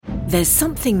There's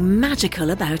something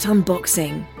magical about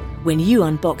unboxing. When you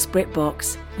unbox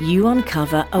BritBox, you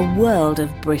uncover a world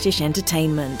of British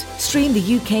entertainment. Stream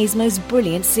the UK's most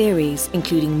brilliant series,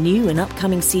 including new and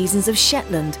upcoming seasons of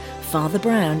Shetland, Father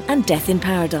Brown and Death in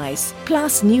Paradise.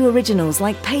 Plus new originals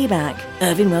like Payback,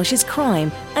 Irving Welsh's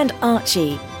Crime and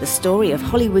Archie, the story of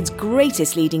Hollywood's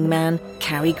greatest leading man,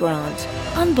 Cary Grant.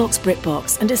 Unbox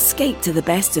BritBox and escape to the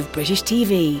best of British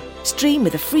TV. Stream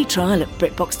with a free trial at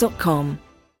BritBox.com.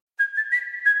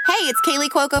 Hey, it's Kaylee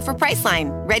Cuoco for Priceline.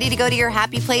 Ready to go to your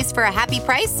happy place for a happy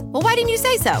price? Well, why didn't you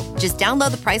say so? Just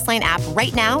download the Priceline app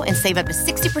right now and save up to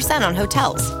 60% on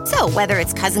hotels. So whether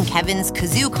it's Cousin Kevin's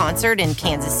Kazoo Concert in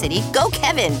Kansas City, go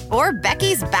Kevin, or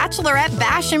Becky's Bachelorette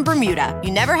Bash in Bermuda,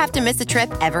 you never have to miss a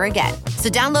trip ever again. So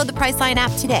download the Priceline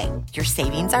app today. Your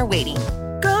savings are waiting.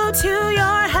 Go to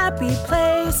your happy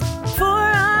place for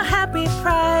a happy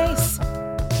price.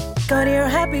 Go to your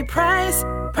happy price,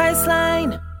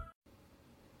 Priceline.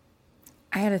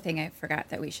 I had a thing I forgot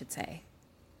that we should say.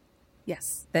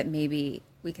 Yes. That maybe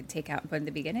we could take out and put in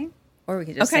the beginning, or we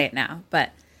could just say it now.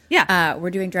 But yeah, we're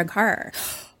doing Drunk Horror.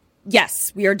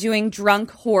 Yes, we are doing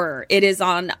Drunk Horror. It is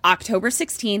on October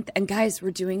 16th. And guys,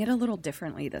 we're doing it a little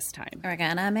differently this time. We're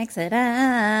going to mix it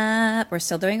up. We're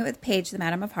still doing it with Paige, the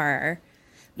Madam of Horror.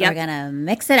 Yep. We're going to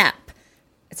mix it up.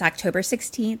 It's October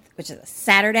 16th, which is a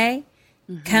Saturday.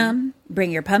 Mm-hmm. Come,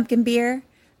 bring your pumpkin beer.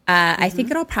 I think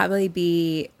it'll probably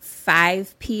be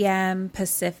 5 p.m.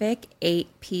 Pacific, 8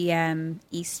 p.m.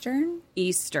 Eastern.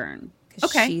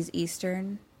 Okay. She's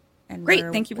Eastern. And great.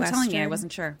 Thank you for telling me. I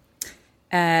wasn't sure.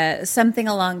 Something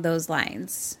along those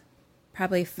lines.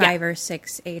 Probably 5 or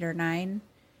 6, 8 or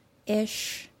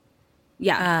 9-ish.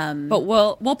 Yeah. But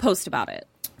we'll post about it.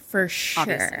 For sure.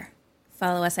 Obviously.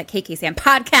 Follow us at KKSAM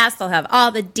Podcast. I'll have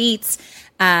all the deets.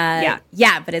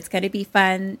 But it's going to be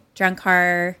fun. Drunk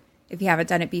Horror. If you haven't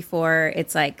done it before,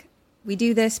 it's like we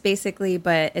do this basically,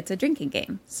 but it's a drinking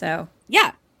game. So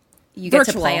yeah, you get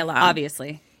to play along.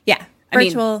 Obviously, yeah,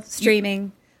 virtual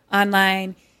streaming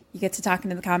online. You get to talk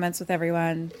into the comments with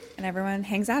everyone, and everyone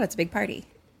hangs out. It's a big party.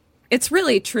 It's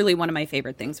really, truly one of my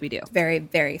favorite things we do. Very,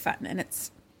 very fun, and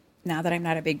it's now that I'm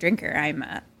not a big drinker, I'm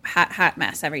a hot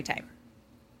mess every time.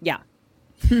 Yeah.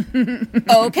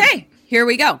 Okay, here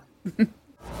we go.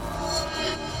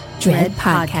 Dread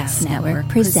Podcast Network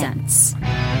presents.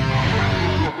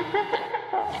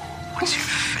 What's your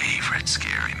favorite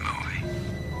scary movie?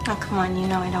 Oh, come on, you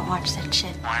know I don't watch that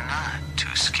shit. Why not?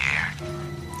 Too scared?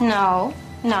 No,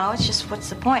 it's just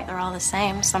what's the point? They're all the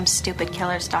same. Some stupid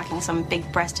killer stalking some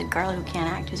big-breasted girl who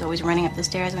can't act, who's always running up the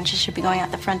stairs when she should be going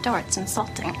out the front door. It's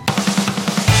insulting.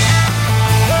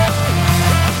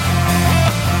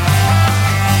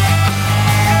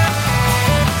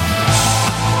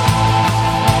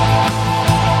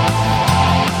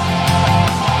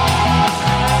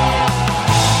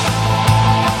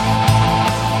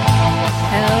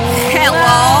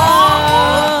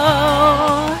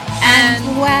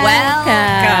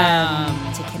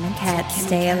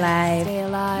 Stay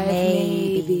alive.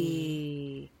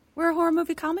 Maybe. We're a horror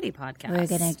movie comedy podcast. We're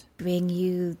going to bring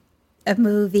you a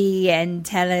movie and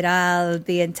tell it all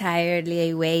the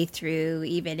entirely way through,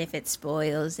 even if it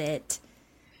spoils it.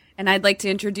 And I'd like to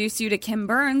introduce you to Kim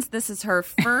Burns. This is her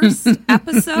first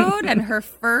episode and her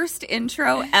first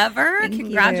intro ever.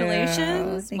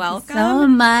 Congratulations. Thank Welcome. you so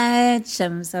much.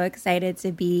 I'm so excited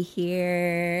to be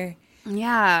here.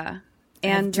 Yeah.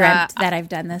 And I've dreamt that I've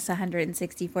done this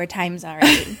 164 times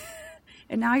already.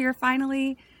 And now you're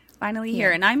finally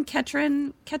here. And I'm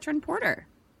Ketrin Porter.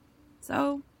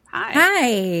 So, hi.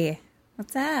 Hi.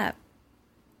 What's up?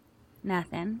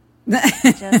 Nothing.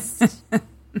 Just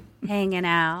hanging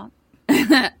out.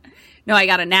 No, I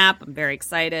got a nap. I'm very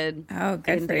excited. Oh,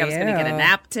 good I didn't for think you. I was going to get a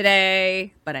nap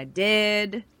today, but I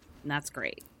did. And that's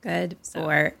great. Good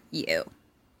for you.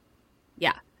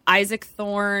 Yeah. Isaac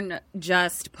Thorne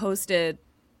just posted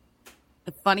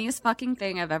the funniest fucking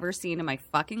thing I've ever seen in my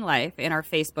fucking life in our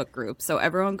Facebook group. So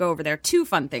everyone go over there. 2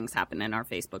 fun things happened in our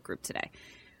Facebook group today.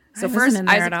 So first,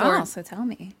 Isaac Thorne. So tell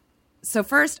me. So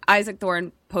first, Isaac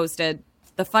Thorne posted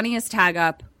the funniest tag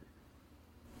up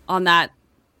on that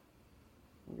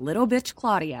little bitch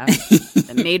Claudia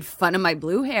that made fun of my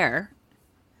blue hair,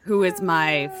 who is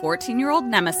my 14-year-old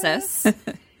nemesis.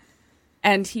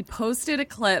 And he posted a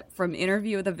clip from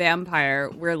Interview with a Vampire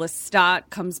where Lestat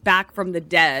comes back from the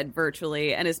dead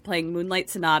virtually and is playing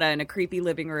Moonlight Sonata in a creepy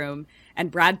living room.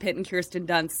 And Brad Pitt and Kirsten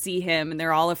Dunst see him and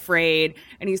they're all afraid.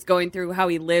 And he's going through how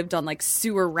he lived on like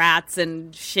sewer rats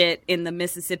and shit in the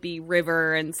Mississippi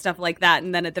River and stuff like that.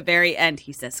 And then at the very end,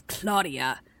 he says,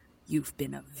 "Claudia, you've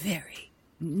been a very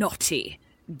naughty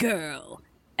girl."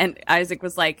 And Isaac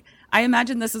was like, I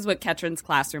imagine this is what Ketrin's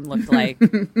classroom looked like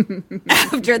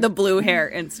after the blue hair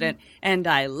incident. And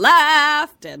I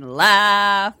laughed and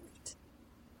laughed.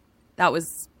 That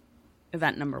was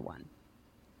event number 1.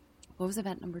 What was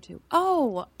event number 2?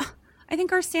 Oh, I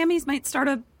think our Sammys might start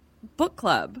a book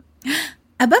club.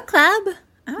 A book club?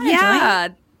 I want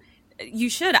to join. You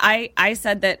should. I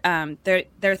said that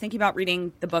they're thinking about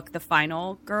reading the book The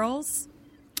Final Girls.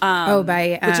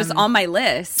 Which is on my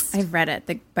list. I've read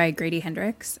it by Grady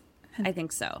Hendrix. I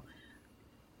think so.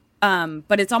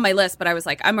 But it's on my list. But I was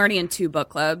like, I'm already in 2 book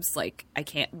clubs. Like, I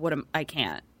can't. I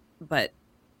can't. But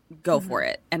go for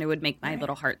it, and it would make my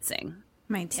little heart sing.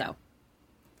 Mine too. So,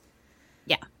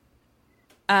 yeah.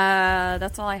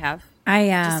 That's all I have.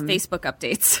 Just Facebook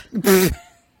updates.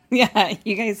 Yeah,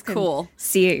 you guys can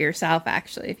see it yourself,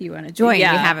 actually, if you want to join.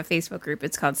 Yeah. We have a Facebook group.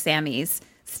 It's called Sammy's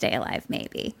Stay Alive,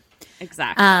 Maybe.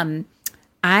 Exactly.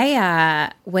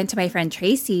 I went to my friend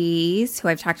Tracy's, who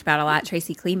I've talked about a lot,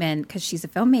 Tracy Kleeman, because she's a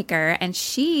filmmaker, and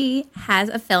she has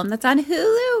a film that's on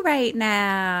Hulu right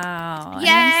now.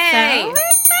 Yay! I'm so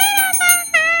excited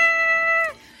about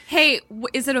her. Hey,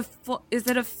 is it a film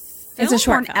It's a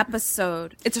short or an film.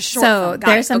 episode? It's a short So film. Got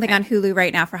there's it. something Okay. on Hulu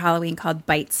right now for Halloween called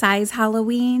Bite Size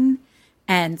Halloween.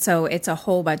 And so it's a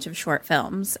whole bunch of short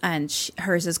films. And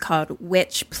hers is called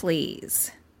Witch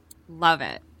Please. Love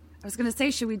it. I was going to say,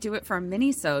 should we do it for a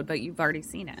mini-sode, but you've already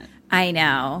seen it. I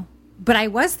know. But I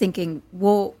was thinking,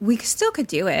 well, we still could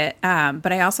do it.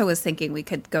 But I also was thinking we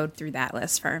could go through that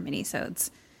list for our mini-sodes.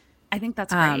 I think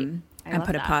that's great. And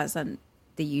put a pause on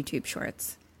the YouTube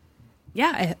shorts.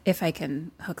 Yeah. If I can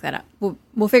hook that up.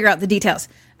 We'll figure out the details.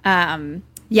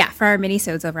 Yeah, for our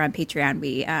mini-sodes over on Patreon,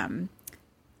 we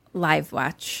live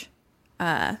watch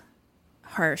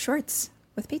horror shorts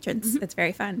with patrons. It's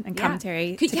very fun. And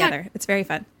commentary together. It's very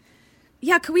fun.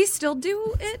 Yeah, could we still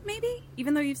do it maybe,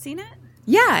 even though you've seen it?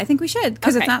 Yeah, I think we should.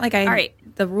 Because Okay. it's not like All right.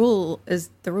 the rules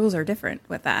are different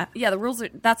with that. Yeah, the rules are,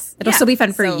 It'll still be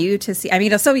fun for you to see. I mean,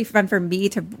 it'll still be fun for me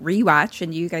to rewatch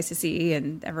and you guys to see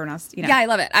and everyone else, you know. Yeah, I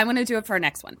love it. I'm going to do it for our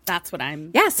next one. That's what I'm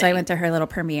Yeah, so I saying. went to her little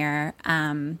premiere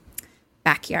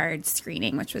backyard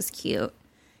screening, which was cute.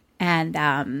 And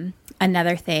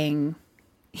another thing,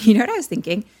 you know what I was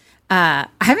thinking? I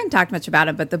haven't talked much about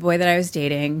it, but the boy that I was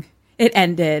dating, it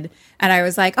ended. And I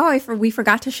was like, we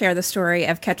forgot to share the story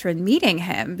of Ketrin meeting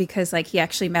him because like he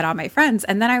actually met all my friends.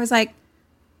 And then I was like,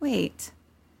 wait,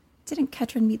 didn't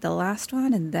Ketrin meet the last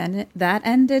one? And then that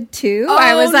ended too?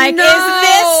 I was like, no.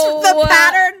 Is this the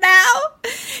pattern now?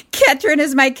 Ketrin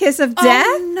is my kiss of death?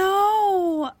 Oh,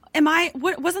 no.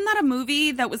 Wasn't that a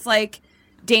movie that was like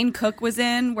Dane Cook was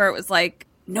in where it was like,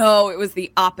 no, it was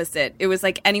the opposite. It was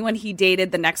like anyone he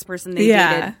dated, the next person they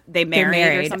dated, they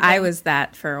married or something. I was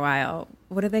that for a while.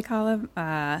 What do they call him?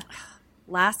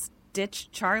 Last Ditch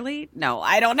Charlie? No,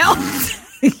 I don't know.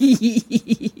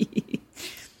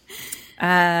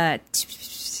 I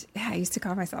used to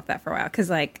call myself that for a while because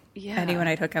like anyone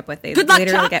I'd hook up with, they Good luck,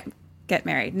 literally Chuck? get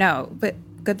married. No, but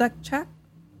good luck, Chuck.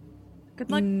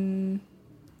 Good luck,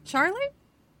 Charlie?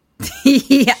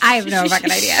 Yeah, I have no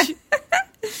fucking idea.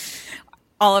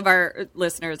 All of our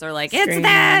listeners are like, Screaming.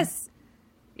 it's this.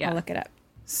 Yeah. I'll look it up.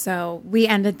 So we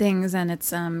ended things and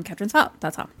it's Ketrin's fault.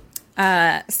 That's all.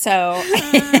 So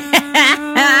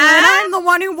And I'm the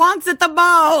one who wants it the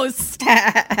most.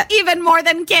 Even more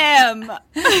than Kim.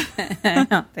 I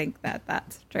don't think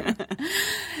that's true. It's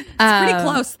pretty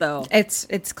close though.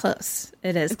 It's close.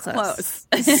 It is It's close.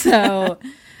 close. So,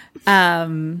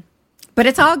 but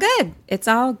it's all good. It's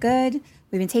all good.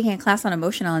 We've been taking a class on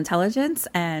emotional intelligence,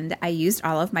 and I used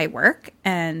all of my work,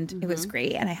 and it was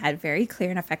great. And I had very clear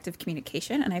and effective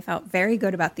communication, and I felt very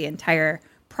good about the entire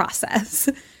process.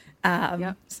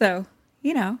 So,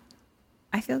 you know,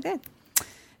 I feel good.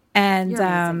 And You're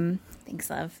amazing. thanks,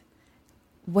 love.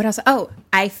 What else? Oh,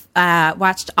 I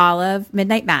watched all of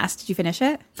Midnight Mass. Did you finish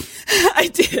it? I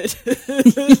did.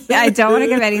 I don't want to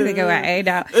give anything away.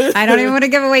 No, I don't even want to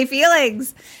give away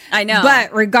feelings. I know.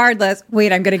 But regardless,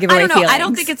 wait, I'm going to give I away don't know. feelings.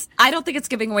 I don't think it's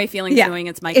giving away feelings doing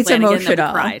it's Mike It's Flanagan emotional.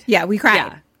 that we cried. Yeah, we cried.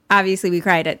 Yeah. Obviously, we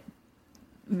cried at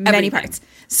many Everything. parts.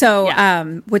 So, Yeah.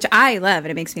 which I love,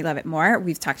 and it makes me love it more.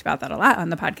 We've talked about that a lot on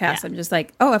the podcast. Yeah. I'm just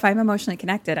like, if I'm emotionally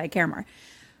connected, I care more.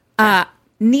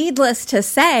 Needless to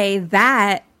say,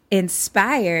 that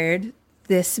inspired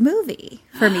this movie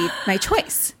for me, my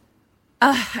choice.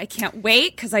 I can't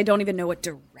wait because I don't even know what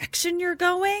direction you're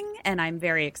going, and I'm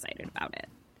very excited about it.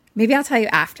 Maybe I'll tell you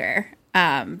after,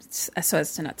 so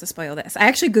as to not to spoil this. I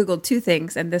actually Googled 2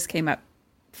 things, and this came up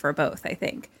for both, I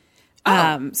think.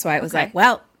 So I was like,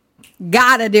 well,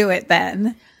 gotta do it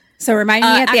then. So remind me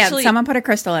at the end. actually- Someone put a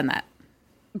crystal in that.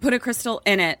 Put a crystal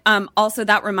in it. Also,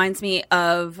 that reminds me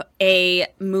of a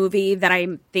movie that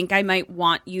I think I might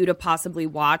want you to possibly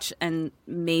watch and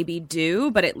maybe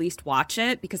do, but at least watch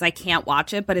it because I can't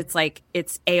watch it. But it's like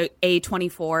it's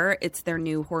A24. It's their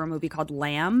new horror movie called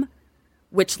Lamb,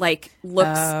 which like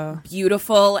looks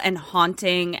beautiful and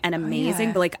haunting and amazing.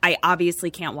 yeah. But like I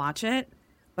obviously can't watch it.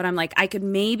 But I'm like I could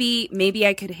maybe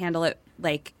I could handle it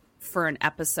like for an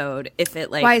episode if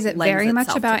it like Why is it lends very much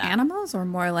itself to about that. animals or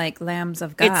more like lambs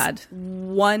of God? It's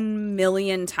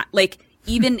 1,000,000 times like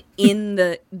even in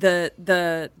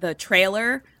the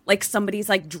trailer, like somebody's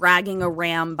like dragging a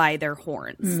ram by their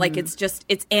horns. Like it's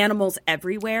animals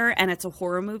everywhere and it's a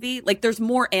horror movie. Like there's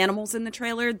more animals in the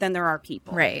trailer than there are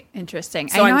people. Right. Interesting.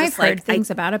 So I know I'm I've just like, heard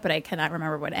things about it, but I cannot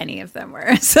remember what any of them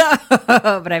were. So,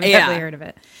 but I've definitely heard of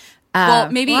it.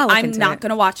 Well, maybe I'll look I'm into not it.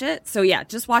 going to watch it. So yeah,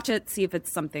 just watch it. See if it's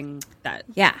something that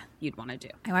you'd want to do.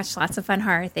 I watched lots of fun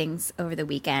horror things over the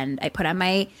weekend. I put on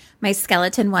my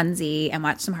skeleton onesie and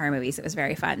watched some horror movies. It was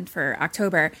very fun for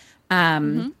October.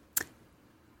 And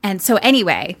so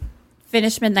anyway,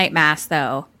 finished Midnight Mass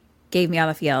though, gave me all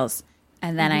the feels.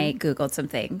 And then I Googled some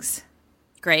things.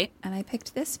 Great. And I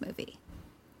picked this movie,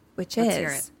 which Let's hear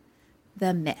is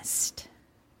The Mist.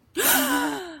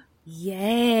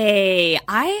 Yay.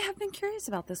 I have been curious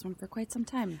about this one for quite some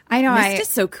time. I know. Mist is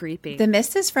so creepy. The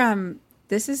Mist is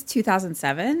this is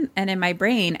 2007. And in my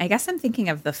brain, I guess I'm thinking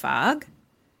of The Fog,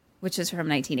 which is from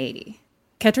 1980.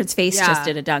 Catherine's face just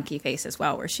did a donkey face as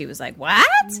well, where she was like, what?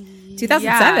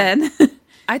 2007?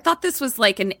 I thought this was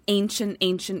like an ancient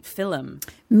film.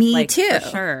 Me like, too. For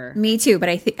sure. Me too. But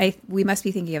I think we must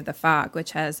be thinking of The Fog,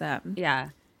 which has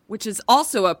which is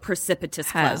also a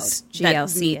precipitous cloud that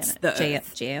GLC meets in it. the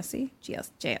Earth.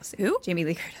 GLC. Who? Jamie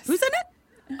Lee Curtis. Who's in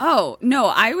it? Oh,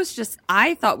 no,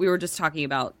 I thought we were just talking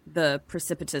about the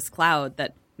precipitous cloud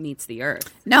that meets the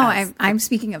Earth. No, I'm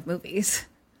speaking of movies.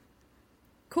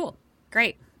 Cool.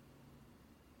 Great.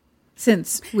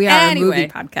 Since we are a movie Anyway.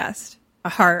 podcast, a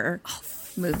horror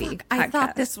movie podcast. I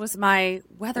thought this was my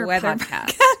weather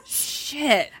podcast.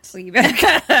 Shit.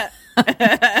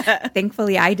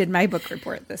 Thankfully, I did my book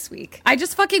report this week. I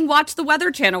just fucking watched the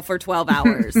Weather Channel for 12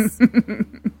 hours.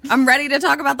 I'm ready to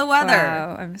talk about the weather.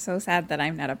 Wow, I'm so sad that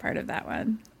I'm not a part of that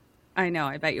one. I know,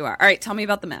 I bet you are. All right, tell me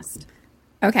about The Mist.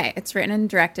 Okay, it's written and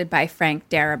directed by Frank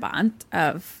Darabont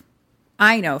of,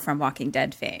 I know from Walking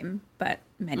Dead fame, but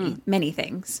many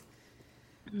things.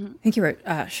 I think he wrote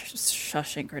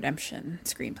Shawshank Redemption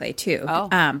screenplay too. Oh.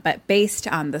 But based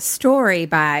on the story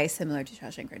by, similar to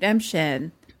Shawshank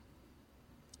Redemption,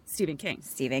 Stephen King.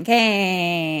 Stephen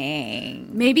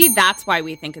King. Maybe that's why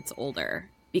we think it's older,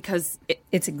 because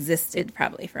It's existed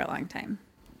probably for a long time.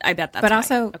 I bet that's But why.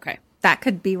 also, okay. that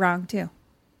could be wrong too.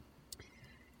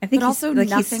 I think But also he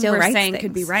nothing still we're writes saying things,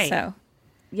 could be right. So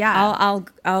Yeah.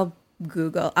 I'll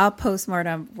Google. I'll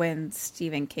postmortem when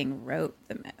Stephen King wrote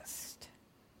The Mist.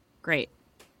 Great.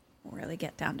 We'll really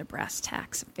get down to brass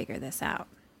tacks and figure this out.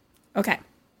 Okay.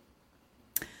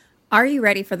 Are you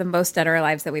ready for the most dead or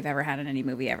alives that we've ever had in any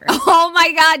movie ever? Oh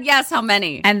my God, yes. How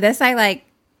many? And this I like.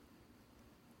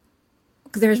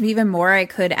 There's even more I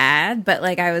could add, but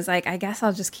like I was like, I guess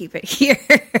I'll just keep it here.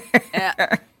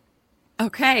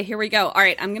 Okay, here we go. All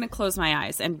right, I'm going to close my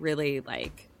eyes and really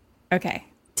like Okay.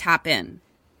 tap in.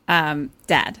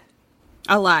 Dad,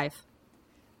 Alive.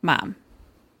 Mom,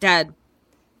 Dead.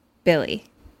 Billy,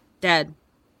 Dead.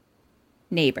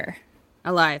 Neighbor,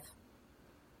 Alive.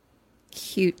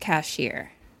 Cute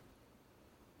Cashier,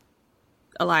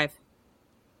 Alive.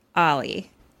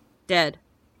 Ollie, Dead.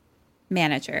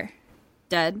 Manager,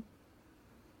 Dead.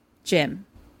 Jim,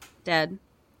 Dead.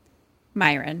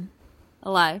 Myron,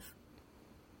 Alive.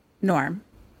 Norm,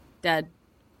 Dead.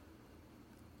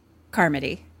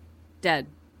 Carmody, Dead.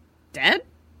 Dead?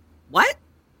 What?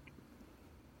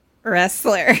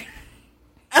 Wrestler.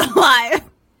 Alive.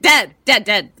 Dead. Dead.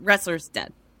 Dead. Wrestler's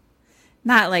dead.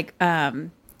 Not like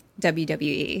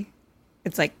WWE.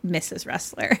 It's like Mrs.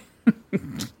 Wrestler.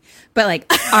 But like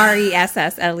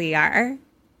Ressler.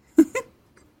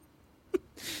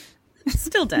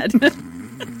 Still dead.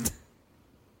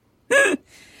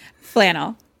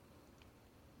 Flannel.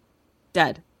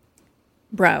 Dead.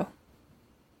 Bro.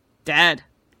 Dead.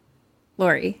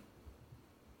 Lori.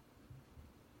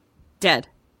 Dead.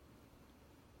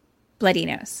 Bloody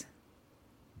Nose.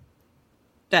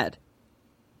 Dead.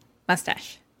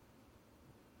 Mustache.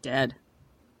 Dead.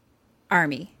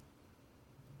 Army.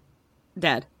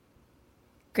 Dead.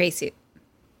 Gray suit.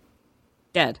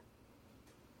 Dead.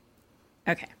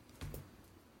 Okay.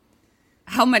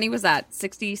 How many was that?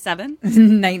 67?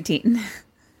 19.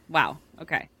 Wow.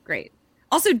 Okay. Great.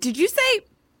 Also, did you say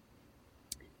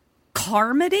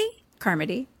Carmody?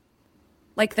 Carmody.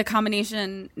 Like the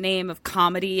combination name of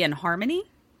comedy and harmony?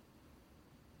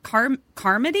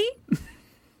 Carmody?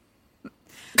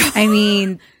 I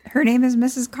mean, her name is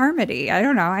Mrs. Carmody. I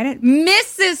don't know. I didn't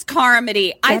Mrs.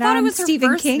 Carmody. I get thought it on was her Stephen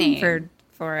first King name.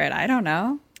 for it. I don't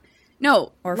know.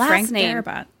 No, Or last Frank name.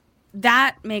 Darabont.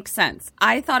 That makes sense.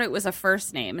 I thought it was a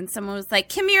first name, and someone was like,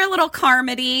 "Come here, little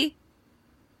Carmody."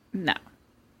 No.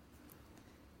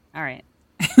 All right,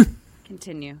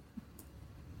 continue.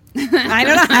 I don't know. I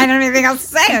don't have anything else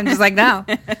to say. I'm just like, no,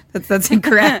 that's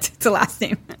incorrect. It's a last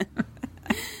name.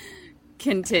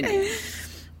 Continue.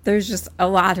 There's just a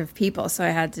lot of people, so I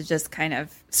had to just kind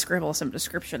of scribble some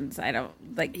descriptions. I don't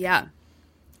like. Yeah,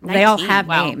 They all 19, have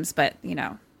wow. names, but you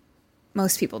know,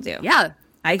 most people do. Yeah,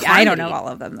 I don't know all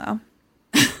of them though.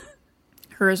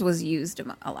 Hers was used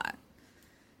a lot.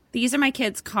 these are my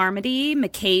kids: Carmody,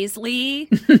 McCaisley.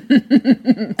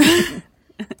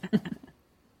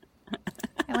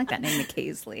 I like that name,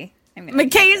 McCaisley.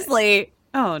 McCaisley.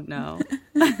 Oh no.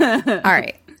 All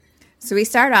right. So we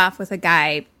start off with a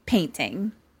guy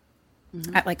painting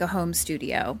at like a home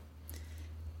studio.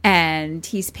 And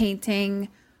he's painting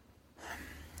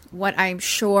what I'm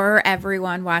sure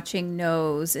everyone watching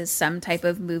knows is some type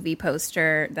of movie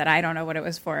poster that I don't know what it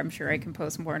was for. I'm sure I can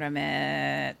postmortem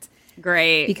it.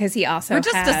 Great. Because he also We're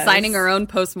just assigning our own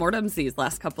postmortems these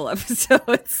last couple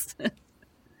episodes.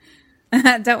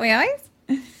 Don't we always?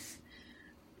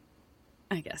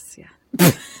 I guess, yeah.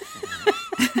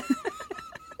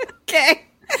 Okay.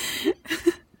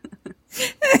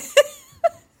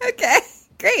 Okay.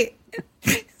 Great.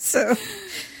 So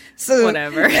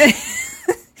Whatever.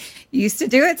 Used to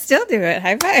do it, still do it.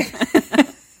 High five.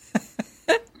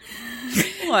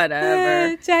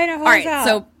 Whatever. China All right, out.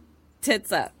 so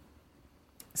tits up.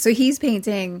 So he's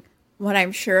painting what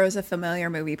I'm sure is a familiar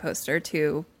movie poster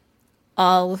to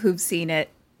all who've seen it,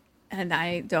 and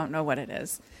I don't know what it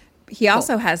is. He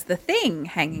also has The Thing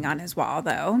hanging on his wall,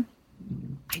 though.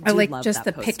 I Or like love just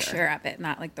the that poster. picture of it,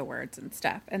 not like the words and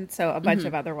stuff. And so a bunch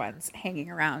of other ones hanging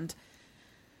around.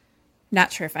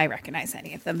 Not sure if I recognize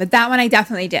any of them, but that one I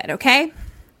definitely did. Okay.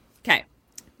 Okay.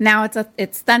 Now it's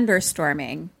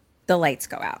thunderstorming. The lights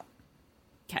go out.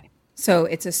 Okay. So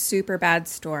it's a super bad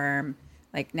storm.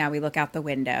 Like now we look out the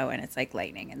window and it's like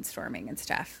lightning and storming and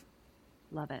stuff.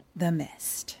 Love it. The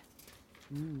Mist.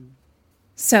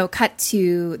 So cut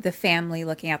to the family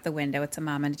looking out the window. It's a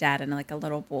mom and a dad and like a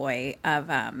little boy of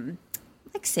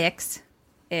like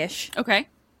 6-ish, Okay.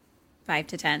 5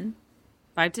 to 10.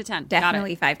 5 to 10.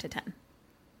 Definitely 5 to 10.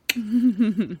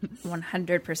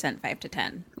 100% 5 to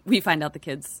 10. We find out the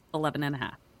kid's 11 and a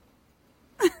half.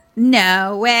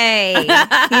 No way.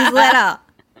 He's little,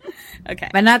 Okay.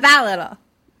 but not that little.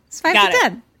 It's 5 Got to it.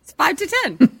 10. It's 5 to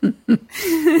 10.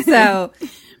 So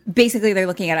basically they're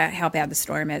looking at how bad the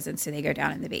storm is, and so they go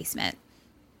down in the basement.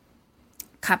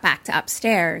 Cut back to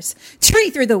upstairs. Tree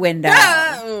through the window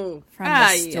Oh. from the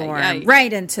storm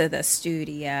right into the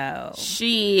studio.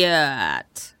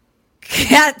 Shit.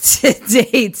 Cut to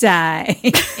daytime.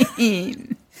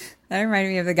 That reminded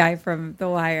me of the guy from The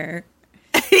Wire.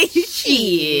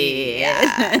 Shit.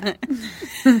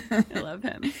 I love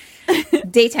him.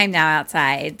 Daytime now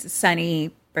outside.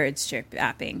 Sunny, birds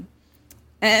chirping.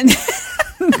 And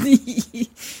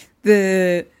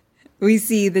we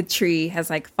see the tree has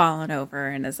like fallen over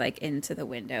and is like into the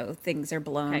window. Things are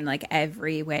blown like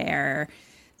everywhere.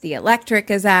 The electric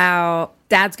is out.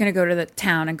 Dad's going to go to the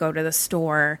town and go to the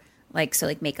store. Like, so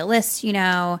like make a list, you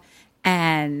know,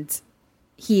 and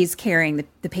he's carrying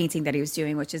the painting that he was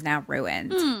doing, which is now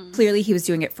ruined. Clearly he was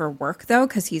doing it for work though.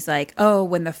 'Cause he's like, oh,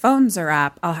 when the phones are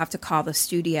up, I'll have to call the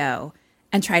studio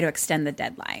and try to extend the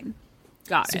deadline.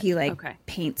 Got it. So he like Okay.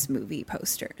 paints movie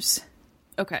posters.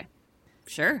 Okay.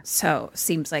 Sure. So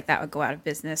seems like that would go out of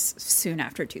business soon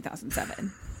after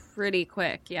 2007. Pretty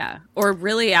quick. Yeah. Or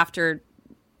really after,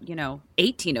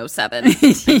 1807, I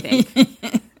think.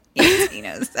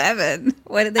 1807.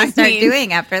 What did they start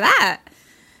doing after that?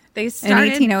 They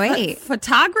started 1808.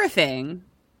 photographing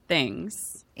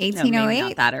things. No, maybe 1808.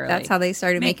 not that early. That's how they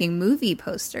started making movie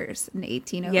posters in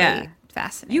 1808. Yeah.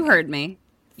 Fascinating. You heard me.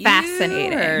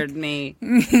 Fascinating. You heard me.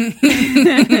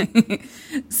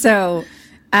 So,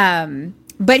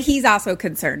 but he's also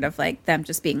concerned of like them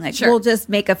just being like, Sure. we'll just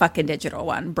make a fucking digital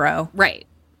one, bro. Right.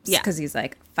 Yeah. Because he's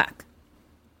like, fuck,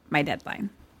 my deadline.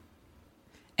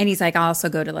 And he's like, I'll also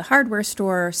go to the hardware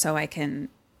store so I can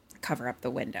cover up the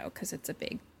window because it's a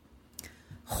big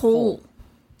hole.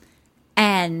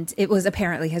 And it was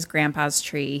apparently his grandpa's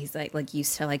tree. He's like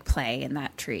used to like play in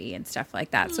that tree and stuff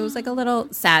like that. So it was like a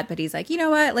little sad, but he's like, you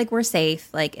know what? Like we're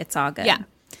safe. Like it's all good. Yeah.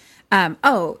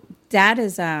 Dad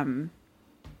is fuck,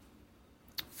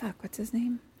 what's his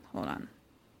name? Hold on.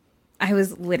 I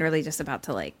was literally just about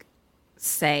to like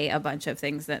say a bunch of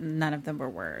things that none of them were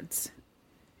words.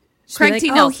 Craig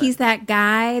T. Nelson. He's that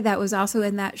guy that was also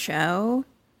in that show.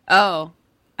 Oh.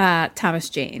 Thomas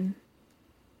Jane.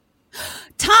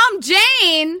 Tom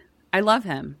Jane! I love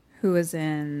him. Who was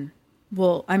in...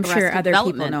 Well, I'm Arrested sure other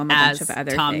people Development know him a bunch of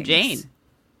other Tom things. Jane.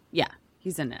 Yeah,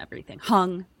 he's in everything.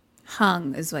 Hung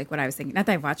is like what I was thinking. Not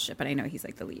that I watched it, but I know he's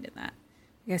like the lead in that.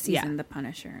 I guess he's in The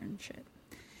Punisher and shit.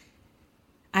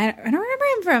 I don't remember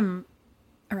him from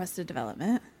Arrested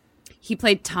Development. He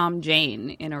played Tom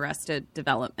Jane in Arrested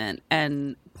Development,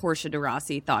 and Portia de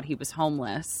Rossi thought he was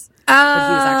homeless, but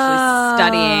he was actually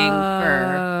studying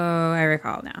for... Oh, I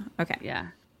recall now. Okay. Yeah.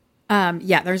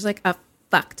 Yeah, there's like a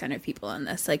fuck ton of people in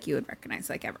this. Like you would recognize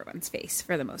like everyone's face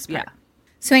for the most part. Yeah.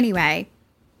 So anyway,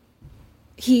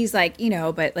 he's like,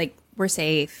 but like we're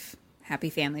safe, happy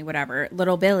family, whatever.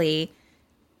 Little Billy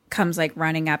comes like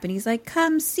running up and he's like,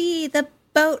 come see, the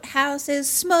boathouse is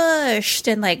smushed,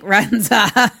 and like runs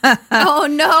up. Oh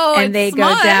no. And they it's go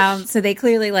smushed. down. So they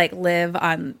clearly like live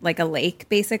on like a lake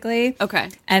basically. Okay.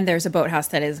 And there's a boathouse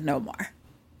that is no more.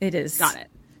 It is Got it.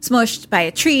 smushed by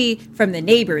a tree from the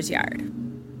neighbor's yard.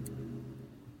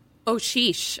 Oh,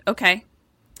 sheesh. Okay.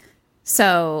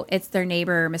 So it's their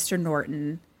neighbor, Mr.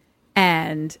 Norton,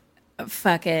 and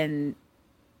fucking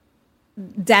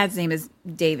dad's name is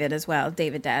David as well.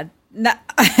 David Dad. No,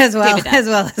 as well as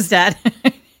Dad.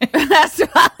 That's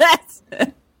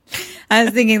I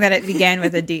was thinking that it began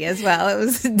with a D as well. It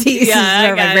was D.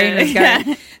 Yeah, Where my brain was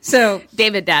going. So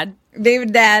David Dad.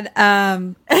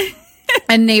 And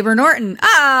neighbor Norton. Cute.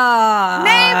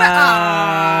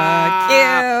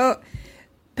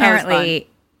 Apparently,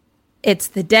 it's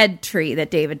the dead tree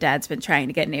that David Dad's been trying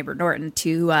to get neighbor Norton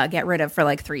to get rid of for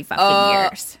like 3 fucking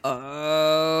years.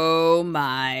 Oh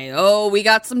my. Oh, we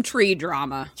got some tree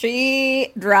drama.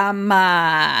 Tree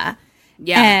drama.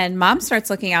 Yeah. And Mom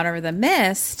starts looking out over the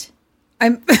mist.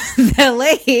 The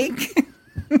lake.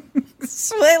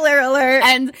 Spoiler alert.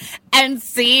 And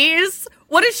sees.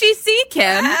 What does she see,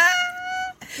 Kim?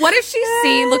 What does she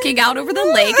see looking out over the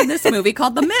lake in this movie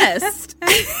called The Mist?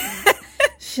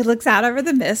 She looks out over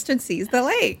the mist and sees the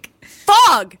lake.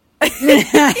 Fog!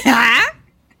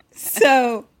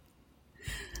 So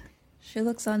she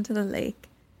looks onto the lake,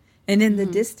 and in the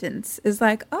distance is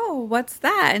like, oh, what's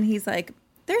that? And he's like,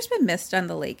 there's been mist on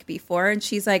the lake before. And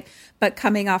she's like, but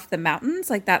coming off the mountains,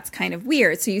 like that's kind of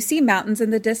weird. So you see mountains in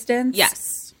the distance.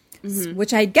 Yes.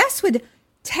 Which I guess would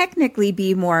technically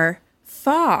be more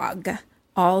fog,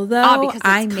 although because it's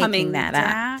I'm coming making that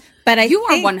down. up. But You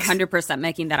think, are 100%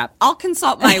 making that up. I'll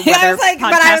consult my weather I was like,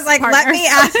 podcast let me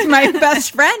partner. ask my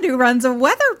best friend who runs a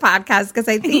weather podcast because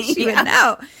I think she would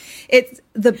know. It's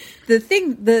the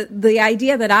thing, the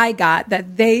idea that I got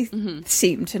that they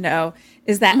seem to know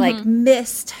is that like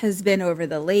mist has been over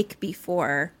the lake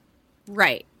before.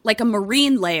 Right. Like a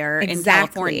marine layer in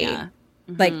California.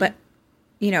 Like, but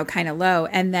kind of low.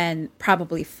 And then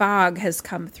probably fog has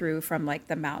come through from like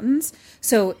the mountains.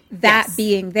 So that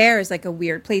being there is like a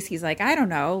weird place. He's like, I don't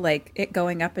know, like it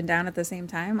going up and down at the same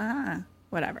time.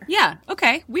 Whatever. Yeah.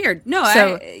 Okay. Weird. No,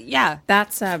 So- yeah.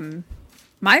 That's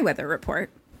my weather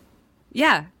report.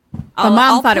 Yeah.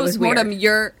 Mom thought it was postmortem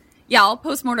weird. I'll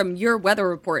postmortem your weather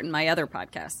report in my other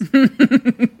podcast.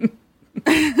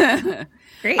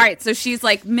 Great. All right, so she's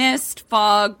like, mist,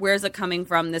 fog, where's it coming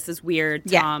from? This is weird.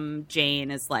 Yeah. Tom Jane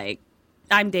is like,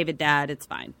 I'm David Dad, it's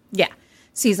fine. Yeah.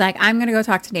 So he's like, I'm going to go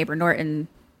talk to neighbor Norton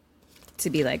to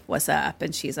be like, what's up?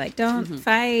 And she's like, don't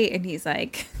fight. And he's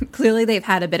like, clearly they've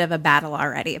had a bit of a battle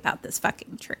already about this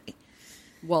fucking tree.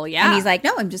 Well, yeah. And he's like,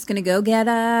 no, I'm just going to go get,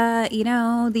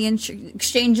 the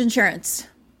exchange insurance,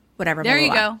 whatever. there blah,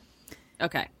 you blah, blah. go.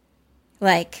 Okay.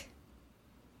 Like,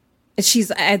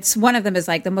 it's one of them is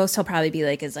like, the most he'll probably be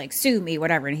like, is like, sue me,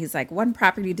 whatever. And he's like, one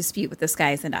property dispute with this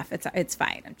guy is enough. It's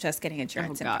fine. I'm just getting Oh,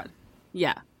 insurance. God.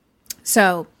 Yeah.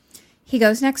 So he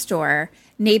goes next door.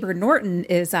 Neighbor Norton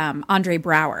is Andre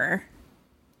Brower,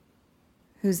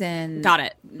 who's in Got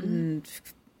it.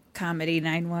 Comedy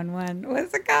 911.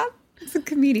 What's it called? It's a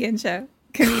comedian show.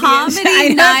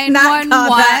 Comedy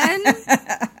 911?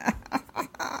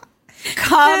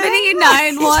 Comedy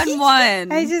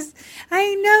 911.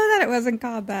 I know that it wasn't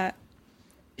called that.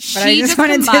 She I just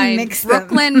wanted to combined mix them.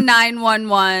 Brooklyn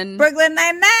 911. Brooklyn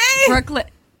Nine-Nine.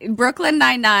 Brooklyn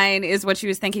Nine-Nine is what she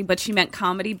was thinking, but she meant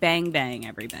Comedy Bang Bang,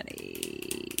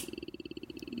 everybody.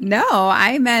 No,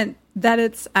 I meant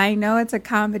that I know it's a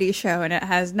comedy show and it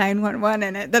has 911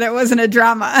 in it, that it wasn't a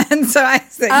drama. And so I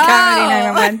said Comedy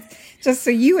 911 just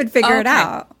so you would figure it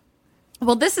out.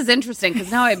 Well, this is interesting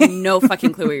because now I have no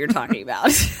fucking clue what you're talking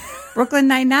about. Brooklyn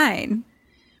Nine-Nine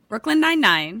Brooklyn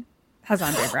Nine-Nine Has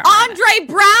Andre Brower. Andre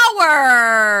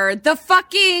Brower, the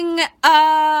fucking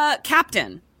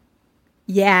captain.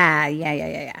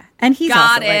 Yeah. And he's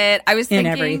Got also it. Like, I was thinking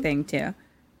in everything too.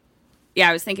 Yeah,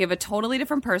 I was thinking of a totally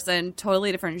different person,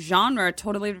 totally different genre,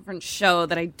 totally different show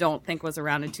that I don't think was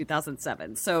around in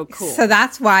 2007. So cool. So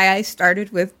that's why I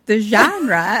started with the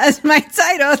genre as my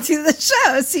title to the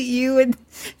show, so you would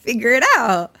figure it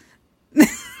out.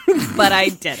 But I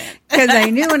didn't. Because I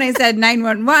knew when I said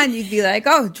 911, you'd be like,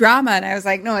 oh, drama. And I was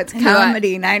like, no, it's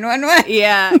comedy, 911.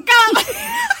 Yeah.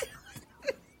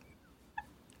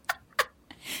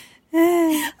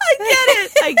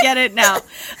 I get it now.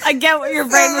 I get what your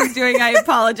brain was doing. I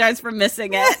apologize for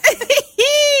missing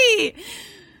it.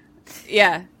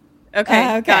 Yeah.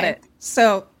 Okay. Got it.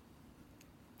 So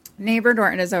neighbor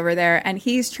Norton is over there and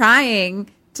he's trying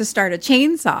to start a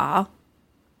chainsaw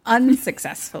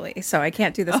unsuccessfully. So I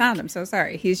can't do the sound. I'm so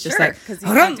sorry. He's just like, because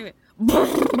he's not doing it.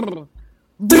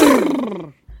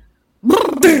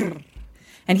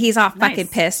 And he's all fucking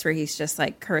Nice. pissed where he's just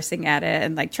like cursing at it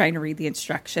and like trying to read the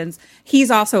instructions.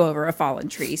 He's also over a fallen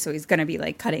tree. So he's going to be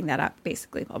like cutting that up,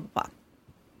 basically, blah, blah,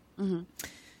 blah.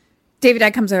 David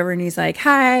Dad comes over and he's like,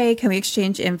 hi, can we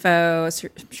exchange info? So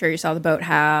I'm sure you saw the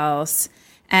boathouse.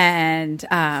 And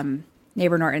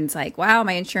neighbor Norton's like, wow,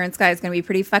 my insurance guy is going to be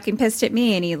pretty fucking pissed at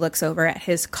me. And he looks over at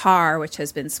his car, which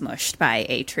has been smushed by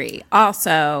a tree.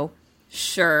 Also,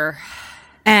 Sure.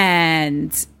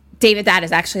 and David Dad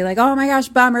is actually like, oh my gosh,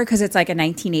 bummer, because it's like a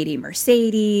 1980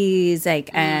 Mercedes. Like,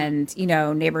 and, you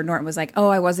know, neighbor Norton was like, oh,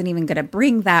 I wasn't even going to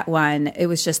bring that one. It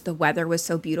was just the weather was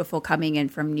so beautiful coming in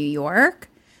from New York.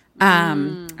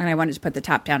 And I wanted to put the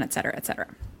top down, et cetera, et cetera.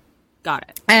 Got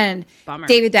it. And Bummer.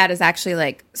 David Dad is actually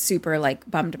like super like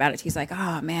bummed about it. He's like,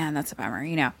 oh man, that's a bummer,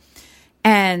 you know?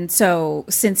 And so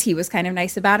since he was kind of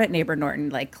nice about it, neighbor Norton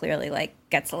like clearly like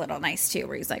gets a little nice too,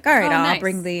 where he's like, all right, Oh, I'll nice.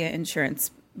 bring the insurance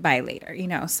by later, you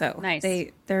know? So Nice.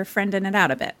 they're friending it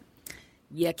out a bit.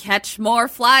 You catch more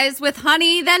flies with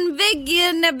honey than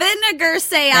vinegar,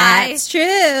 say I. That's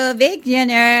true.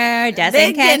 Beginner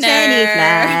doesn't catch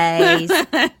any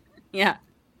flies. Yeah.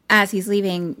 As he's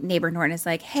leaving, neighbor Norton is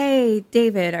like, hey,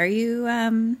 David, are you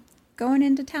going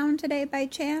into town today by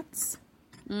chance?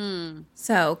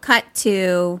 So cut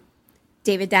to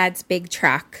David Dad's big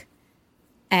truck,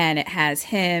 and it has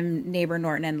him, neighbor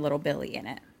Norton, and little Billy in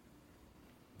it.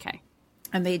 Okay.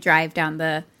 And they drive down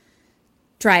the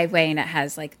driveway, and it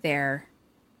has like their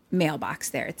mailbox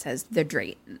there. It says the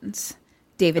Draytons.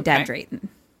 David Dad Okay. Drayton.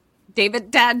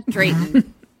 David Dad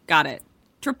Drayton. Got it.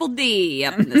 Triple D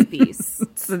up in this piece.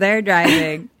 So they're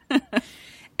driving.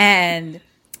 And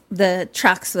the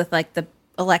trucks with like the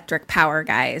electric power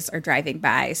guys are driving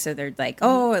by. So they're like,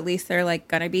 oh, at least they're like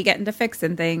going to be getting to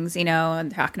fixing things, you know,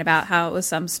 and talking about how it was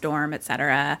some storm, et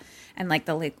cetera. And like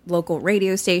the local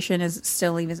radio station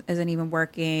isn't even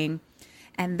working.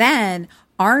 And then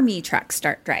army trucks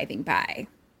start driving by.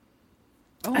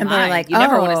 Oh And my. they're like, you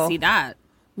never want oh. to see that.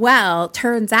 Well,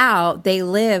 turns out they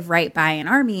live right by an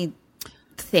army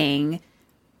thing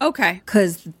Okay.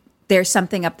 because there's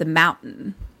something up the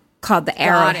mountain called the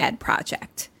Arrowhead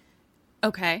Project.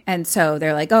 Okay. And so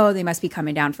they're like, oh, they must be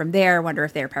coming down from there. Wonder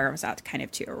if their power was out kind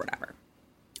of too or whatever.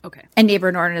 Okay. And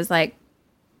neighbor Norton is like,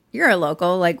 you're a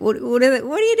local. Like, what are they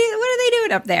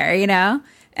doing up there? You know?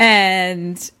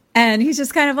 And he's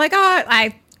just kind of like, oh,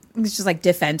 it's just like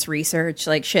defense research,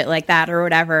 like shit like that or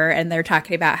whatever. And they're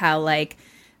talking about how like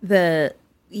the,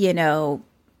 you know,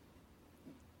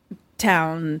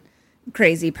 town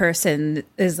crazy person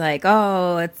is like,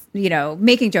 oh, it's, you know,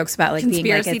 making jokes about like being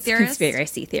like Conspiracy it's theorists?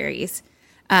 conspiracy theories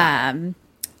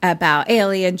about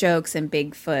alien jokes and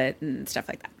Bigfoot and stuff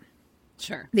like that.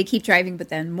 Sure. They keep driving, but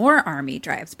then more army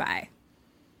drives by.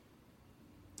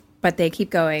 But they keep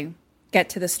going, get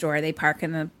to the store, they park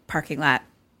in the parking lot,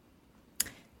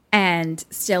 and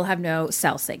still have no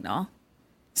cell signal.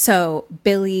 So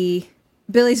Billy's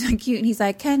like cute, and he's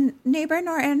like, can neighbor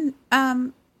Norton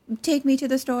take me to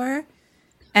the store?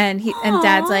 And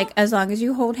Dad's like, as long as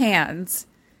you hold hands.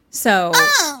 So,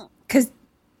 because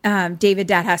David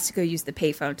Dad has to go use the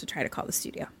payphone to try to call the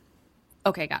studio.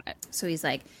 Okay, got it. So he's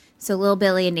like, so little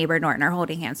Billy and neighbor Norton are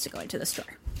holding hands to go into the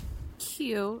store.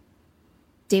 Cute.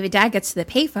 David Dad gets to the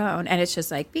payphone, and it's just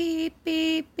like beep,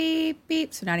 beep, beep,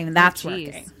 beep. So not even that's Jeez.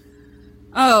 working.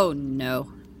 Oh, no.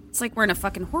 It's like we're in a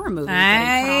fucking horror movie.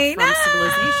 I getting cut off from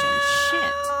civilization.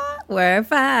 Shit. We're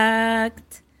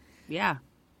fucked. Yeah.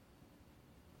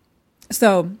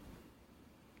 So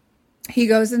he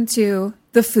goes into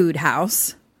the food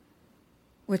house,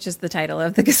 which is the title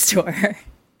of the store.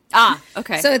 Ah,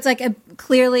 okay. So it's like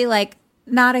clearly like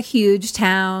not a huge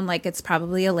town. Like it's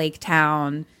probably a lake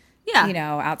town. Yeah. you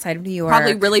know, outside of New York.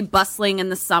 Probably really bustling in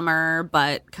the summer,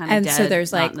 but kind of and dead. so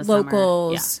there's not like in the summer.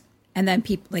 locals and then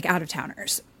people like out of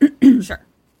towners. Yeah. Sure.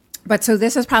 But so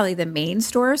this is probably the main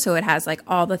store. So it has like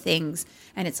all the things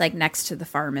and it's like next to the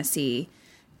pharmacy.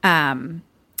 And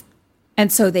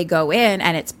so they go in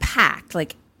and it's packed.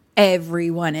 Like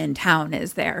everyone in town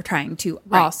is there trying to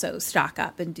also stock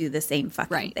up and do the same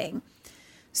fucking thing.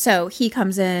 So he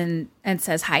comes in and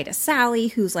says hi to Sally,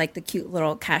 who's like the cute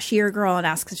little cashier girl, and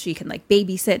asks if she can like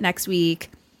babysit next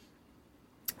week.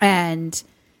 And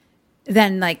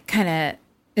then like kind of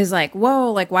is like,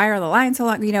 whoa, like why are the lines so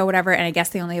long? You know, whatever. And I guess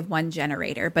they only have one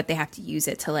generator, but they have to use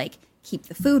it to like keep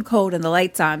the food cold and the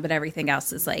lights on, but everything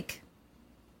else is like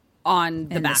On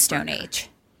the in the back Stone burner. Age.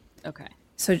 Okay.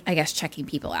 So I guess checking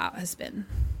people out has been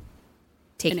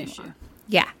taken An issue. long.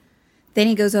 Yeah. Then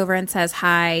he goes over and says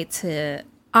hi to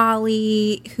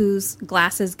Ollie, who's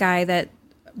glasses guy that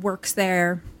works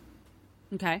there,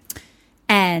 Okay.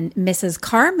 and Mrs.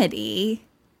 Carmody,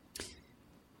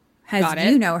 Got as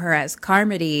it. you know her as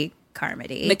Carmody,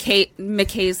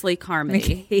 McCaisley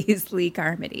Carmody. Paisley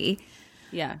Carmody,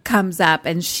 Yeah. comes up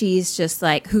and she's just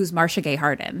like, who's Marcia Gay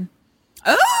Harden?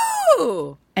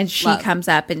 Oh! And she Love. comes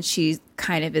up and she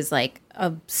kind of is like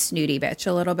a snooty bitch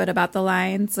a little bit about the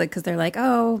lines, like, because they're like,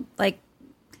 oh, like,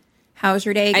 how's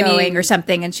your day going or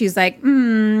something? And she's like, I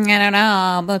don't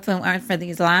know, but if it weren't for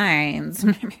these lines.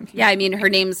 Yeah, I mean, her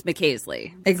name's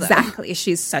McCaisley. Exactly.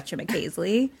 She's such a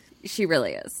McCaisley. She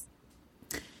really is.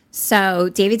 So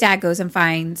David's dad goes and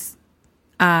finds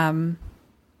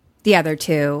the other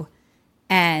two,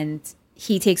 and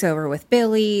he takes over with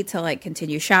Billy to like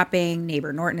continue shopping.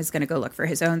 Neighbor Norton is going to go look for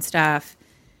his own stuff.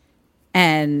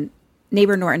 And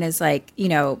Neighbor Norton is like, you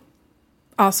know,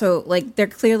 also like they're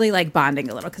clearly like bonding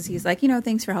a little because he's like, you know,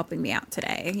 thanks for helping me out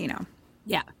today, you know.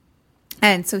 Yeah.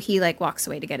 And so he like walks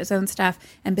away to get his own stuff.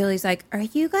 And Billy's like, are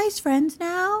you guys friends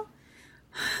now?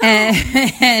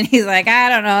 and he's like, I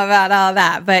don't know about all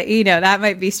that, but you know, that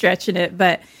might be stretching it.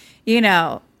 But, you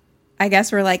know, I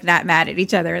guess we're like not mad at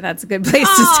each other. And that's a good place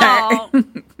to start.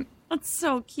 That's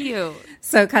so cute.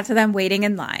 So cut to them waiting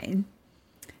in line.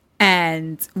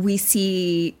 And we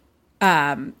see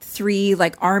three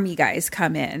like army guys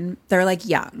come in. They're like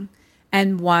young.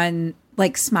 And one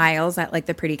like smiles at like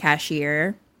the pretty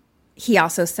cashier. He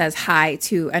also says hi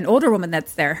to an older woman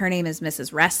that's there. Her name is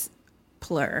Mrs.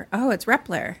 Respler. Oh, it's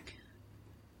Repler.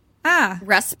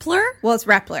 Respler? Well, it's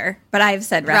Repler, but I've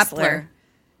said Wrestler. Repler.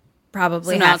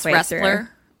 Probably So now it's halfway Wrestler?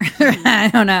 through. I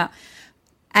don't know.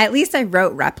 At least I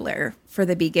wrote Repler for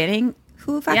the beginning.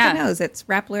 Who fucking knows? It's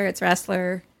Repler, it's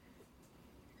Wrestler.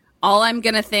 All I'm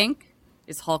going to think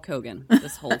is Hulk Hogan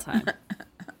this whole time.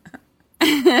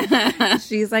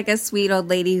 She's like a sweet old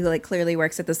lady who like clearly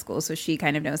works at the school, so she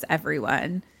kind of knows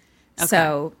everyone. Okay.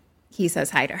 So he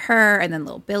says hi to her, and then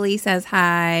little Billy says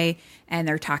hi, and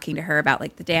they're talking to her about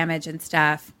like the damage and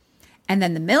stuff. And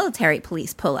then the military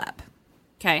police pull up,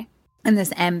 Okay. and this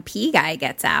MP guy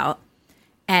gets out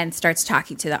and starts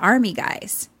talking to the army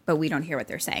guys, but we don't hear what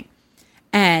they're saying.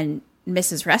 And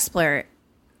Mrs. Respler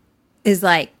is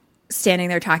like standing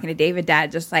there talking to David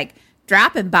Dad, just like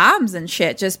dropping bombs and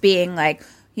shit, just being like,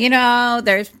 you know,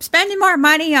 they're spending more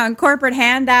money on corporate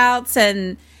handouts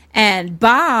and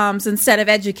bombs instead of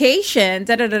education,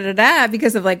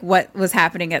 because of like what was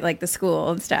happening at like the school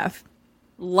and stuff.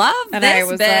 Love And this I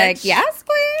was bitch. like, yes,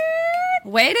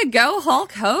 queen. Way to go,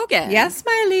 Hulk Hogan. Yes,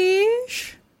 my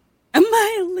liege.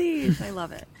 My liege. I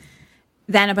love it.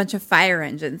 Then a bunch of fire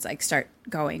engines like start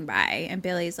going by, and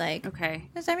Billy's like, Okay.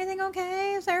 is everything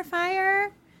okay? Is there a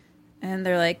fire? And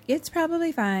they're like, it's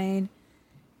probably fine.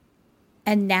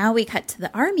 And now we cut to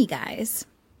the army guys.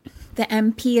 The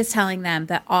MP is telling them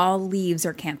that all leaves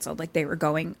are canceled, like they were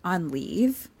going on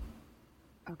leave.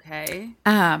 Okay.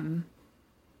 And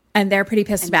they're pretty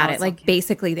pissed And now about it. it's Like okay.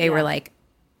 basically they were like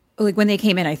when they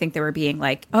came in, I think they were being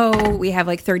like, oh, we have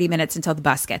like 30 minutes until the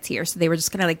bus gets here. So they were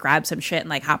just going to like grab some shit and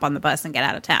like hop on the bus and get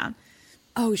out of town.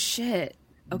 Oh, shit.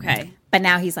 Okay. But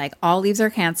now he's like, all leaves are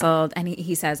canceled. And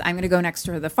he says, I'm going to go next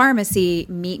to the pharmacy.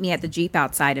 Meet me at the Jeep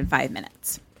outside in 5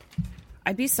 minutes.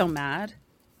 I'd be so mad.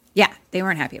 Yeah, they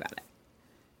weren't happy about it.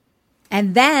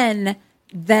 And then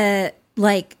the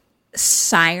like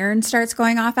siren starts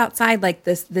going off outside, like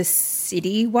the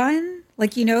city one.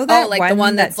 Like, you know, that Oh, like the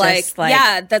one that's like, just,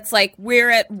 yeah, that's like,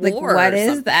 we're at war. like what or is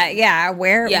something. that? Yeah,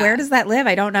 where does that live?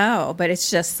 I don't know, but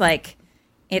it's just like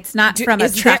it's not from a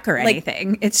is truck there, or like-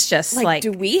 anything. It's just Like,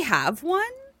 do we have one?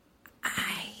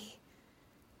 I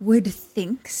would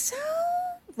think so,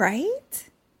 right?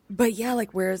 But yeah,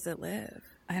 like, where does it live?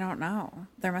 I don't know.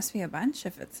 There must be a bunch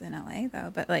if it's in LA though.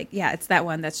 But like, yeah, it's that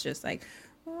one that's just like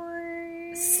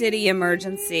city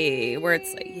emergency where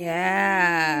it's like,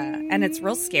 yeah. And it's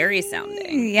real scary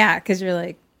sounding. Yeah, because you're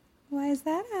like, why is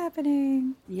that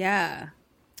happening? Yeah.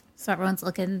 So everyone's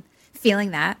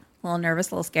feeling that, a little nervous,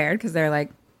 a little scared, because they're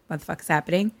like, what the fuck is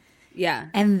happening? Yeah.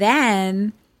 And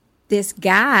then this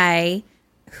guy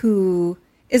who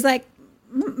is like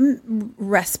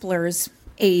Wrestler's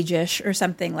age-ish or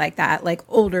something like that, like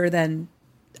older than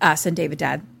us and David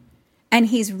Dad. And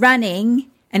he's running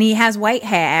and he has white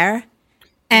hair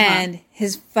and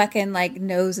his fucking like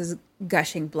nose is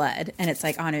gushing blood and it's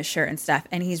like on his shirt and stuff.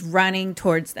 And he's running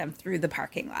towards them through the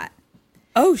parking lot.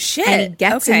 Oh, shit. And he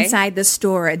gets inside the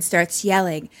store and starts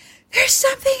yelling, there's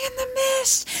something in the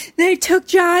mist. They took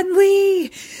John Lee.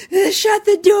 Shut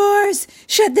the doors.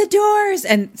 Shut the doors.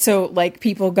 And so like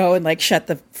people go and like shut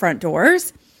the front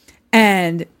doors.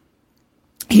 And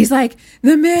he's like,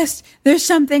 the mist. There's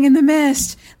something in the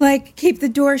mist. Like keep the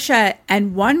door shut.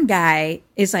 And one guy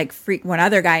is like one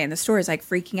other guy in the store is like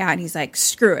freaking out. And he's like,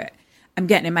 screw it. I'm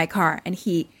getting in my car. And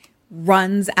he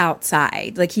runs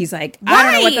outside. Like he's like, I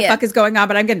don't know what the fuck is going on,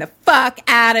 but I'm getting the fuck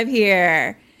out of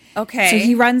here. Okay. So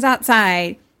he runs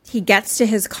outside. He gets to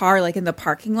his car like in the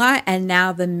parking lot. And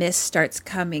now the mist starts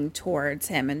coming towards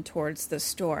him and towards the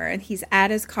store. And he's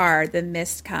at his car. The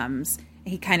mist comes. And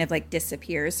he kind of like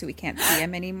disappears so we can't see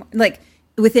him anymore. Like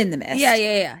within the mist.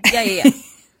 Yeah.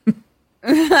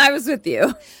 I was with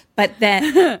you. But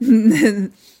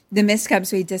then the mist comes,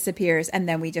 so he disappears, and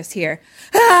then we just hear,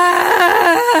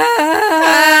 ah!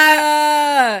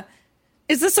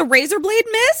 Is this a razor blade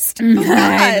mist? Oh,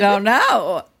 I don't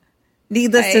know.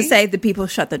 Needless to say, the people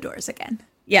shut the doors again.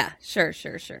 Yeah, sure.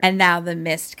 And now the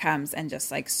mist comes and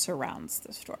just like surrounds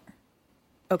the store.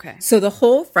 Okay. So the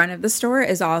whole front of the store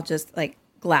is all just like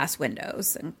glass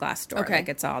windows and glass door. Okay. Like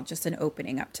it's all just an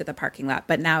opening up to the parking lot.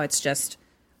 But now it's just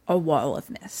a wall of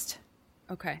mist.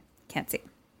 Okay. Can't see.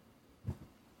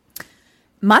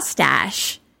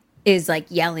 Mustache is like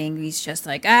yelling. He's just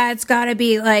like, it's got to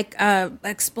be like a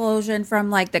explosion from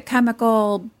like the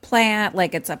chemical plant,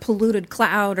 like it's a polluted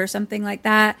cloud or something like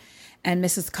that. And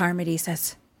Mrs. Carmody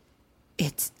says,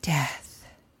 it's death.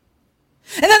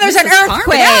 And then there's an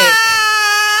earthquake.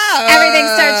 Everything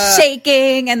starts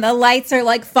shaking and the lights are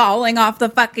like falling off the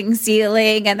fucking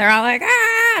ceiling and they're all like,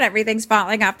 and everything's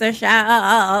falling off the shelves.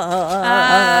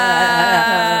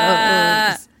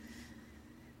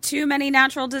 Too many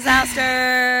natural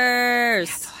disasters.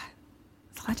 It's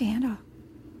a lot to handle.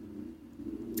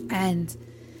 And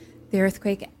the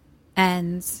earthquake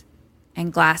ends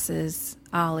and Glasses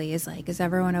Ollie is like, is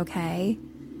everyone okay?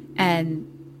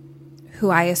 And who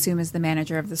I assume is the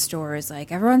manager of the store is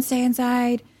like, everyone stay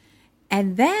inside.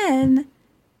 And then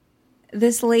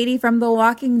this lady from The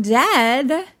Walking Dead,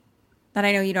 that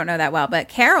I know you don't know that well, but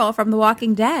Carol from The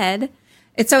Walking Dead.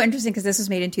 It's so interesting because this was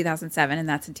made in 2007 and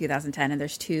that's in 2010. And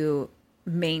there's two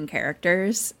main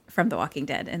characters from The Walking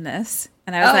Dead in this.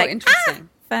 And I was like, interesting.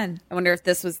 Fun. I wonder if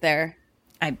this was there.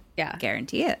 I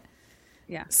guarantee it.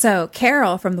 Yeah. So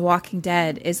Carol from The Walking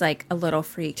Dead is like a little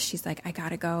freak. She's like, I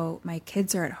gotta go. My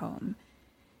kids are at home.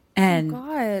 And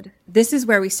God. This is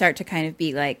where we start to kind of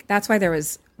be like, that's why there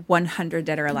was 100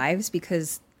 Dead or Alives,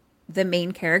 because the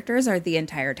main characters are the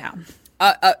entire town.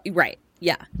 Right.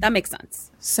 Yeah, that makes sense.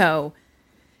 So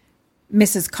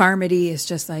Mrs. Carmody is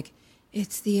just like,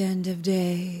 it's the end of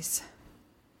days.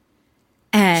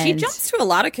 And she jumps to a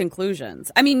lot of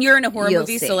conclusions. I mean, you're in a horror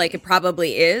movie, so like it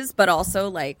probably is, but also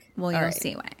like, well, you'll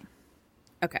see why.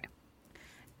 Okay.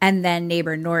 And then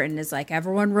neighbor Norton is like,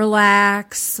 everyone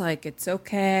relax, like it's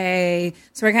okay.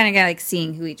 So we're kind of like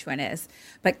seeing who each one is.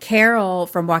 But Carol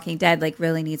from Walking Dead like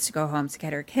really needs to go home to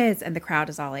get her kids. And the crowd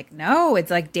is all like, no, it's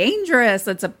like dangerous.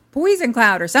 It's a poison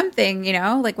cloud or something, you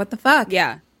know, like what the fuck?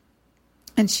 Yeah.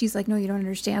 And she's like, no, you don't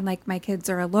understand. Like my kids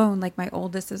are alone. Like my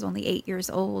oldest is only 8 years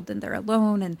old and they're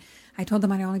alone. And I told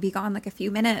them I'd only be gone like a few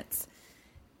minutes.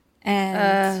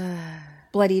 And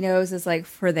Bloody Nose is like,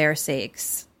 for their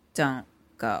sakes, don't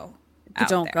go.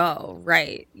 Don't go.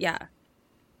 Right. Yeah.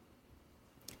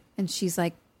 And she's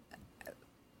like,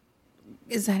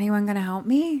 is anyone going to help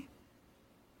me?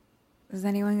 Is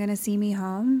anyone going to see me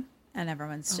home? And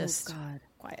everyone's just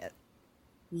quiet.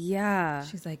 Yeah.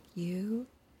 She's like, you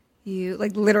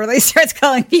like literally starts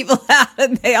calling people out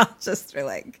and they all just are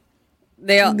like,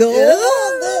 they all go.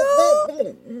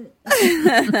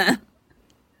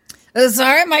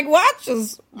 Sorry, my watch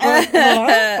is.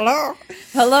 Hello.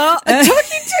 Talking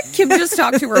to Kim just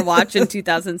talked to her watch in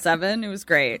 2007. It was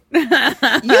great. You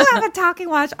have a talking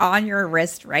watch on your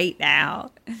wrist right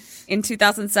now. In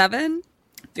 2007?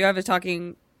 Do you have a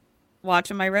talking watch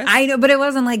on my wrist? I know, but it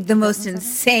wasn't like the most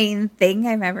insane thing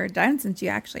I've ever done since you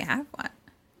actually have one.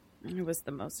 It was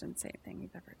the most insane thing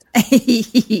you've ever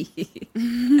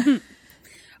done.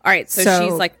 All right, so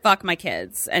she's like, fuck my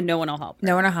kids, and no one will help her.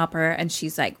 No one will help her, and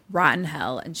she's like, rotten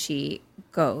hell, and she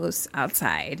goes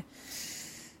outside,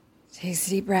 takes a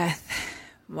deep breath,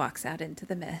 walks out into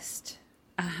the mist.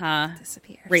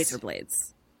 Disappears. Razor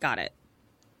blades. Got it.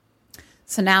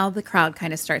 So now the crowd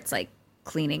kind of starts like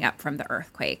cleaning up from the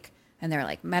earthquake, and they're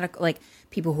like medical, like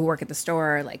people who work at the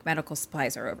store, like medical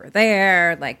supplies are over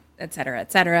there, like et cetera,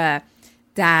 et cetera.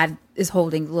 Dad is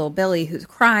holding little Billy who's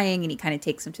crying, and he kind of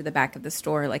takes him to the back of the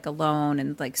store like alone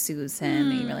and like soothes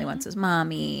him. And he really wants his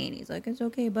mommy, and he's like, it's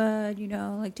okay, bud, you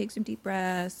know, like take some deep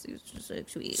breaths. It's just like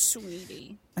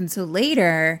Sweetie. And so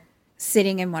later,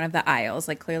 sitting in one of the aisles,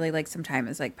 like clearly like some time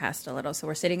has like passed a little. So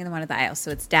we're sitting in one of the aisles.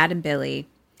 So it's Dad and Billy,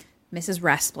 Mrs.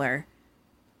 Ressler,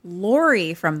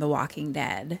 Lori from The Walking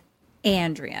Dead,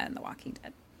 Andrea in The Walking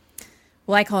Dead.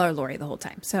 Well, I call her Lori the whole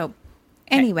time. So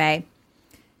anyway,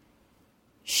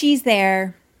 she's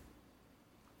there.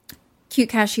 Cute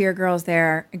cashier girl's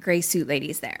there. A gray suit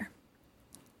lady's there.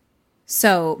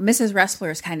 So Mrs.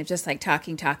 Ressler is kind of just like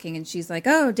talking. And she's like,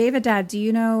 oh, David, Dad, do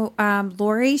you know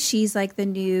Lori? She's like the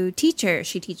new teacher.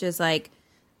 She teaches like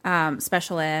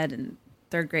special ed and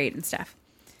third grade and stuff.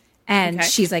 And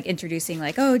she's like introducing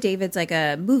like, oh, David's like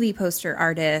a movie poster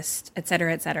artist, et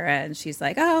cetera, et cetera. And she's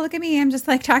like, oh, look at me. I'm just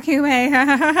like talking away.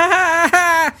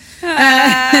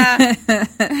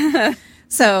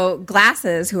 So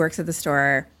Glasses, who works at the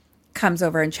store, comes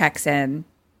over and checks in.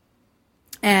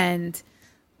 And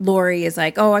Lori is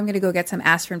like, oh, I'm going to go get some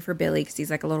aspirin for Billy because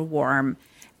he's like a little warm.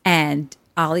 And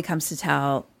Ollie comes to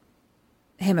tell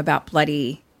him about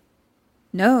Bloody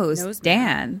Nose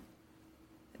Dan.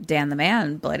 Dan the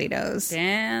man, bloody nose.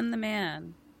 Dan the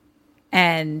man.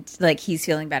 And like he's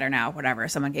feeling better now, whatever.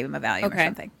 Someone gave him a Valium or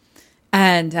something.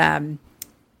 And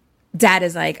Dad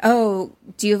is like, oh,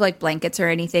 do you have like blankets or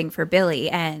anything for Billy?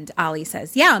 And Ollie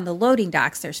says, yeah, on the loading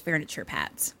docks, there's furniture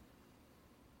pads.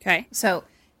 Okay. So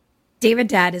David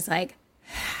Dad is like,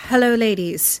 hello,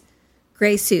 ladies.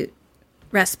 Gray suit,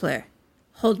 Ressler,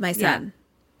 hold my son.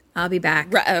 I'll be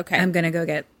back. Okay. I'm going to go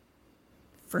get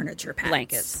furniture pads.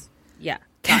 Blankets. Yeah.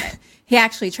 Got it. He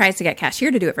actually tries to get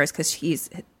Cashier to do it first because she's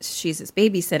his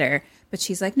babysitter, but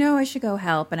she's like, no, I should go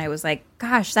help. And I was like,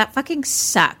 gosh, that fucking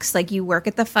sucks. Like you work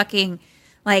at the fucking,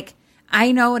 like,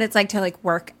 I know what it's like to like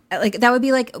work. Like that would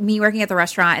be like me working at the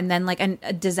restaurant and then like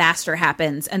a disaster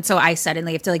happens. And so I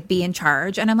suddenly have to like be in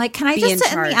charge. And I'm like, can I just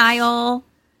sit in the aisle?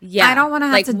 Yeah. I don't want to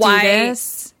have to do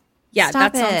this. Yeah,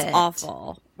 Stop that sounds it.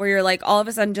 awful. Where you're like, all of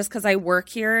a sudden, just because I work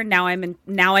here, now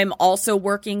I'm also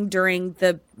working during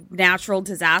the natural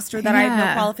disaster that I have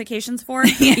no qualifications for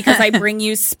because I bring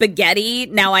you spaghetti.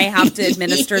 Now I have to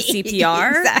administer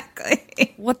CPR.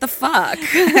 Exactly. What the fuck?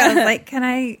 I was like, can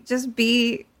I just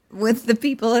be with the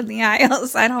people in the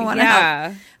aisles? I don't want to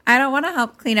help. I don't want to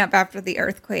help clean up after the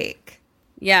earthquake.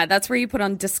 Yeah, that's where you put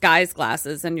on disguise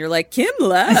glasses and you're like, Kim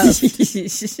left.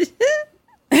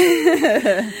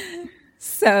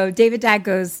 So David Dad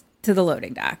goes to the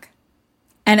loading dock.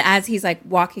 And as he's like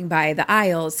walking by the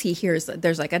aisles, he hears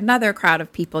there's like another crowd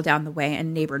of people down the way,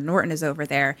 and neighbor Norton is over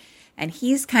there. And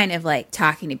he's kind of like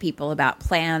talking to people about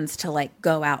plans to like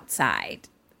go outside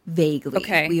vaguely.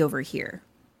 Okay. We overhear.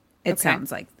 It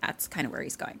sounds like that's kind of where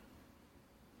he's going.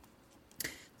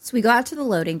 So we go out to the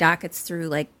loading dock. It's through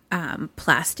like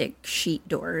plastic sheet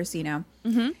doors, you know?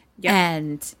 Mm-hmm. Yep.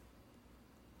 And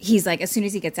he's like, as soon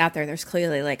as he gets out there, there's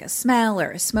clearly like a smell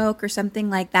or a smoke or something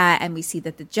like that. And we see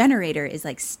that the generator is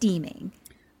like steaming.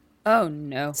 Oh,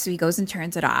 no. So he goes and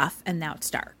turns it off, and now it's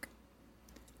dark.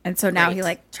 And so now he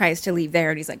like tries to leave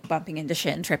there, and he's like bumping into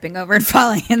shit and tripping over and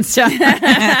falling and stuff.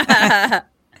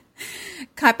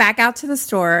 Cut back out to the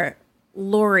store.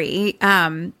 Lori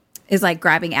is like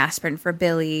grabbing aspirin for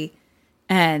Billy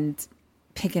and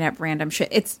picking up random shit.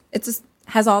 It's just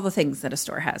has all the things that a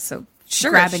store has. So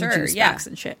grabbing juice box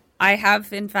and shit. I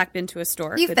have, in fact, been to a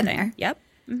store. You've been there. Yep.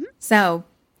 Mm-hmm. So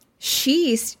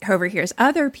she overhears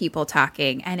other people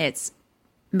talking, and it's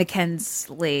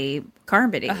Mackenzie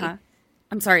Carmody. Uh-huh.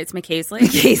 I'm sorry, it's McCasley?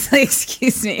 McCasley,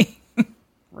 excuse me.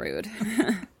 Rude.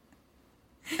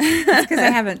 It's because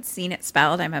I haven't seen it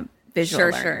spelled. I'm a visual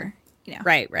learner. Sure. You know.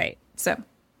 Right. So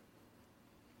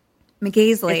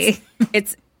McCasley.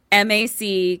 It's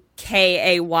MacKayZlee.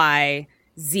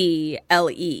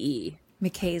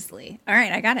 McCasley. All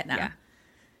right, I got it now.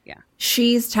 Yeah.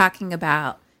 She's talking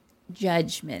about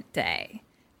Judgment Day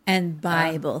and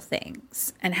Bible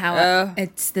things and how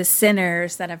it's the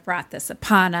sinners that have brought this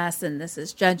upon us, and this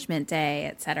is Judgment Day,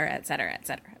 et cetera, et cetera, et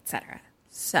cetera, et cetera.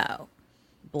 So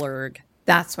Blurg.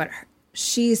 that's what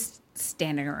she's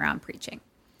standing around preaching.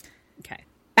 Okay.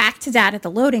 back to Dad at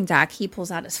the loading dock. He pulls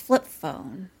out his flip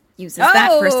phone, uses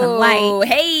that for some light. Oh,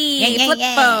 hey, flip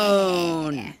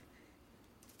phone.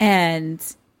 And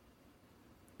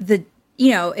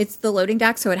it's the loading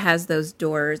dock, so it has those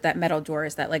doors, that metal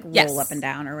doors that like roll up and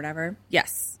down or whatever.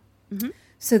 Yes. Mm-hmm.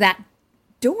 So that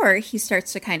door, he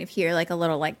starts to kind of hear like a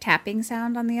little like tapping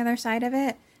sound on the other side of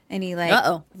it. And he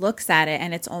like looks at it,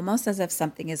 and it's almost as if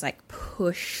something is like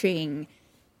pushing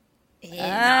in on it.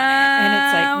 And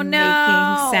it's like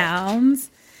making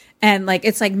sounds. And like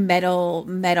it's like metal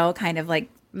kind of like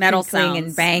metal sounds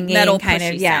and banging metal kind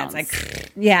of sounds.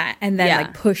 It's like and then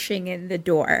like pushing in the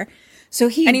door. So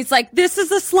he's like, this is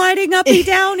a sliding uppy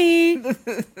downy.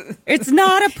 It's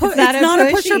not a push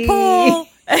or pull.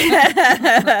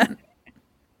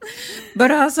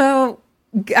 But also,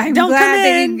 I'm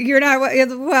glad that you're not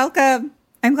welcome.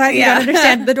 I'm glad you don't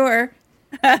understand the door.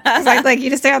 Because I'd like you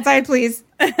to stay outside, please.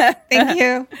 Thank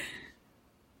you.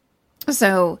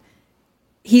 So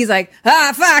he's like,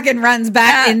 fuck, and runs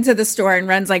back into the store and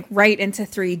runs like right into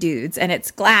 3 dudes. And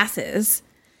it's glasses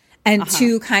and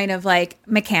 2 kind of like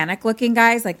mechanic looking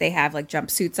guys. Like they have like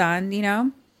jumpsuits on, you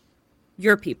know?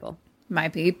 Your people. My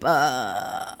people.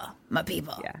 My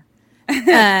people. Yeah.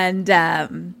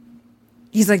 And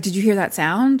he's like, did you hear that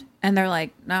sound? And they're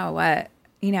like, no, what?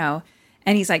 You know?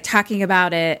 And he's like talking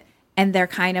about it. And they're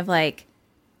kind of like,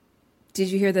 did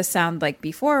you hear this sound like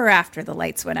before or after the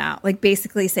lights went out? Like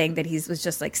basically saying that he was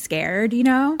just like scared, you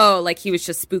know? Oh, like he was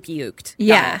just spooky-ooked.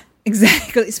 Yeah,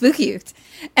 exactly. Spooky-ooked.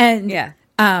 And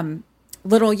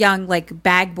little young like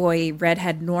bag boy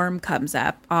redhead Norm comes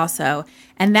up also.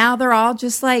 And now they're all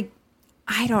just like,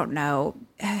 I don't know,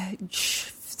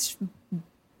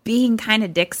 being kind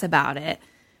of dicks about it,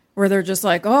 where they're just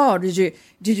like, oh, did you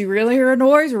really hear a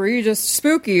noise, or were you just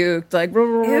spooky? Like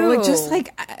just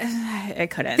like I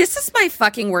couldn't. This is my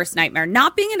fucking worst nightmare.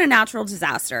 Not being in a natural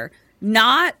disaster,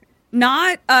 not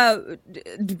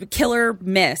killer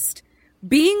mist,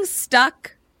 being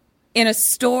stuck in a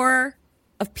store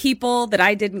of people that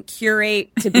I didn't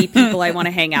curate to be people I want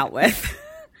to hang out with.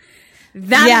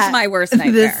 That is my worst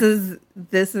nightmare.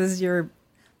 This is your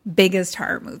biggest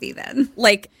horror movie then.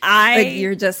 Like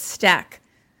you're just stuck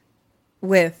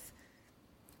with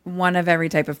one of every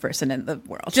type of person in the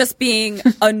world. Just being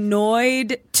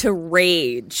annoyed to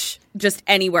rage just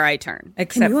anywhere I turn.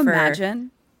 Can you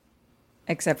imagine?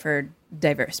 Except for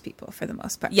diverse people for the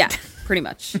most part. Yeah, pretty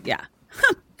much. Yeah.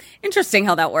 Interesting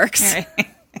how that works.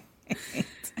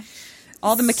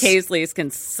 All the McCasleys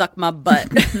can suck my butt.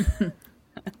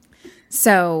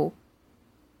 So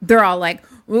they're all like,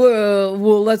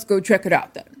 well, let's go check it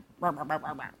out then.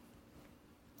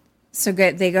 So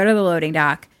they go to the loading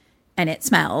dock and it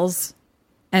smells.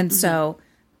 And so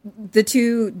the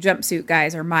 2 jumpsuit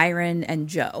guys are Myron and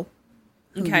Joe,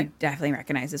 who you definitely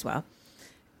recognize as well.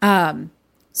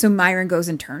 So Myron goes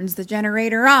and turns the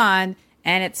generator on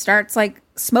and it starts like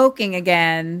smoking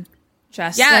again,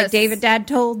 just like David Dad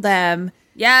told them.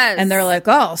 Yes. And they're like,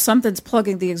 oh, something's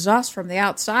plugging the exhaust from the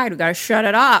outside. We got to shut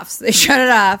it off. So they shut it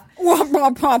off.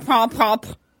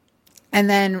 And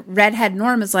then Redhead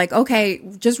Norm is like, okay,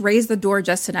 just raise the door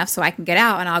just enough so I can get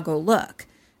out and I'll go look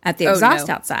at the exhaust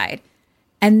outside.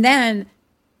 And then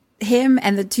him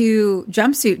and the 2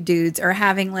 jumpsuit dudes are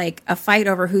having like a fight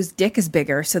over whose dick is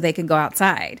bigger so they can go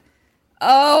outside.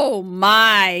 Oh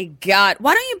my God.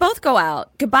 Why don't you both go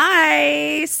out?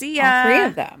 Goodbye. See ya. All 3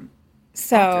 of them.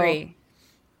 So. All 3.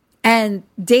 And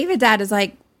David Dad is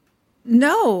like,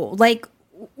 no.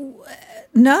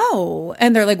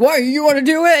 And they're like, what? You want to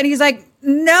do it? And he's like,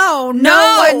 no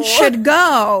one should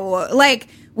go. Like,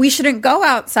 we shouldn't go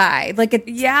outside. Like,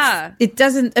 it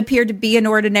doesn't appear to be an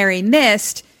ordinary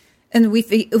mist. And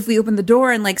if we open the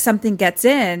door and like something gets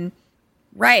in.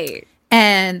 Right.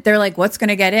 And they're like, what's going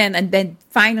to get in? And then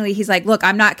finally he's like, look,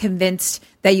 I'm not convinced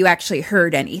that you actually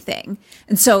heard anything.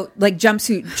 And so like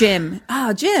jumpsuit Jim,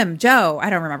 Joe, I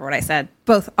don't remember what I said.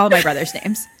 All my brothers'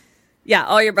 names. Yeah,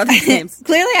 all your brothers' names.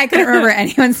 Clearly I couldn't remember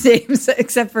anyone's names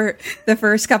except for the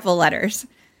first couple letters.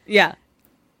 Yeah.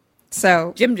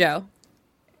 So Jim Joe.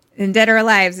 In Dead or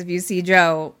Alive, if you see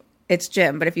Joe, it's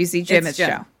Jim. But if you see Jim, it's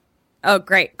Joe. Oh,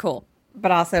 great. Cool.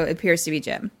 But also it appears to be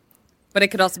Jim. But it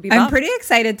could also be Bob. I'm pretty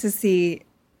excited to see.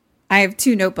 I have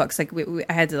 2 notebooks. Like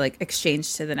I had to like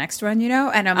exchange to the next one, you know?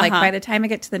 And I'm like, by the time I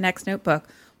get to the next notebook,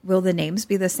 will the names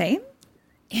be the same?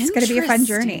 It's going to be a fun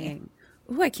journey.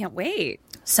 Ooh, I can't wait.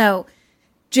 So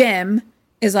Jim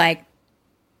is like,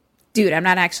 dude, I'm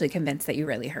not actually convinced that you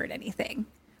really heard anything.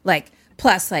 Like,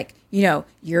 plus, like, you know,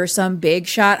 you're some big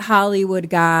shot Hollywood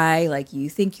guy. Like, you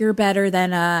think you're better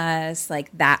than us.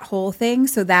 Like, that whole thing.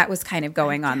 So that was kind of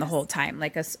going on the whole time,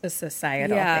 like a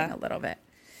societal thing a little bit.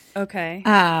 Okay.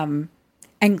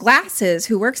 And Glasses,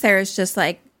 who works there, is just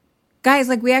like, guys,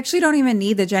 like, we actually don't even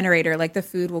need the generator. Like, the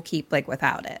food will keep, like,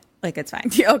 without it. Like, it's fine.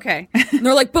 Yeah, okay. And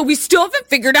they're like, but we still haven't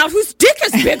figured out whose dick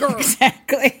is bigger.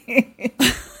 Exactly.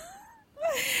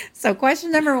 So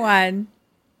question number 1,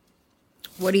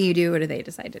 what do you do? What do they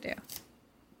decide to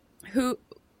do?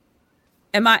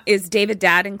 Is David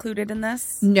Dad included in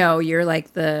this? No, you're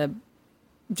like the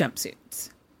jumpsuits.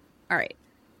 All right.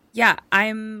 Yeah,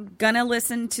 I'm going to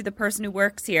listen to the person who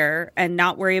works here and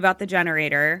not worry about the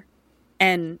generator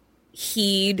and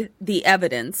heed the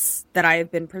evidence that I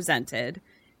have been presented.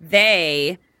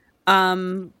 They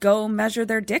go measure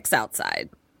their dicks outside.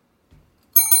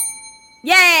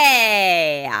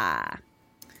 Yay!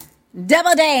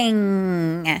 Double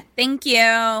ding! Thank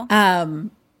you.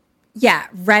 Yeah,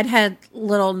 redhead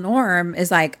little Norm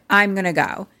is like, I'm going to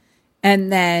go.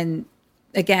 And then,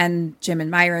 again, Jim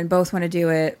and Myron both want to do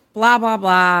it, blah, blah,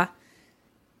 blah.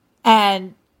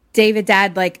 And David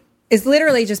Dad, like, is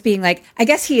literally just being like, I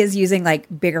guess he is using, like,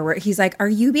 bigger words. He's like, are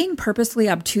you being purposely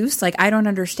obtuse? Like, I don't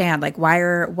understand. Like,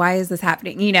 why is this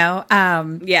happening? You know?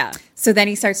 Yeah. So then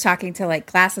he starts talking to,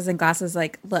 like, Glasses, and Glasses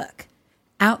like, look,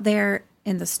 out there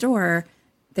in the store,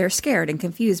 they're scared and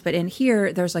confused, but in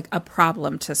here, there's like a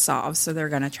problem to solve, so they're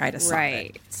going to try to solve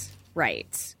it.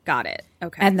 Right. Got it.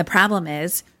 Okay. And the problem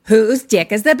is, whose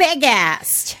dick is the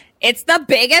biggest? It's the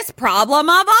biggest problem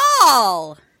of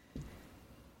all.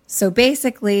 So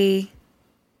basically,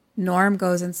 Norm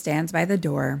goes and stands by the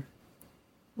door,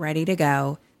 ready to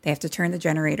go. They have to turn the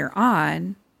generator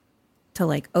on to,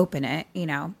 like, open it, you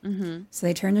know? Mm-hmm. So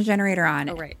they turn the generator on.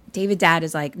 Oh, right. David Dad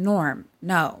is like, Norm,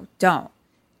 no, don't.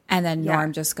 And then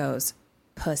Norm just goes,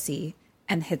 pussy,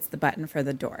 and hits the button for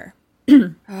the door.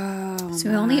 So he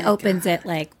only opens it,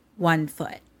 like, 1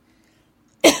 foot,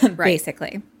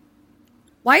 basically.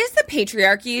 Why is the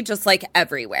patriarchy just, like,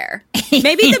 everywhere?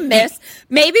 Maybe the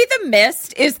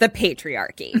mist is the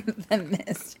patriarchy. The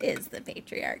mist is the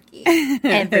patriarchy.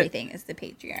 Everything is the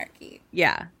patriarchy.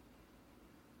 Yeah.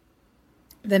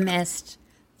 The mist,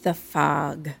 the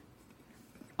fog.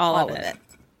 All of it.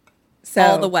 So,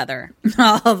 all the weather.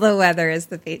 All the weather is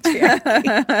the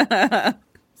patriarchy.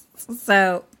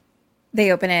 So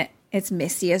they open it. It's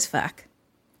misty as fuck,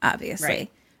 obviously.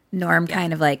 Right. Norm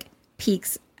kind of like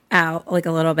peeks out like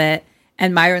a little bit.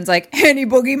 And Myron's like, any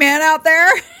boogeyman out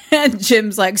there? And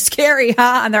Jim's like, scary,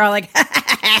 huh? And they're all like,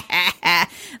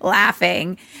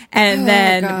 laughing. And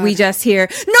then we just hear,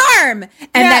 Norm! And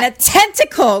then a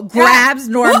tentacle grabs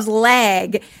Norm's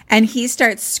leg. And he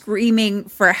starts screaming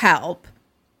for help.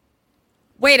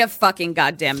 Wait a fucking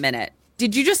goddamn minute.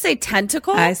 Did you just say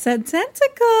tentacle? I said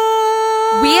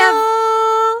tentacle. We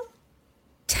have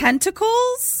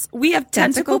tentacles? We have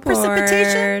tentacle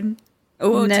precipitation?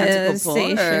 Oh, tentacle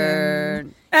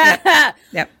porn.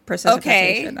 Yep. Precipitation.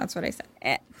 Okay. That's what I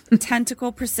said.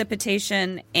 Tentacle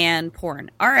precipitation and porn.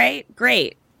 All right.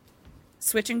 Great.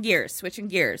 Switching gears.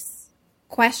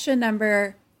 Question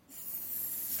number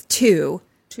 2,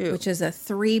 which is a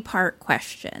 3-part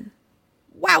question.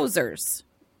 Wowzers.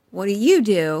 What do you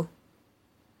do?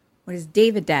 What does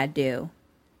David Dad do?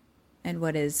 And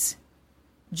what does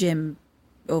Jim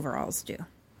Overalls do?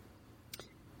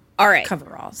 All right.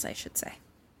 Coveralls, I should say.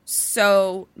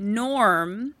 So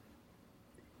Norm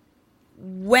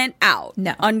went out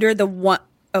under the one.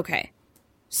 Okay.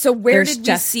 So where did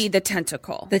we see the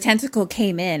tentacle? The tentacle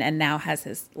came in and now has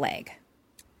his leg.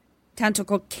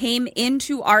 Tentacle came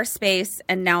into our space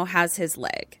and now has his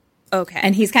leg. Okay.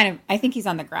 And he's kind of, I think he's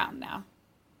on the ground now.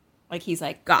 Like he's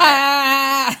like, got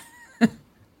it.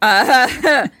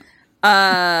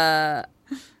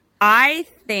 I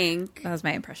think that was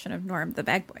my impression of Norm, the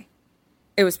bag boy.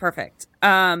 It was perfect.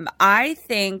 I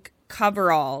think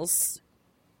Coveralls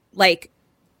like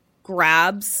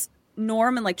grabs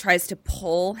Norm and like tries to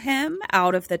pull him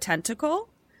out of the tentacle.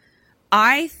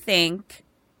 I think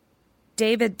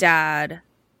David Dad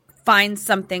finds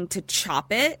something to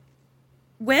chop it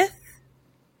with.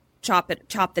 Chop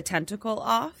the tentacle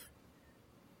off.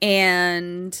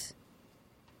 And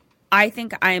I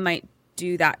think I might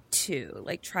do that too.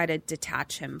 Like try to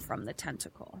detach him from the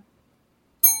tentacle.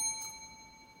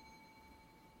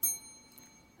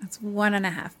 That's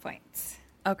 1.5 points.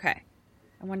 Okay.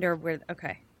 I wonder where,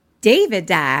 okay. David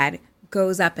Dad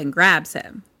goes up and grabs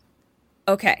him.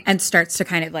 Okay. And starts to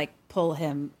kind of like pull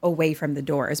him away from the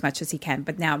door as much as he can.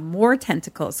 But now more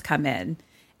tentacles come in.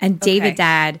 And David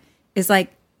Dad is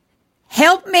like,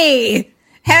 help me.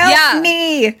 Help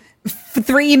me.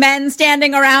 3 men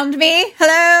standing around me.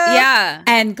 Hello. Yeah.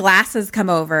 And Glasses come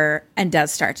over and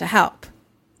does start to help.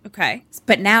 Okay.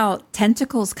 But now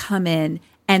tentacles come in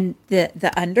and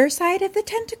the underside of the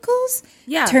tentacles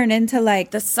Yeah. turn into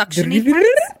like The suction-y parts?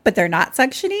 but they're not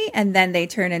suctiony, and then they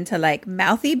turn into like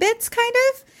mouthy bits, kind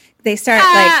of. They start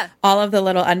like all of the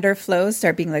little underflows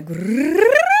start being like, and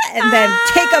then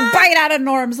take a bite out of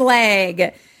Norm's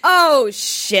leg. Oh,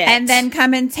 shit. And then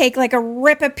come and take like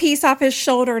rip a piece off his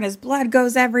shoulder, and his blood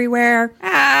goes everywhere.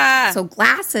 So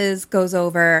Glasses goes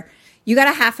over. You got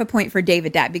a half a point for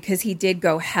David Dad because he did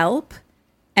go help.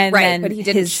 And Right, then but he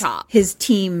didn't chop. His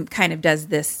team kind of does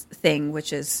this thing,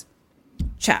 which is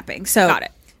chopping. So Got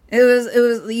it. It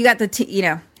was you got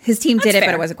the his team did it, but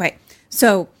fair. it wasn't quite.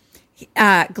 So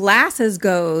Glasses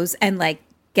goes and like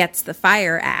gets the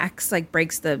fire axe, like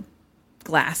breaks the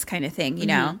glass kind of thing, you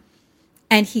know.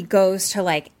 And he goes to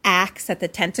like axe at the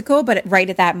tentacle, but right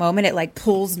at that moment, it like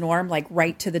pulls Norm like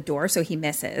right to the door, so he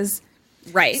misses.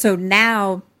 Right. So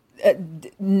now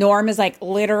Norm is like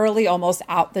literally almost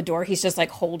out the door. He's just like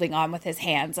holding on with his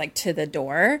hands like to the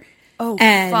door. Oh,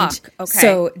 and fuck. Okay.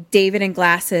 So David and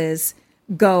Glasses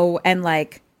go and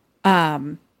like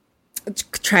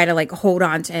try to like hold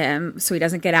on to him so he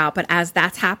doesn't get out. But as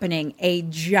that's happening, a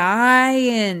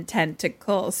giant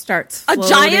tentacle starts floating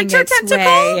giant its tentacle?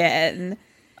 way in.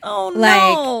 Oh, like,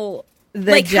 no.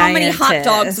 the Like how many hot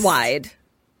dogs giantess. wide?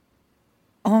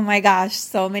 Oh my gosh,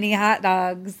 so many hot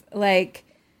dogs. Like,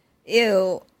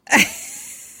 ew.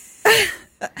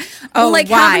 Oh, like,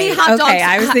 why? how many hot dogs? Okay,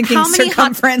 I was thinking how many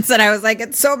circumference, and I was like,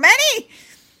 it's so many.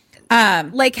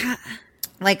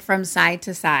 Like, From side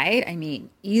to side, I mean,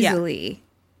 easily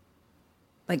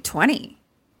like 20.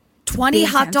 20 big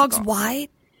hot dogs tentacle. wide?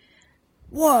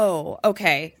 Whoa.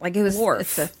 Okay. Like it was Dwarf.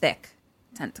 it's a thick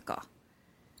tentacle.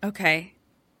 Okay.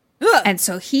 And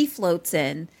so he floats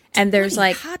in, and there's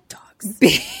like hot dogs.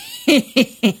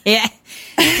 yeah,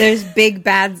 there's big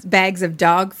bags of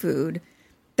dog food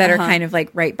that are kind of like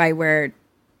right by where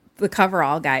the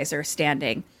coverall guys are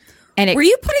standing. And it, Were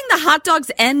you putting the hot dogs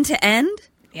end to end?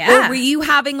 Yeah. Or were you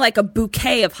having like a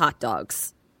bouquet of hot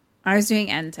dogs? I was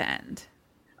doing end to end.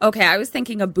 Okay, I was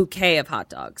thinking a bouquet of hot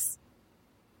dogs.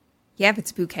 Yeah, if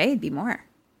it's bouquet, it'd be more.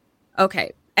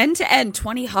 Okay, end to end,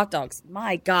 20 hot dogs.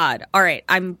 My God. All right,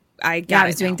 I Yeah, I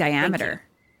was doing diameter.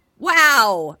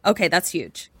 Wow. Okay, that's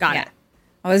huge. Got Yeah. it.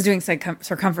 I was doing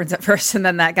circumference at first, and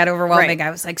then that got overwhelming. Right.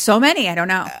 I was like, so many, I don't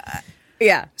know.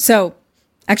 Yeah. So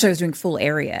actually, I was doing full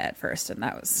area at first, and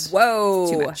that was Whoa.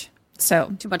 too much.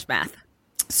 So Too much math.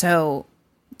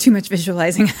 too much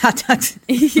visualizing hot dogs.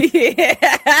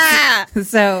 Yeah.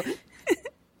 So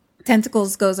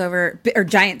tentacles goes over, or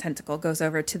giant tentacle goes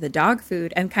over to the dog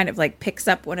food and kind of like picks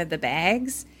up one of the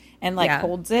bags and like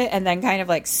holds it and then kind of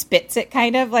like spits it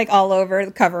kind of like all over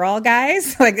the coverall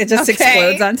guys. Like it just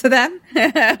explodes onto them.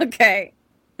 Okay.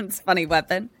 It's a funny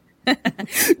weapon.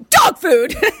 Dog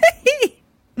food.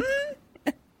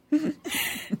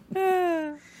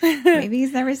 Maybe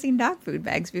he's never seen dog food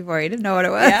bags before. He didn't know what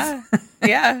it was. Yeah.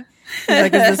 Yeah. He's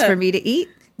like, is this for me to eat?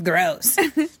 Gross.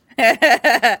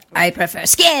 I prefer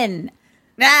skin.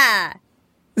 Nah.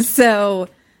 So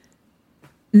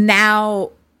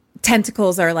now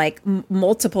tentacles are like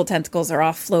multiple tentacles are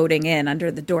all floating in under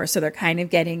the door. So they're kind of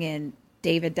getting in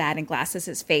David, Dad, and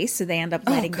Glasses' face. So they end up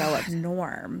letting go of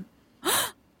Norm.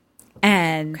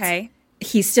 And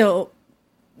he's still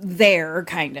there,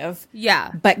 kind of.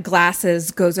 Yeah. But Glasses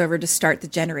goes over to start the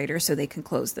generator so they can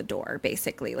close the door,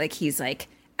 basically. Like he's like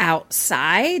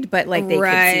outside, but like they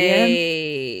could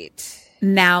see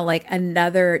him. Now, like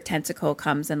another tentacle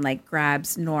comes and like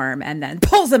grabs Norm and then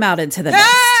pulls him out into the mist.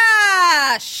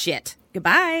 Ah, shit.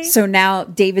 Goodbye. So now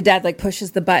David Dad like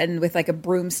pushes the button with like a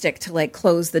broomstick to like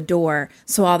close the door.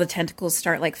 So all the tentacles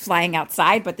start like flying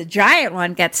outside, but the giant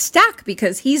one gets stuck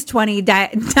because he's 20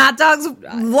 hot dogs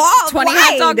long. 20 wide.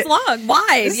 hot dogs long,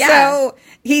 wide. Yeah. So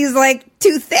he's like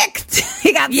too thick.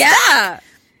 He got stuck.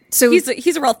 So he's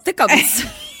a real thickums.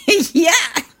 yeah.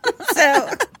 So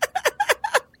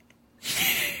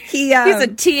he's a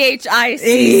THIC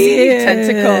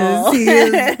tentacle.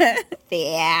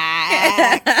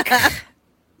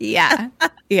 Yeah.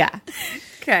 Yeah.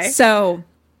 Okay. So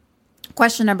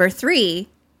question number 3,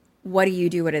 what do you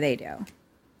do? What do they do?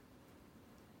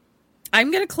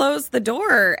 I'm going to close the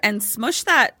door and smush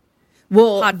that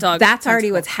hot dog. That's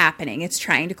already what's happening. It's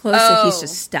trying to close, so he's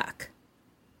just stuck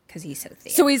because he's so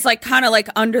thick. So he's like kind of like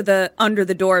under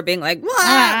the door being like,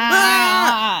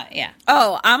 yeah.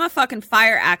 Oh, I'm a fucking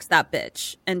fire axe that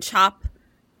bitch and chop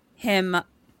him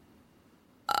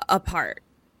apart.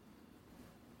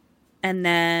 And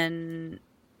then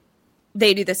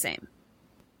they do the same.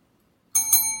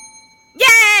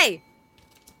 Yay!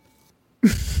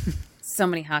 So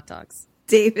many hot dogs.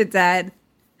 David Dad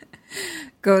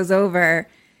goes over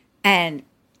and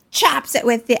chops it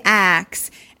with the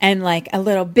axe, and like a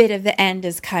little bit of the end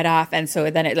is cut off, and so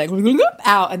then it like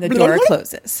out, and the door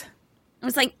closes. I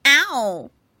was like, ow.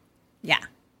 Yeah.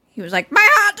 He was like, my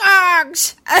hot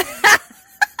dogs.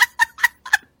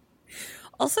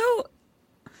 Also,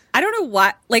 I don't know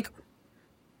what, like,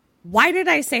 why did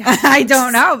I say hot dogs? I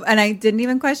don't know. And I didn't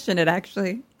even question it,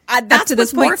 actually. That's Up to this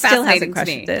what's more point, still fascinating hasn't to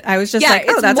questioned me. it. I was just Yeah, like,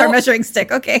 oh, it's that's our more- measuring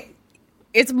stick. Okay.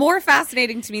 It's more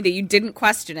fascinating to me that you didn't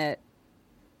question it.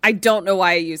 I don't know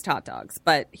why I used hot dogs,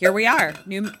 but here we are.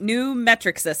 New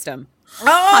metric system.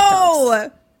 Oh,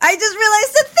 I just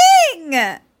realized a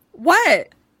thing. What?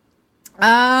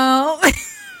 Oh.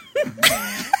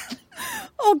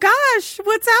 Oh gosh,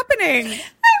 what's happening? I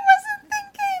wasn't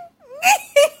thinking.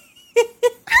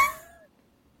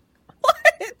 What?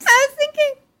 I was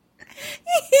thinking.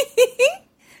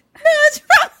 No, it's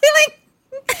probably like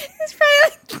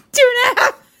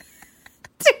 2.5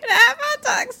 hot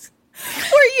dogs.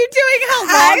 Were you doing how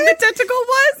long the tentacle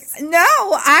was? No,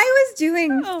 I was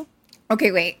doing. Oh.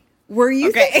 Okay, wait. Were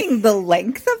you thinking the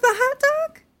length of the hot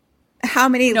dog? How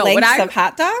many No, lengths of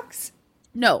hot dogs?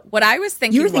 No, what I was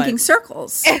thinking You were thinking was,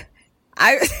 circles.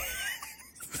 I was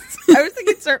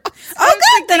thinking circles. Oh,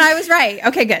 good. Then I was right.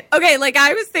 Okay, good. Okay, like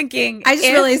I was thinking. I just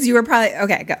realized you were probably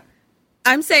okay. Go.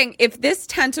 I'm saying if this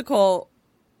tentacle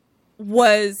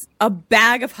was a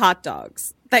bag of hot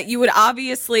dogs that you would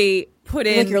obviously put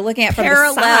in Like you're looking at from the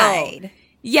parallel. side.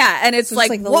 Yeah, and it's So like,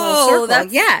 the little whoa, circle.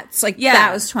 that's Yeah, it's like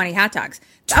that was 20 hot dogs.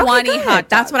 20 good. hot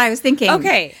That's dogs. what I was thinking.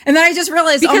 Okay. And then I just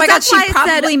realized, Because oh my God, that's she why I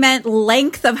probably said- meant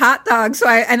length of hot dogs. So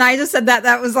I just said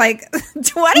that was like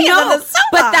 20 no, of them. So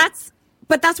but long.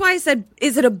 that's why I said,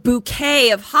 is it a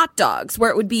bouquet of hot dogs where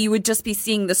it would be you would just be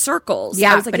seeing the circles?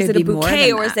 Yeah, I was like, but is it it'd a be more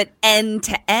bouquet than or is that. it end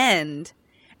to end?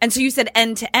 And so you said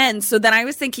end to end. So then I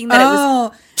was thinking that it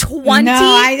was 20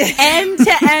 end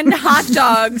to end hot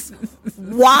dogs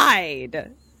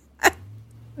wide.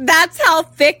 That's how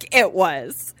thick it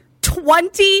was.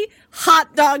 20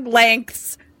 hot dog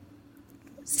lengths.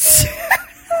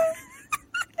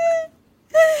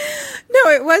 No,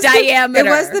 it was Diameter. it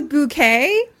was the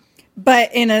bouquet,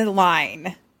 but in a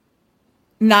line,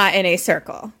 not in a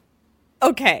circle.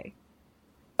 Okay.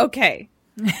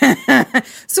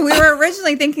 So we were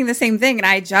originally thinking the same thing, and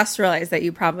I just realized that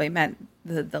you probably meant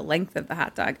the length of the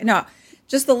hot dog. No,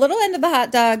 just the little end of the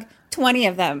hot dog, 20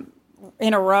 of them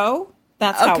in a row.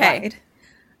 That's how wide.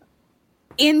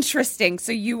 Interesting.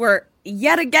 So you were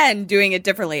yet again doing it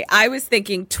differently. I was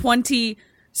thinking 20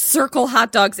 circle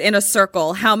hot dogs in a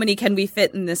circle. How many can we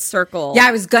fit in this circle? Yeah,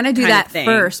 I was going to do kind of that thing.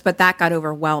 first, but that got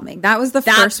overwhelming. That was the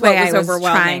That's first what way was I was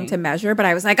overwhelming. trying to measure, but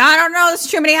I was like, I don't know, there's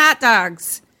too many hot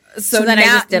dogs. So then I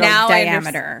just did a now I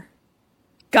diameter.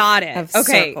 Got it. Of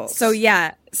Okay. circles. So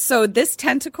yeah. So this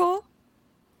tentacle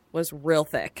was real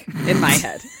thick in my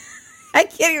head. I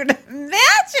can't even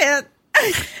imagine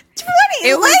 20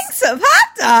 It was- lengths of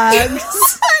hot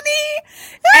dogs.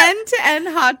 20 end-to-end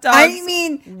hot dogs. I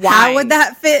mean, how would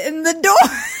that fit in the door?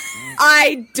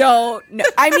 I don't know.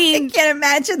 I I mean, can't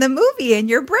imagine the movie in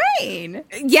your brain.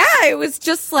 yeah, it was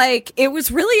just like, it was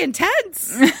really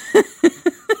intense.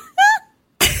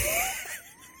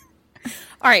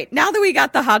 All right, now that we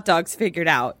got the hot dogs figured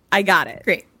out, I got it.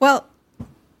 Great. Well,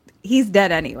 he's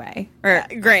dead anyway, or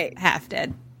Great. half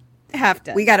dead. Half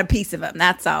done. We got a piece of him.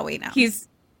 That's all we know. He's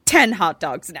 10 hot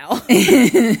dogs now.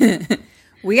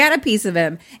 We got a piece of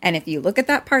him, and if you look at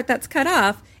that part that's cut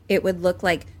off, it would look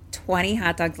like 20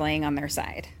 hot dogs laying on their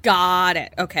side. Got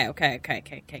it. Okay.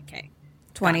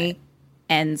 20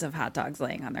 ends of hot dogs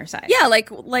laying on their side. Yeah,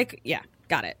 yeah,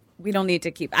 got it. I don't need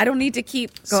to keep going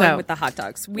So, with the hot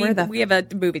dogs. We we're the- we have a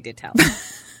movie to tell.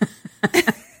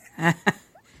 I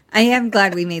am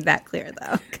glad we made that clear,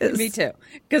 though. 'Cause Me too.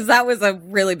 Because that was a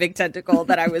really big tentacle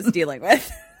that I was dealing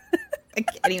with. I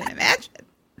can't even imagine.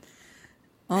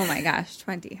 Oh my gosh,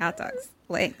 20 hot dogs.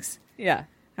 Thanks. Yeah.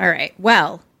 All right.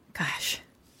 Well, gosh.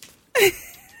 All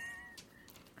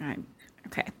right.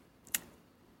 Okay.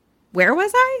 Where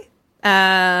was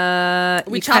I?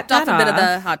 We you chopped cut off that a bit of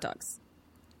the hot dogs.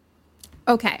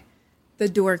 Okay. The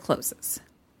door closes.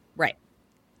 Right.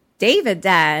 David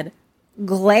Dad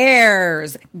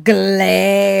glares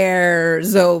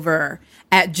over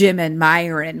at Jim and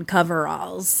Myron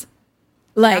coveralls.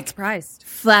 Not Like, surprised.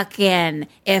 fucking,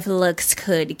 if looks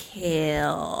could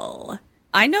kill.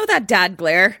 I know that dad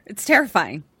glare. It's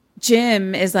terrifying.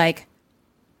 Jim is like,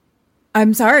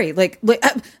 I'm sorry. How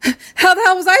the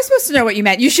hell was I supposed to know what you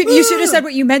meant? You should have said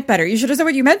what you meant better. You should have said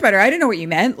what you meant better. I didn't know what you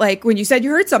meant. Like when you said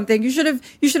you heard something, you should have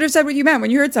said what you meant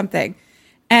when you heard something.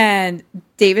 And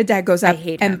David Dad goes up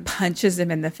hate and him. punches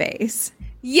him in the face.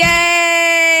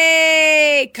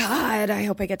 Yay! God, I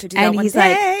hope I get to do that And one he's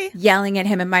day. like yelling at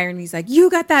him and Myron. He's like, you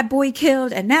got that boy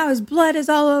killed and now his blood is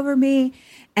all over me.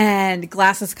 And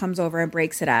Glasses comes over and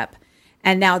breaks it up.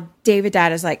 And now David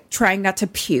Dad is like trying not to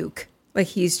puke. Like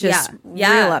he's just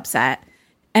real upset.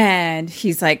 And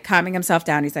he's like calming himself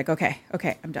down. He's like, okay,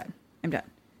 I'm done.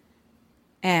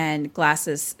 And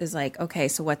Glasses is like, okay,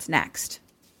 so what's next?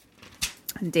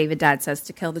 And David Dad says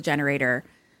to kill the generator.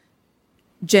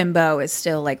 Jimbo is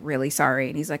still like really sorry.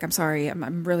 And he's like, I'm sorry.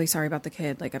 I'm really sorry about the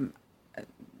kid. Like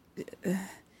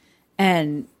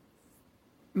and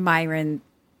Myron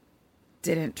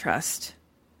didn't trust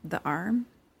the arm.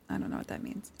 I don't know what that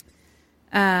means.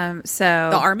 So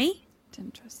The army?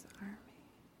 didn't trust the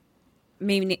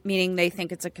army. Meaning they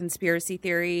think it's a conspiracy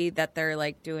theory that they're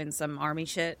like doing some army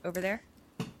shit over there?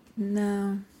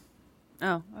 No.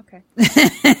 Oh, okay.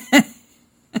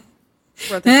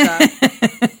 Wrote this up.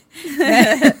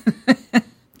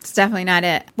 It's definitely not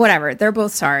it. Whatever. They're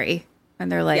both sorry.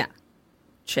 And they're like,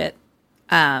 shit.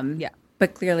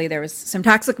 But clearly there was some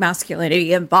toxic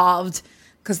masculinity involved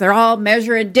because they're all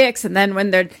measuring dicks. And then when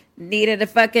they're needed a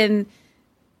fucking...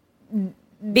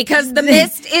 Because the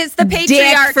mist is the patriarchy.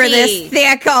 Dick for this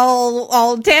thick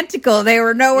old tentacle, they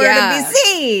were nowhere to be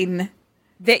seen.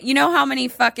 You know how many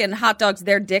fucking hot dogs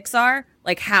their dicks are?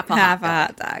 Like half a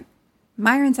hot dog.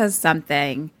 Myron says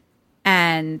something,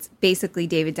 and basically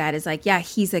David Dad is like, yeah,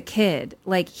 he's a kid.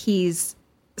 Like, he's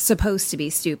supposed to be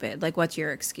stupid. Like, what's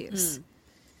your excuse?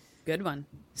 Good one.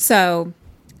 So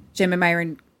Jim and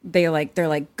Myron, they're like,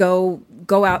 go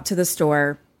out to the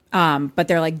store. But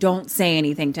they're like, don't say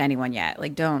anything to anyone yet.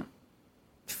 Like, don't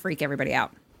freak everybody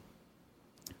out.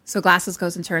 So Glasses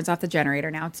goes and turns off the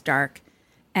generator. Now it's dark.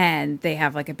 And they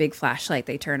have like a big flashlight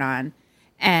they turn on.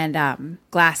 And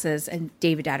Glasses and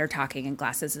David Dad are talking. And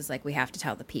Glasses is like, we have to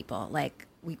tell the people. Like,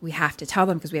 we have to tell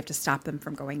them because we have to stop them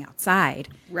from going outside.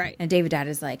 Right. And David Dad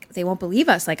is like, they won't believe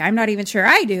us. Like, I'm not even sure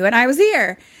I do. And I was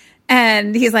here.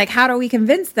 And he's like, how do we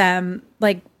convince them?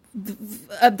 Like,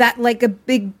 that like a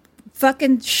big...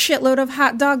 fucking shitload of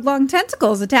hot dog long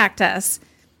tentacles attacked us.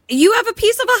 You have a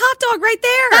piece of a hot dog right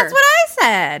there. That's what I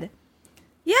said.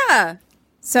 Yeah.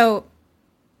 So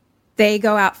they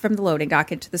go out from the loading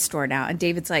dock into the store now, and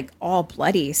David's like all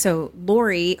bloody. So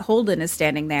Lori Holden is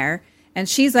standing there, and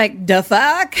she's like, "The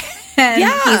fuck?" And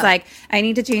he's like, "I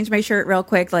need to change my shirt real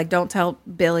quick. Like, don't tell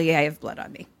Billy I have blood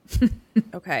on me."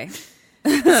 Okay.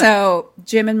 So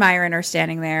Jim and Myron are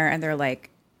standing there, and they're like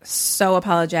so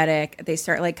apologetic. They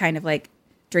start like kind of like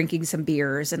drinking some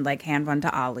beers and like hand one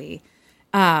to Ollie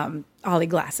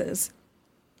Glasses.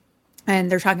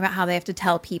 And they're talking about how they have to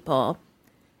tell people.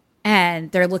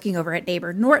 And they're looking over at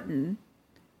neighbor Norton,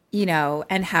 you know,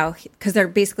 and how, because they're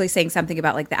basically saying something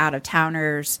about like the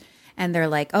out-of-towners. And they're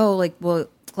like, oh, like, well,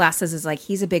 Glasses is like,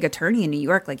 he's a big attorney in New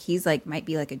York. Like, he's like, might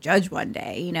be like a judge one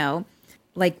day, you know?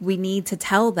 Like, we need to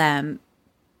tell them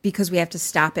because we have to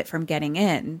stop it from getting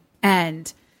in.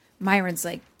 And Myron's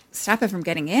like, stop it from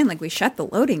getting in. Like, we shut the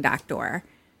loading dock door.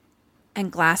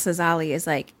 And Glasses Ollie is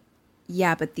like,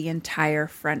 yeah, but the entire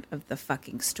front of the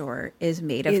fucking store is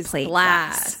made of plate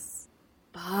glass.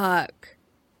 Fuck.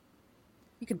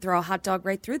 You can throw a hot dog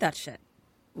right through that shit.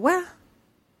 Well,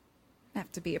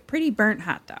 have to be a pretty burnt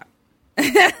hot dog.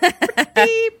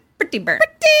 pretty burnt.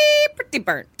 Pretty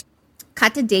burnt.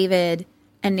 Cut to David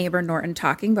and neighbor Norton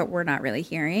talking, but we're not really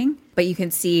hearing. But you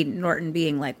can see Norton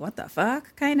being like, what the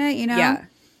fuck? Kind of, you know? Yeah.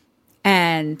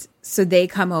 And so they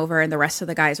come over and the rest of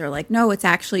the guys are like, no, it's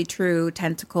actually true.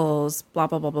 Tentacles, blah,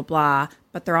 blah, blah, blah, blah.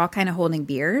 But they're all kind of holding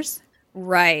beers.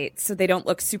 Right. So they don't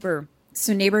look super...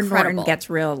 So neighbor credible. Norton gets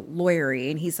real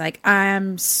lawyery and he's like,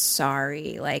 I'm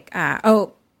sorry. Like,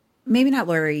 oh, maybe not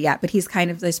lawyery yet, but he's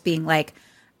kind of just being like,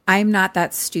 I'm not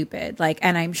that stupid. Like,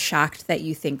 and I'm shocked that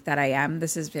you think that I am.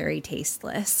 This is very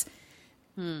tasteless.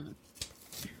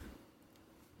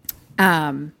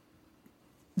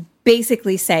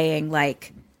 Basically saying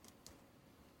like,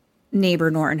 neighbor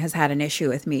Norton has had an issue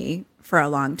with me for a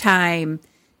long time.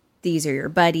 These are your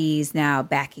buddies now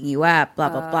backing you up, blah,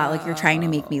 blah, blah. Like, you're trying to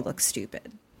make me look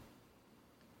stupid.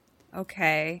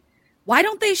 Okay. Why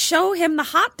don't they show him the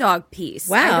hot dog piece?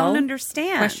 Well, I don't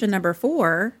understand. Question number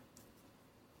 4.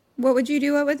 What would you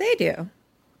do? What would they do?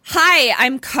 Hi,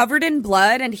 I'm covered in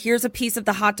blood and here's a piece of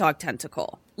the hot dog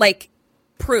tentacle. Like,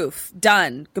 proof.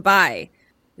 Done. Goodbye.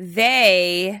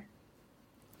 They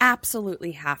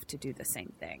absolutely have to do the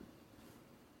same thing.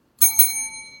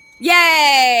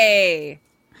 Yay!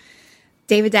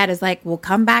 David Dad is like, we'll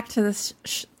come back to this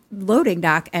loading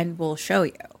dock and we'll show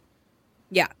you.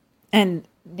 Yeah. And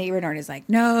neighbor Norton is like,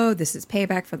 no, this is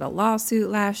payback for the lawsuit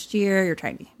last year. You're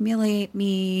trying to humiliate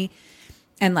me.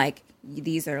 And like,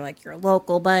 these are like your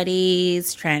local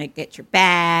buddies trying to get your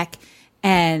back.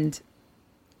 And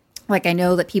like, I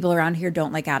know that people around here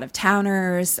don't like out of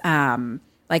towners.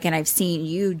 Like, and I've seen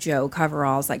you, Joe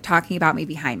Coveralls, like talking about me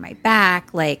behind my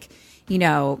back. Like, you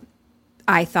know,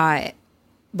 I thought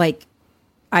like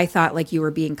you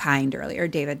were being kind earlier,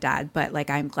 David Dad, but like,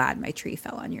 I'm glad my tree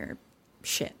fell on your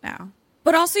shit now.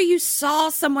 But also you saw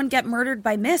someone get murdered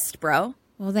by mist, bro.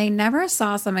 Well, they never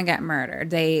saw someone get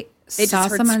murdered. They just saw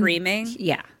heard someone screaming?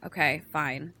 Yeah. Okay,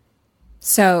 fine.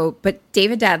 So, but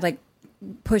David Dad like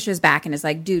pushes back and is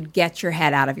like, dude, get your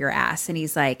head out of your ass. And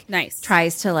he's like, nice.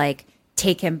 Tries to like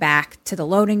take him back to the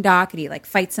loading dock, and he like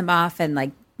fights him off. And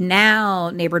like, now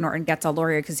neighbor Norton gets all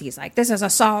lawyer because he's like, this is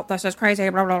assault. This is crazy.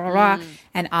 Blah, blah, blah, blah.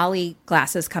 And Ollie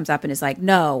Glasses comes up and is like,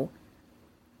 no,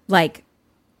 like,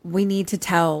 we need to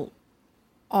tell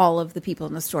all of the people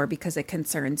in the store because it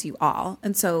concerns you all.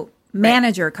 And so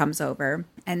manager comes over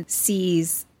and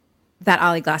sees that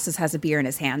Ollie Glasses has a beer in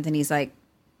his hand, and he's like,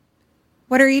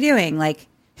 what are you doing? Like,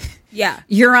 yeah,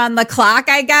 you're on the clock,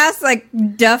 I guess. Like,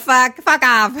 fuck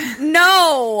off.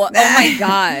 No. Oh my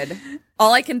God.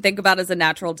 All I can think about is a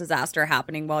natural disaster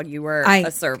happening while you were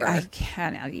a server. I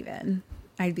cannot even.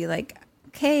 I'd be like,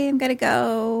 okay, I'm going to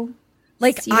go.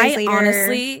 Like, I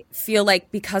honestly feel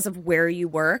like because of where you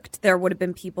worked, there would have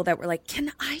been people that were like,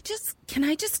 can I just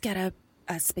get a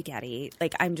spaghetti?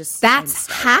 Like, That's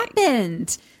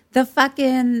happened. The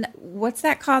fucking, what's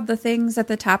that called? The things at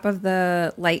the top of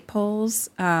the light poles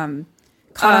caught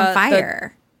on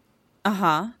fire.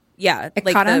 Yeah. It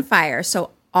caught on fire. So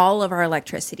all of our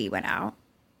electricity went out.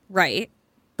 Right.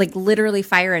 Like, literally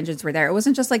fire engines were there. It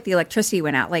wasn't just like the electricity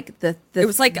went out. Like it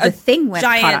was like the thing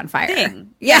caught on fire.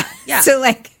 Thing. Yeah. Yeah. So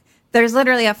like there's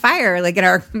literally a fire like in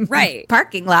our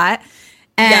parking lot.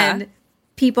 And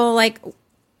people like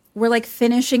were like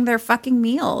finishing their fucking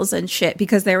meals and shit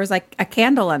because there was like a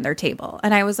candle on their table.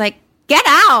 And I was like, get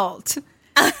out.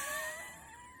 Like,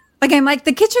 I'm like,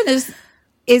 the kitchen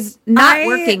is not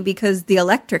working because the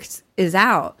electric is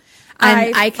out.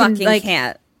 And I can fucking like,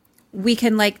 can't. We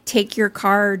can like take your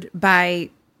card by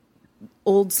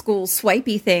old school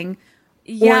swipey thing,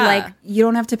 or like you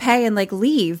don't have to pay and like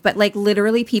leave. But like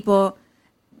literally people,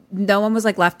 no one was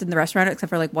like left in the restaurant except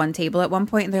for like one table at one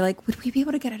point, and they're like, would we be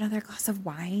able to get another glass of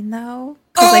wine though?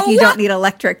 Because like you don't need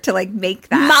electric to like make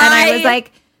that. And I was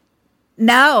like,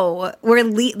 no,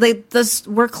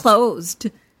 we're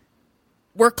closed.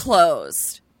 We're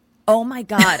closed. Oh my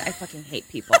God, I fucking hate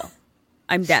people.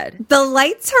 I'm dead. The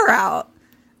lights are out.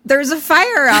 There's a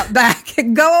fire out back.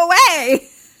 Go away.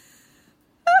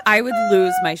 I would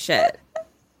lose my shit.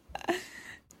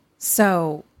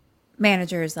 So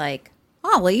manager's like,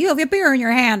 oh, well, you have your beer in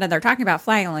your hand, and they're talking about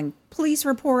filing police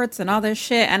reports and all this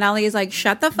shit. And Ellie is like,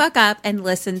 shut the fuck up and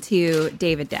listen to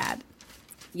David Dad.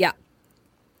 Yeah.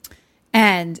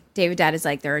 And David Dad is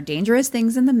like, there are dangerous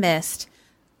things in the mist.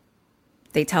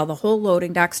 They tell the whole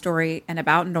loading dock story and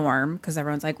about Norm, because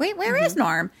everyone's like, wait, where is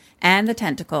Norm? And the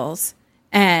tentacles.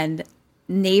 And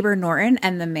neighbor Norton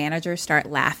and the manager start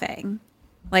laughing.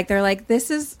 Like, they're like, this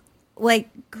is like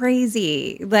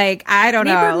crazy. Like, I don't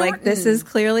know. Like, this is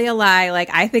clearly a lie. Like,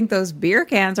 I think those beer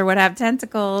cans or what have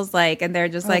tentacles. Like, and they're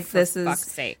just like, this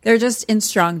is, they're just in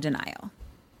strong denial.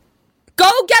 Go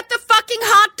get the fucking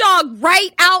hot dog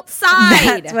right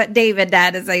outside. That's what David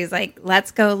Dad is. He's like,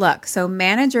 let's go look. So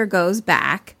manager goes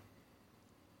back.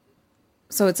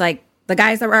 So it's like the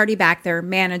guys that were already back there,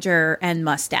 manager and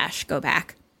mustache go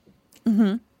back.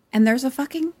 Mm-hmm. And there's a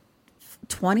fucking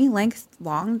 20 length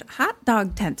long hot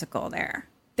dog tentacle there.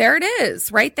 There it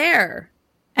is, right there.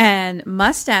 And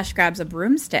mustache grabs a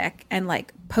broomstick and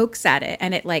like pokes at it,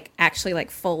 and it like actually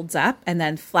like folds up and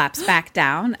then flaps back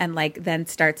down, and like then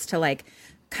starts to like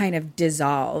kind of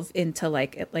dissolve into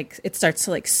like it starts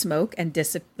to like smoke and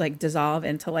dissolve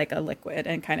into like a liquid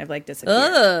and kind of like disappear.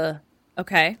 Ugh.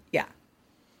 Okay. Yeah.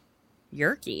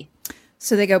 Yerky.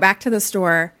 So they go back to the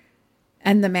store,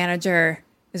 and the manager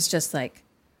is just like,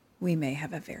 we may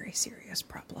have a very serious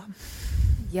problem.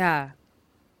 Yeah.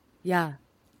 Yeah.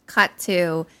 Cut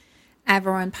to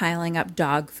everyone piling up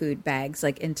dog food bags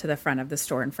like into the front of the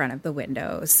store in front of the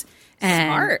windows. And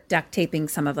smart. Duct taping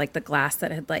some of like the glass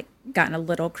that had like gotten a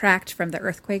little cracked from the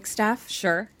earthquake stuff.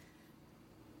 Sure.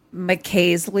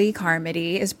 McKaysley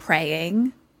Carmody is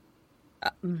praying.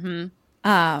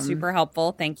 Super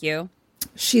helpful. Thank you.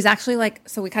 She's actually like,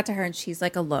 so we cut to her and she's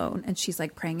like alone, and she's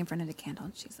like praying in front of the candle,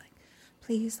 and she's like,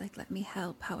 please, like, let me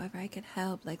help however I can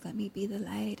help. Like, let me be the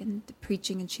light and the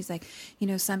preaching. And she's like, you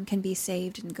know, some can be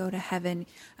saved and go to heaven,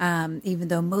 even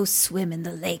though most swim in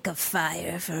the lake of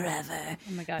fire forever.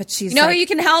 Oh my God. But she's you know, you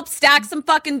can help stack some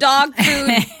fucking dog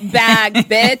food bags,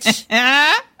 bitch.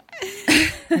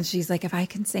 And she's like, if I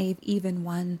can save even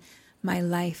one, my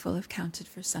life will have counted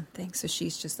for something. So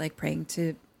she's just like praying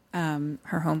to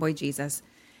her homeboy Jesus.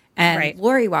 And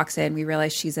Lori walks in. We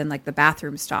realize she's in like the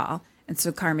bathroom stall. And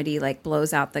so Carmody like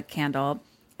blows out the candle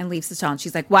and leaves the stall. And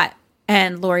she's like, what?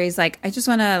 And Lori's like, I just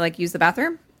want to like use the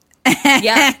bathroom.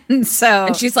 Yeah. And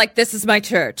she's like, this is my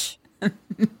church.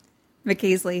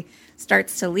 McCasley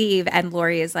starts to leave. And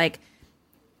Lori is like,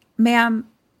 ma'am,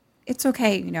 it's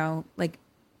okay, you know, like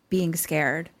being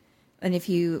scared. And if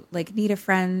you like need a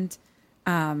friend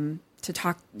to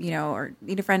talk, you know, or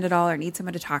need a friend at all or need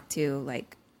someone to talk to,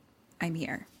 like I'm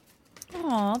here.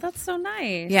 Oh, that's so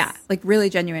nice. Yeah, like really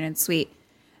genuine and sweet.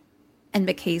 And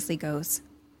McCasley goes,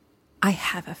 I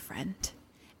have a friend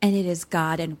and it is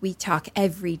God and we talk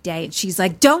every day. And she's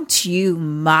like, don't you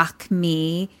mock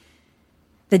me.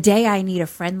 The day I need a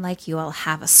friend like you, I'll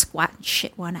have a squat and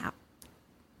shit one out.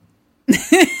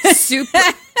 Super.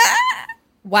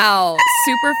 Wow.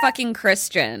 Super fucking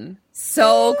Christian.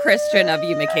 So Christian of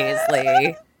you,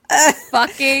 McCasley.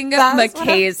 Fucking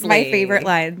McCasley. My favorite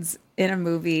lines in a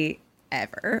movie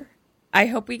ever. I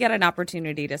hope we get an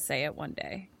opportunity to say it one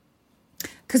day.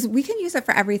 Because we can use it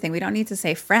for everything. We don't need to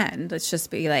say friend. Let's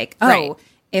just be like, oh,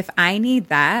 if I need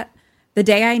that, the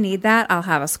day I need that, I'll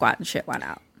have a squat and shit one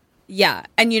out. Yeah.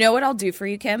 And you know what I'll do for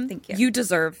you, Kim? Thank you. You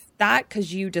deserve that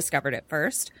because you discovered it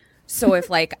first. So if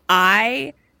like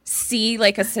I see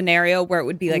like a scenario where it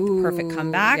would be like the perfect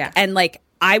comeback and like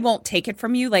I won't take it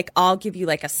from you, like I'll give you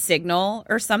like a signal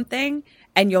or something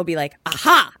and you'll be like,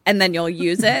 aha, and then you'll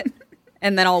use it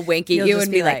and then I'll wink at you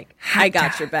and be like, I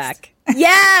got your back.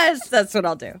 Yes, that's what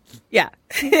I'll do. Yeah.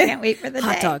 Can't wait for the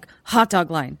day. Hot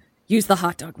dog line. Use the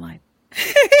hot dog line.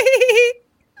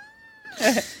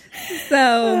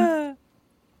 So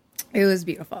it was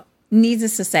beautiful.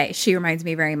 Needless to say, she reminds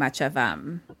me very much of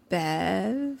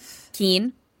Bev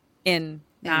Keane in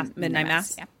Midnight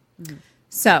Mass. Yeah. Mm-hmm.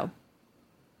 So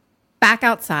back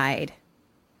outside,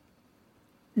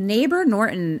 neighbor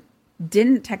Norton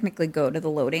didn't technically go to the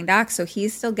loading dock, so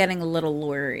he's still getting a little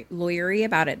lawyery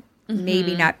about it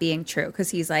maybe not being true because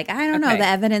he's like, I don't know, the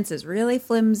evidence is really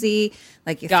flimsy.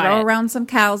 Like you throw around some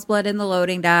cow's blood in the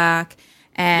loading dock.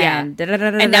 And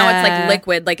and now it's like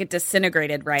liquid, like it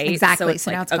disintegrated, right? Exactly.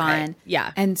 So now like, it's gone.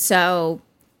 Yeah. And so,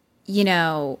 you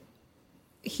know,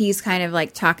 he's kind of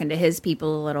like talking to his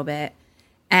people a little bit.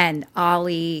 And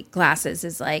Ollie Glasses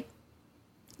is like,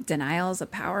 denial is a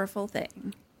powerful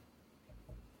thing.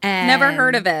 And never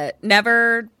heard of it.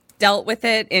 Never dealt with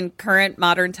it in current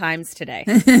modern times today.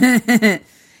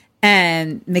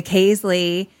 And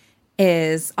McCasley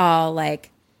is all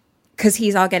like, because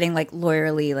he's all getting like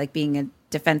lawyerly, like being a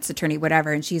defense attorney,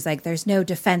 whatever. And she's like, there's no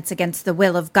defense against the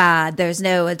will of God. There's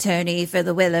no attorney for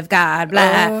the will of God, blah.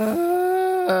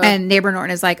 And neighbor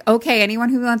Norton is like, okay, anyone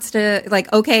who wants to,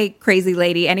 like, okay, crazy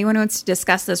lady, anyone who wants to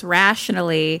discuss this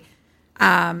rationally,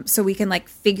 so we can like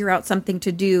figure out something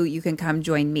to do, you can come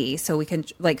join me. So we can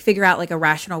like figure out like a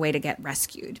rational way to get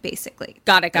rescued, basically.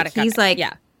 Got it. He's like,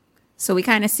 yeah. So we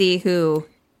kind of see who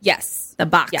the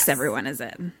box everyone is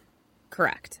in.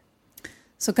 Correct.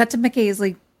 So cut to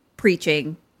McCasley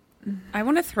preaching. I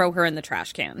want to throw her in the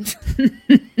trash can.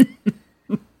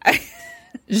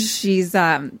 She's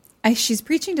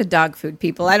preaching to dog food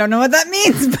people. I don't know what that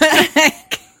means,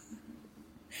 but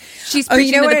she's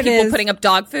preaching to the people putting up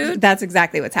dog food. That's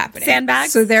exactly what's happening.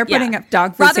 Sandbags. So they're putting up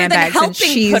dog food sandbags, than and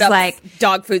she's put up like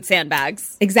dog food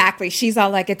sandbags. Exactly. She's all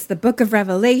like, it's the Book of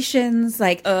Revelations.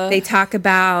 Like they talk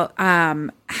about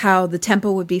how the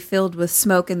temple would be filled with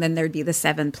smoke, and then there'd be the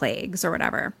 7 plagues or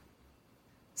whatever.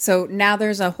 So now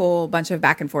there's a whole bunch of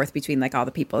back and forth between like all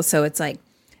the people. So it's like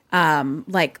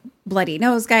Bloody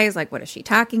Nose Guy is like, what is she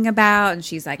talking about? And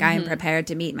she's like, I am prepared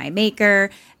to meet my maker.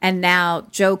 And now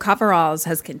Joe Coveralls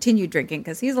has continued drinking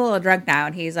because he's a little drunk now.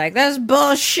 And he's like, that's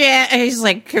bullshit. And he's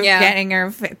like getting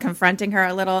her, confronting her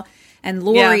a little. And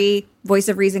Lori, voice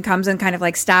of reason, comes and kind of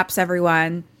like stops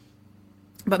everyone.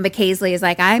 But McCasley is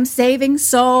like, I'm saving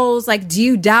souls. Like, do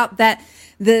you doubt that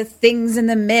the things in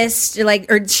the mist,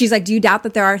 like, or she's like, do you doubt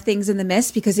that there are things in the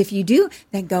mist? Because if you do,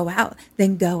 then go out,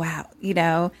 you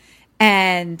know?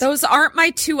 And those aren't my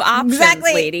 2 options,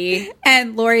 lady.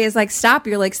 And Lori is like, stop,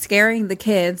 you're like scaring the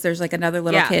kids. There's like another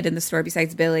little kid in the store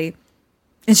besides Billy.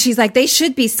 And she's like, they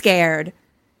should be scared.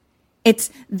 It's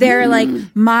their like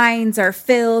minds are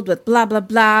filled with blah, blah,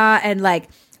 blah. And like,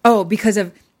 oh, because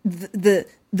of the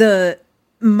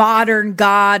modern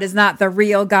God is not the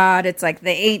real God. It's like the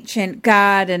ancient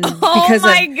God. And Oh because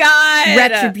my of God.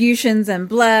 retributions and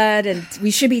blood, and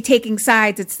we should be taking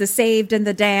sides. It's the saved and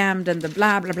the damned and the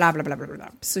blah, blah, blah, blah, blah, blah, blah.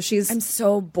 So she's I'm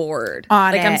so bored.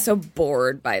 On I'm it. so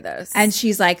bored by this. And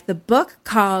she's like, the book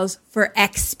calls for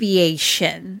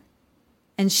expiation.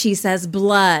 And she says,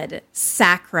 blood,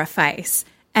 sacrifice.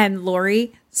 And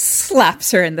Lori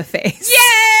slaps her in the face.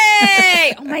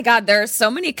 Yay! Oh my God, there are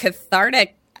so many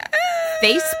cathartic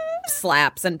face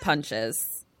slaps and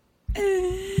punches. Do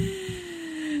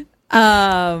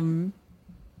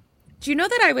you know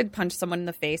that I would punch someone in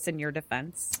the face in your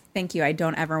defense? Thank you. I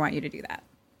don't ever want you to do that.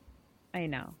 I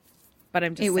know. But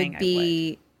I'm just It saying would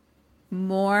be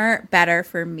more better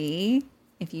for me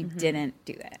if you didn't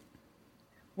do that.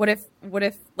 What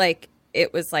if like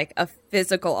it was like a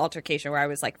physical altercation where I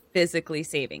was like physically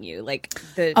saving you? Like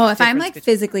the Oh, if I'm difference like between-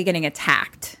 physically getting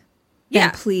attacked, then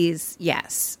Yeah. please,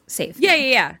 yes, save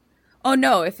me. Yeah. Oh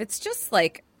no, if it's just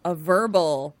like a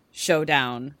verbal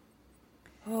showdown.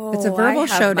 If it's a verbal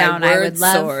showdown, I would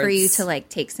love for you to like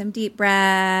take some deep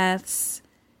breaths,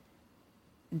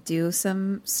 do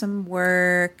some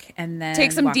work, and then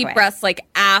take some walk deep away. breaths like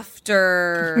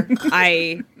after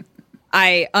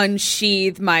I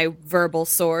unsheathe my verbal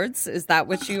swords. Is that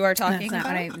what you are talking That's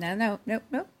not about? what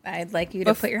nope. I'd like you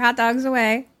to put your hot dogs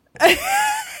away.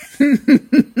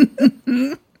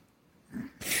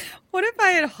 What if I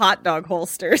had hot dog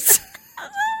holsters?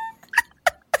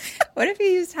 What if you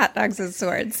used hot dogs as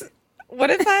swords? What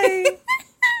if I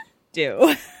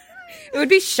do? It would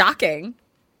be shocking.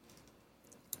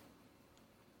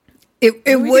 It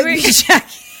we would doing? be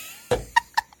shocking.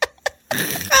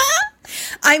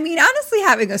 I mean, honestly,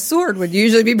 having a sword would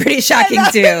usually be pretty shocking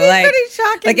too. Like, pretty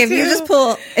shocking, like if you too.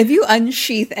 just if you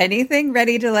unsheath anything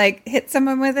ready to like hit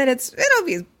someone with it, it'll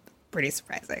be pretty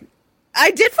surprising.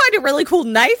 I did find a really cool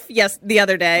knife the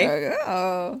other day.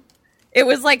 Oh, It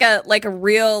was like a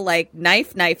real like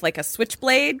knife, like a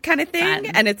switchblade kind of thing,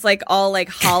 Fun. and it's like all like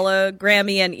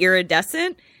hologrammy and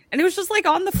iridescent, and it was just like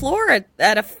on the floor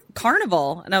at a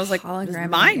carnival, and I was like, "This is hologram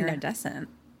mine." iridescent.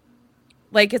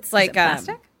 Like it's like Is it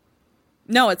plastic?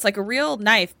 No, it's like a real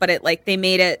knife, but it like they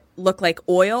made it look like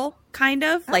oil, kind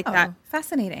of like Oh, that.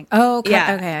 Fascinating. Oh, okay.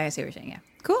 Yeah. Okay, I see what you're saying. Yeah,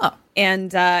 cool.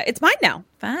 And it's mine now.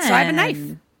 Fun. So I have a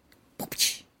knife.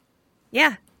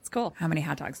 Yeah, it's cool. How many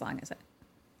hot dogs long is it?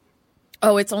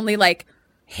 Oh, it's only like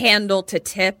handle to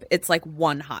tip. It's like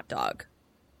one hot dog.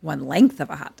 One length of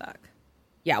a hot dog.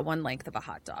 Yeah, one length of a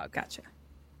hot dog. Gotcha.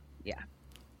 Yeah.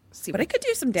 See, But it could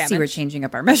do some damage. see, we're changing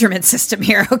up our measurement system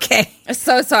here. Okay.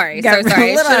 So sorry. Got So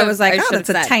sorry. a little, I was like, oh, should've that's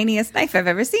the said. tiniest knife I've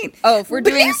ever seen. Oh, if we're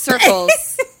doing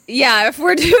circles. Yeah, if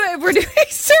we're doing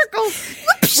circles.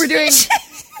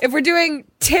 If we're doing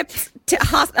tips,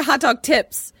 hot dog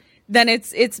tips, then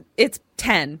it's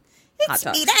 10 hot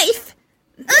dogs. Me knife.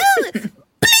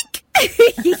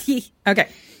 Okay.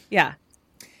 Yeah.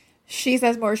 She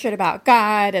says more shit about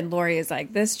God, and Lori is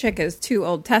like, this chick is too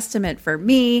Old Testament for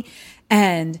me.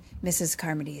 And Mrs.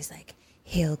 Carmody is like,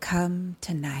 he'll come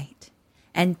tonight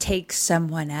and take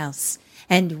someone else,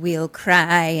 and we'll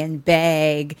cry and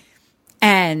beg.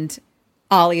 And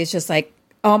Ollie is just like,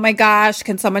 oh my gosh,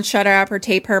 can someone shut her up or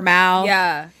tape her mouth?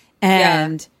 Yeah.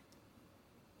 And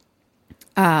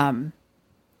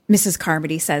Mrs.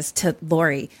 Carmody says to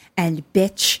Lori, and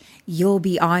bitch, you'll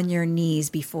be on your knees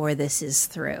before this is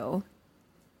through.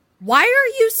 Why are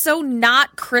you so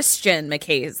not Christian,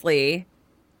 McKaysley?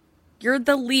 You're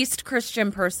the least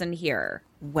Christian person here.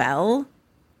 Well,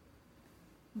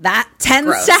 that tends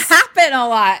Gross. to happen a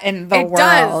lot in the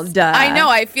world. Does. I know.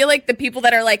 I feel like the people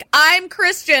that are like, I'm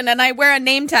Christian and I wear a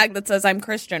name tag that says I'm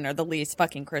Christian are the least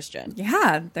fucking Christian.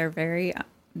 Yeah, they're very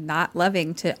not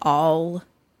loving to all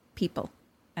people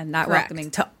and not Correct.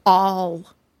 welcoming to all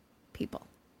people.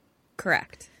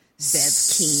 Correct. Bev Keen.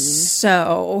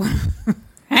 So,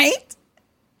 right?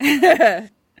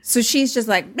 So she's just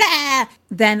like, blah.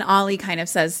 Then Ollie kind of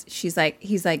says, he's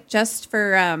like, just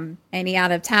for any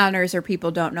out of towners or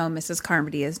people don't know, Mrs.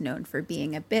 Carmody is known for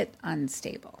being a bit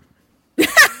unstable.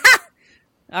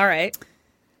 All right.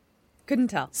 Couldn't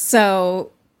tell.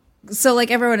 So like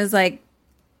everyone is like,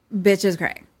 bitch is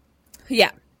crying.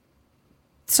 Yeah.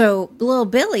 So little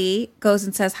Billy goes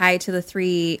and says hi to the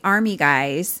 3 army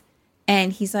guys.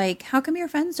 And he's like, how come your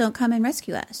friends don't come and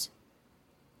rescue us?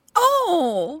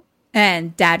 Oh.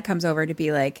 And Dad comes over to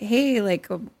be like, hey, like,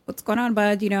 what's going on,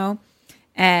 bud? You know,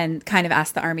 and kind of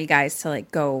ask the army guys to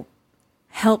like go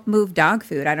help move dog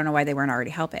food. I don't know why they weren't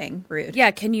already helping. Rude.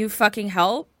 Yeah. Can you fucking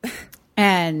help?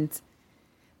 And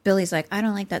Billy's like, I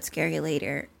don't like that scary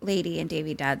lady. And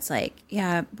Davy Dad's like,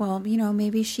 yeah, well, you know,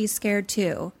 maybe she's scared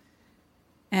too.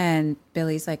 And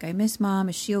Billy's like, I miss Mom.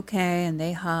 Is she okay? And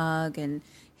they hug and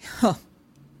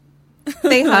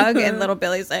they hug. And little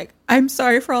Billy's like, I'm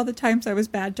sorry for all the times I was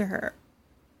bad to her.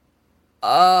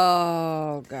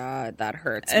 Oh, God, that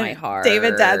hurts my heart.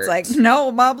 David Dad's like,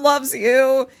 no, Mom loves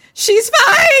you. She's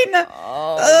fine.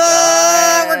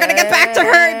 We're going to get back to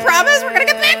her. I promise we're going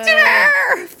to get back to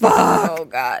her. Fuck. Oh,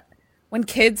 God. When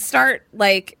kids start,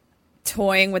 like,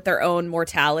 toying with their own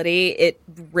mortality, it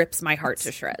rips my heart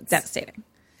to shreds. Devastating.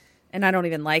 And I don't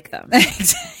even like them.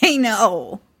 I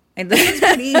know. And this is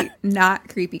pretty not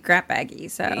creepy crap baggy.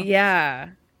 So yeah.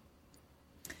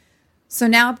 So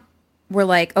now we're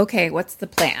like, okay, what's the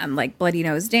plan? Like Bloody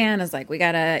Nose Dan is like, we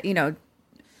gotta,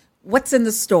 what's in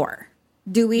the store?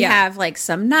 Do we have like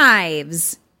some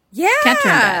knives? Yeah.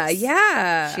 Ketra does.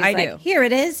 Yeah. She's I like, do. Here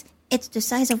it is. It's the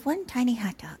size of one tiny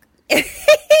hot dog.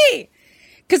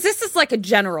 Because this is like a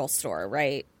general store,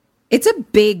 right? It's a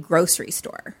big grocery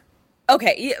store.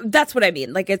 Okay, that's what I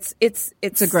mean. Like it's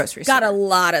a grocery got store. a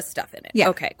lot of stuff in it. Yeah.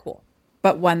 Okay, cool.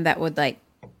 But one that would like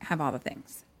have all the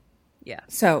things. Yeah.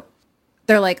 So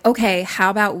they're like, okay, how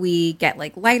about we get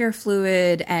like lighter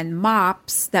fluid and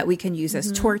mops that we can use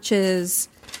as torches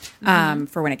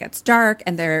for when it gets dark.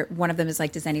 And one of them is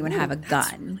like, does anyone have a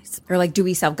gun? Or like, do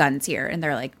we sell guns here? And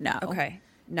they're like, no. Okay.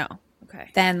 No. Okay.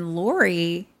 Then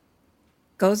Lori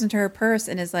goes into her purse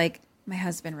and is like, my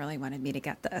husband really wanted me to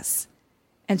get this.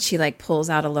 And she like pulls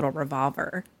out a little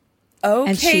revolver. Okay,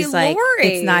 and she's like, Lori.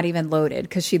 it's not even loaded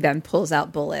because she then pulls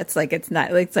out bullets. Like it's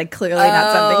like clearly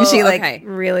not something she like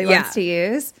really wants to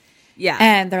use. Yeah.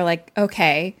 And they're like,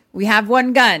 okay, we have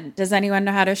one gun. Does anyone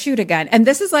know how to shoot a gun? And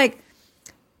this is like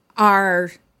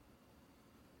our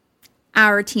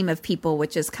team of people,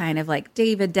 which is kind of like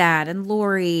David Dad and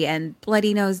Lori and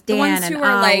Bloody Nose Dan and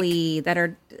Ollie that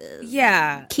are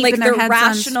keeping their heads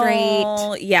rational, on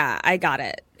straight. Yeah, I got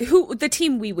it. Who the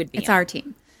team we would be? It's on. our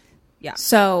team. Yeah.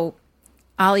 So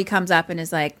Ollie comes up and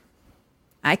is like,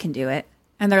 I can do it.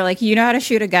 And they're like, you know how to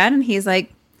shoot a gun? And he's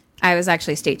like, I was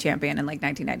actually state champion in like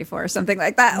 1994 or something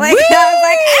like that. Like,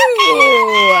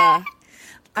 I was like,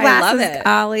 okay. I love it.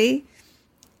 Ollie.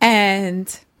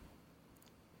 And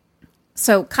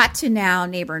so cut to now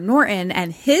neighbor Norton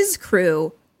and his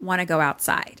crew want to go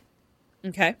outside.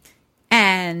 Okay.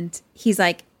 And he's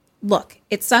like, look,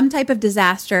 it's some type of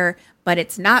disaster, but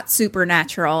it's not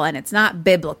supernatural and it's not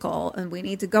biblical. And we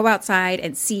need to go outside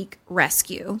and seek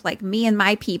rescue. Like me and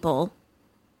my people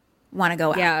want to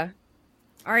go out. Yeah.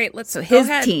 All right, let's So go his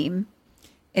ahead. team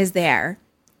is there.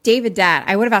 David Dad,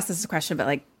 I would have asked this question, but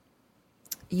like,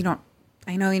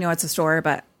 I know it's a store,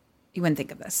 but you wouldn't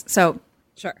think of this. So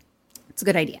Sure. it's a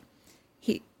good idea.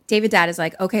 David Dad is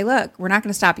like, okay, look, we're not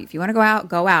going to stop you. If you want to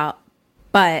go out,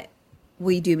 but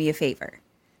will you do me a favor?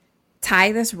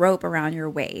 Tie this rope around your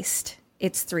waist.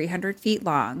 It's 300 feet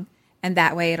long, and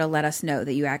that way it'll let us know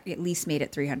that you at least made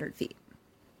it 300 feet.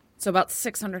 So about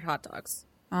 600 hot dogs.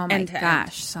 Oh my End to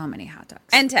gosh, so many hot dogs.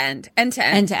 End to end. End to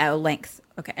end. End to end, length.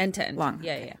 Okay. End to end. Long.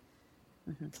 Yeah, okay.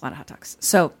 yeah. It's a lot of hot dogs.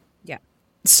 So Yeah.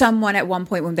 someone at one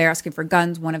point when they're asking for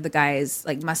guns, one of the guys,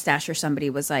 like Mustache or somebody,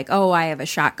 was like, oh, I have a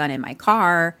shotgun in my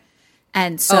car.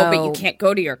 And so, but you can't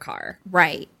go to your car.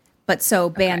 right. But so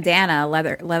Bandana,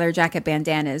 leather jacket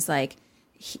Bandana is like,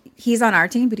 he's on our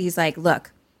team, but he's like,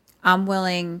 look, I'm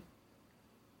willing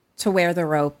to wear the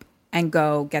rope and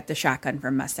go get the shotgun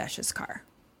from Mustache's car.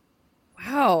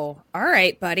 Wow. All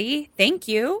right, buddy. Thank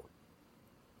you.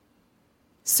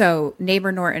 So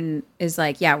neighbor Norton is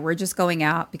like, yeah, we're just going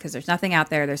out because there's nothing out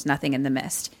there. There's nothing in the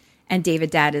mist. And David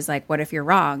Dad is like, what if you're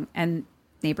wrong? And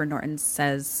neighbor Norton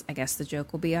says, I guess the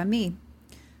joke will be on me,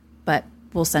 but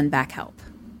we'll send back help.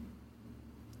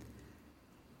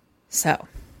 So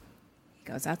he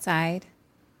goes outside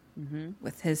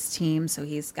with his team. So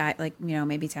he's got like,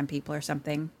 maybe 10 people or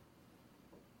something.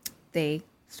 They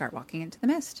start walking into the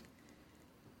mist.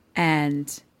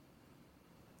 And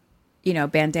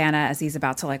Bandana, as he's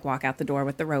about to like walk out the door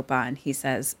with the rope on, he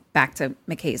says back to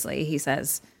McCasley, he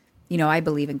says, I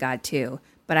believe in God too,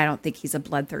 but I don't think he's a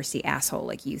bloodthirsty asshole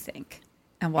like you think.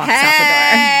 And walks out the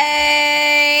door.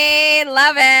 Hey,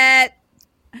 love it.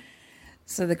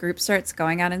 So the group starts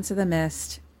going out into the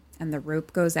mist and the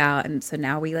rope goes out. And so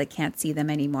now we like can't see them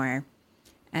anymore.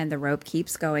 And the rope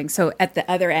keeps going. So at the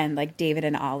other end, like David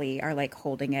and Ollie are like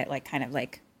holding it, like kind of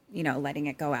like, letting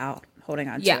it go out, holding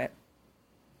on to it.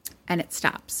 And it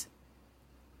stops.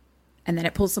 And then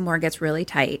it pulls some more, gets really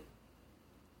tight.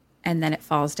 And then it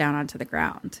falls down onto the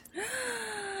ground.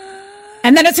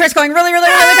 And then it starts going really, really,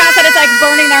 really fast. And it's like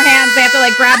burning their hands. They have to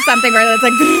like grab something where it's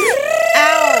like,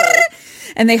 ow.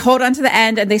 And they hold onto the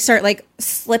end and they start like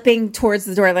slipping towards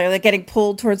the door. They're like getting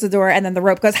pulled towards the door. And then the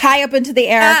rope goes high up into the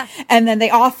air. And then they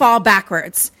all fall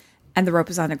backwards. And the rope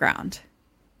is on the ground.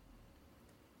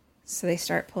 So they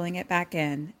start pulling it back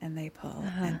in. And they pull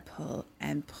and pull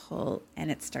and pull.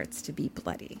 And it starts to be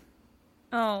bloody.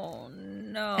 Oh,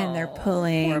 no. And they're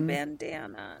pulling. Poor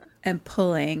Bandana. And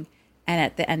pulling. And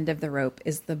at the end of the rope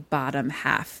is the bottom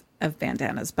half of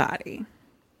Bandana's body.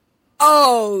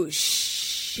 Oh,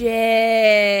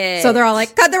 shit. So they're all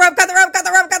like, cut the rope, cut the rope, cut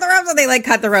the rope, cut the rope. So they like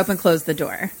cut the rope and close the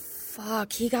door.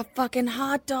 Fuck, he got fucking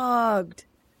hot dogged.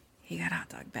 He got hot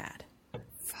dog bad.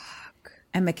 Fuck.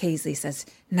 And McKaysley says,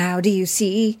 now do you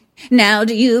see? Now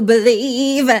do you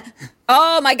believe?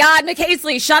 Oh my God,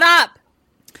 McKaysley, shut up.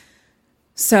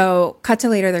 So cut to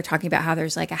later, they're talking about how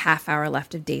there's like a half hour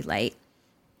left of daylight.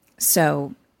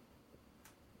 So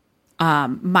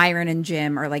Myron and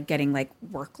Jim are like getting like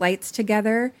work lights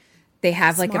together. They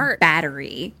have like a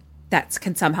battery that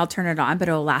can somehow turn it on, but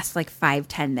it'll last like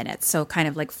 5-10 minutes. So kind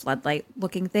of like floodlight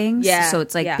looking things. Yeah. So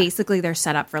it's like basically they're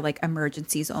set up for like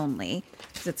emergencies only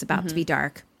because it's about to be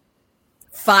dark.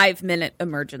 5-minute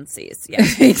emergencies. Yeah,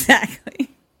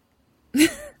 exactly.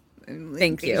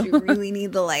 Thank you. You really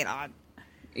need the light on.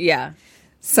 Yeah.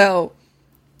 So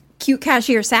cute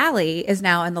cashier Sally is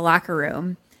now in the locker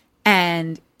room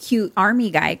and cute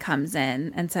army guy comes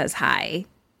in and says hi.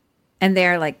 And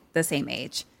they're like the same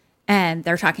age. And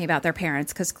they're talking about their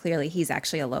parents because clearly he's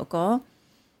actually a local.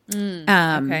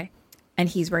 Okay. And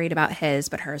he's worried about his,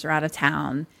 but hers are out of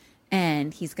town.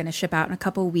 And he's going to ship out in a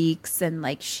couple weeks. And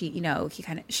like she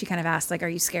kind of asked like, are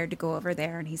you scared to go over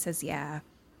there? And he says, yeah.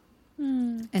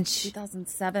 And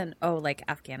 2007. Oh, like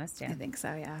Afghanistan. I think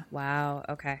so. Yeah. Wow.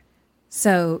 Okay.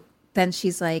 So then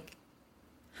she's like,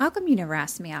 how come you never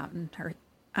asked me out? And her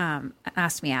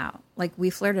asked me out. Like, we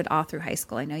flirted all through high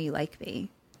school. I know you like me.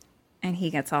 And he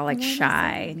gets all like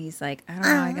shy. And he's like, I don't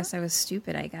know. I guess I was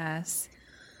stupid, I guess.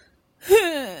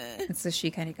 And so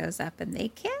she kind of goes up and they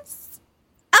kiss.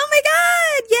 Oh my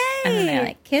God. Yay. And then they're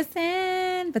like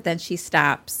kissing. But then she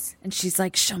stops. And she's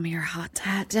like, show me your hot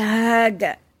dog. Hot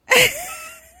dog.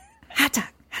 Hot dog.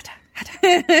 Hot dog. Hot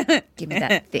dog. Give me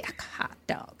that thick hot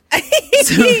dog.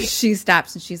 So she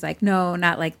stops and she's like, no,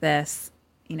 not like this.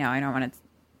 You know, I don't want to.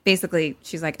 Basically,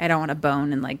 she's like, I don't want to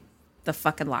bone in like the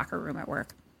fucking locker room at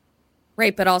work.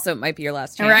 Right, but also it might be your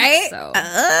last chance. Right? So.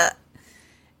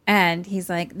 And he's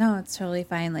like, no, it's totally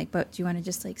fine. Like, but do you want to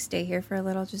just like stay here for a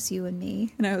little, just you and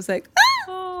me? And I was like,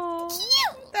 oh,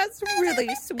 that's really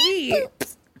sweet.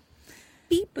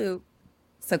 Beep boop.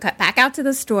 So cut back out to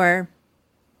the store.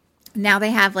 Now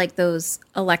they have like those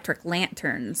electric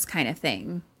lanterns kind of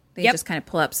thing. They just kind of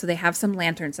pull up. So they have some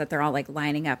lanterns that they're all like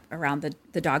lining up around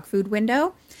the dog food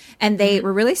window. And they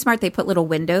were really smart. They put little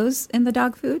windows in the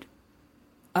dog food.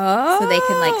 Oh. So they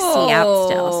can like see out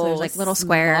still. So there's like little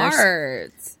squares.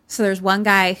 Smart. So there's one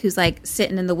guy who's like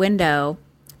sitting in the window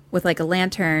with like a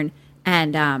lantern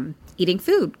and eating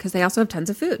food because they also have tons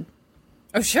of food.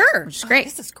 Oh, sure. Which is great.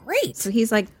 This is great. So he's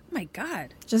like, oh my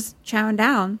God. Just chowing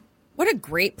down. What a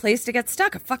great place to get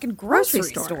stuck. A fucking grocery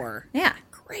store. Yeah.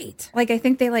 Great. Like, I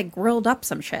think they like grilled up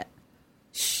some shit.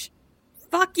 Shh.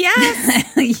 Fuck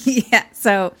yes. Yeah.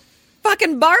 So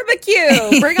fucking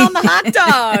barbecue. Bring on the hot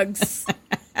dogs.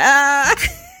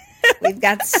 We've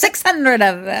got 600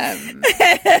 of them.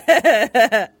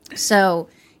 So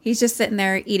he's just sitting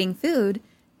there eating food,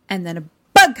 and then a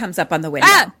bug comes up on the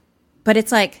window. But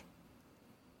it's like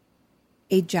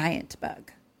a giant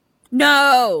bug.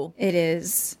 No. It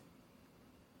is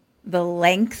the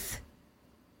length.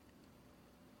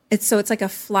 It's like a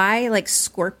fly, like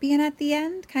scorpion at the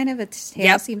end, kind of its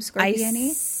tail seems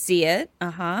scorpion-y. I see it.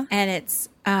 Uh-huh. And it's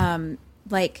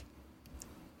like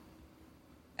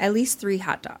at least 3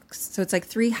 hot dogs. So it's like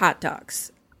 3 hot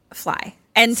dogs fly.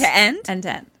 End to end? End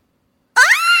to end. Ah!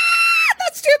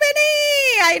 That's too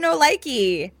many! I know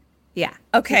likey. Yeah.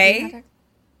 Okay.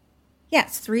 Yeah,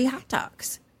 it's 3 hot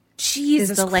dogs. Jesus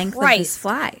is the length Christ. of this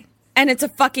fly. And it's a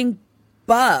fucking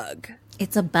bug.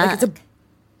 It's a bug.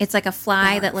 It's like a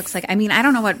fly that looks like, I mean, I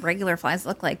don't know what regular flies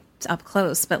look like up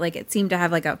close, but like it seemed to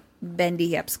have like a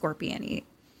bendy up scorpion-y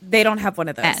They don't have one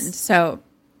of those. end. So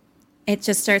it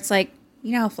just starts like,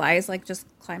 you know, flies like just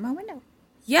climb a window.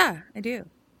 Yeah, I do.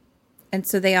 And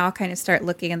so they all kind of start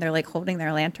looking and they're like holding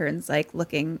their lanterns, like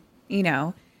looking, you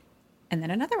know, and then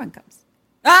another one comes.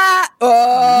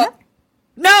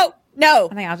 No.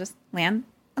 And they all just land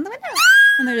on the window.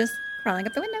 And they're just crawling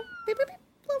up the window. Beep, beep, beep.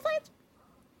 Little flies.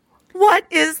 What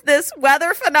is this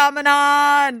weather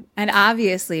phenomenon? And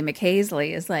obviously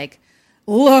McKaysley is like,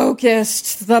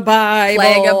 Locust, the Bible.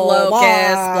 Plague of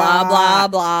locusts, blah, blah,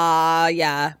 blah.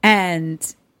 Yeah.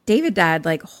 And David Dad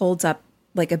like holds up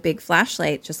like a big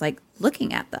flashlight, just like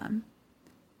looking at them.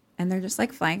 And they're just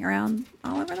like flying around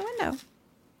all over the window.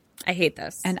 I hate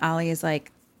this. And Ollie is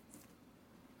like,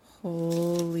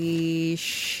 holy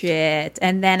shit.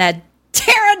 And then a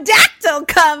pterodactyl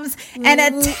comes and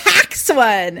attacks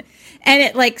one. And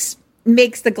it like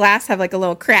makes the glass have like a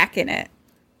little crack in it.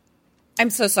 I'm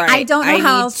so sorry. I don't know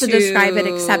how else to describe it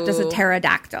except as a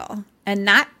pterodactyl. And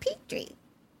not Petrie.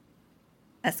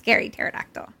 A scary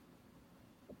pterodactyl.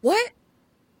 What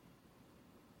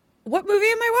movie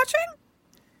am I watching?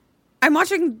 I'm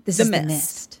watching This The is Mist. The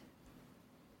Mist.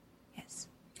 Yes.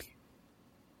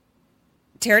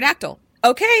 Pterodactyl.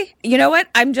 Okay. You know what?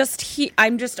 I'm just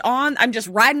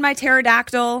riding my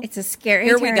pterodactyl. It's a scary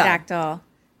Here we go. pterodactyl.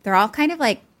 They're all kind of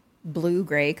like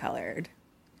blue-gray colored.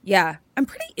 Yeah. I'm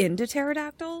pretty into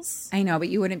pterodactyls. I know, but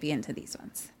you wouldn't be into these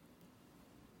ones.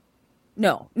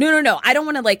 No. I don't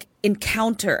want to like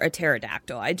encounter a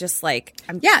pterodactyl. I just like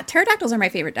Yeah, pterodactyls are my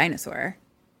favorite dinosaur.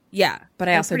 Yeah. But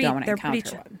I also don't want to they're pretty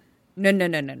encounter one. No.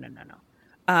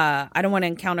 I don't want to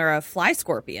encounter a fly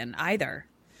scorpion either.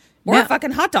 Or No. a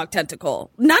fucking hot dog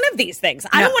tentacle. None of these things.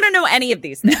 I don't want to know any of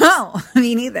these things. No,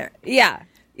 me neither. Yeah.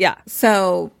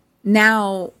 So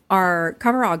now our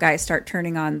coverall guys start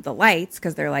turning on the lights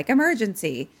because they're like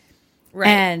emergency.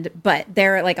 Right. But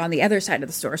they're like on the other side of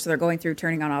the store, so they're going through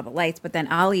turning on all the lights. But then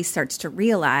Ollie starts to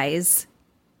realize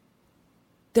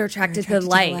They're attracted to the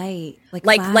light. like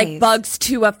Like bugs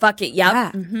to a fucking, yep.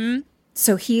 Yeah. Mm-hmm.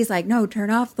 So he's like, no, turn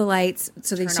off the lights.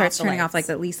 So he starts turning off like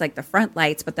at least like the front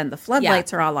lights, but then the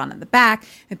floodlights are all on in the back,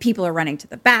 and people are running to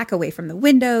the back away from the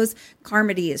windows.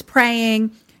 Carmody is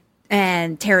praying,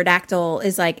 and Pterodactyl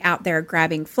is like out there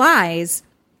grabbing flies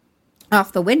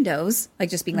off the windows, like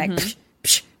just being like, psh,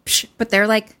 psh, psh. But they're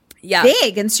like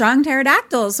big and strong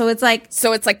pterodactyls, so it's like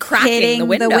cracking hitting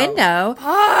the window.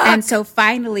 And so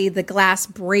finally the glass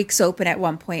breaks open at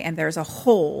one point, and there's a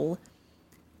hole.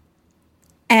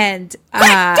 And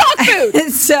dog food.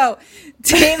 So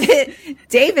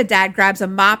David Dad grabs a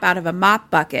mop out of a mop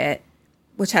bucket,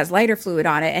 which has lighter fluid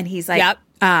on it, and he's like,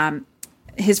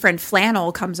 his friend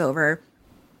Flannel comes over,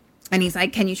 and he's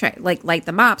like, "Can you try light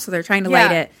the mop?" So they're trying to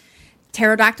light it.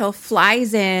 Pterodactyl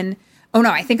flies in. Oh no,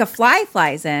 I think a fly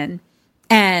flies in,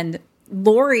 and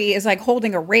Lori is like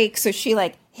holding a rake, so she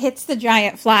like hits the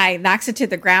giant fly, knocks it to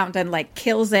the ground, and like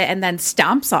kills it, and then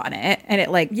stomps on it, and it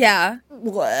like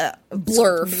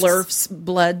blurfs,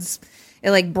 bloods,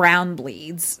 it like brown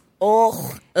bleeds.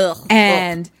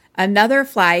 And another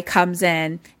fly comes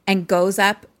in and goes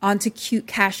up onto cute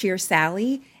cashier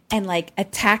Sally and like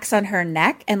attacks on her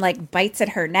neck and like bites at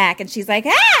her neck, and she's like,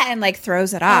 ah, and like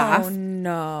throws it off. Oh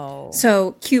no.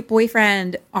 So cute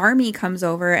boyfriend Army comes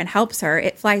over and helps her.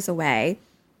 It flies away.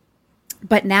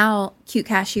 But now cute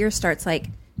cashier starts like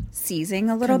seizing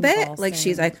a little bit. Like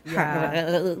she's like,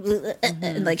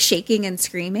 and like shaking and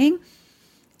screaming.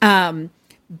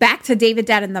 Back to David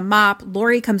Dad and the mop.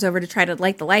 Lori comes over to try to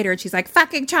light the lighter, and she's like,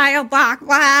 fucking child block,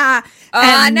 blah.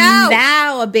 And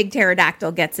now a big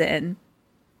pterodactyl gets in.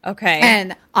 Okay.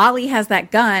 And Ollie has that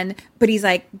gun, but he's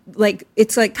like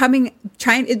it's like coming,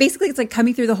 it's like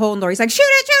coming through the hole, and Lori's like, shoot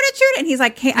it. And he's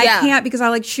like, I can't because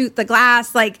I'll like shoot the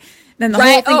glass, like then the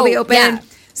whole thing will be open. Yeah.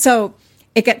 So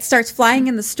it starts flying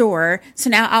in the store.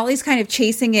 So now Ollie's kind of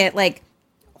chasing it, like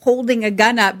holding a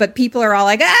gun up, but people are all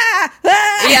like,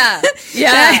 ah!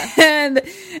 Yeah.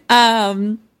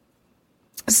 And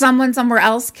someone somewhere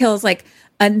else kills like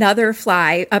another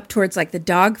fly up towards like the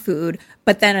dog food,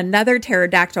 but then another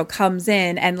pterodactyl comes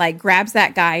in and like grabs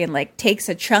that guy and like takes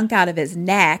a chunk out of his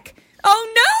neck.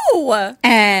 Oh no!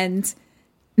 And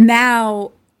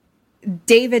now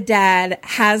David Dad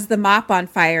has the mop on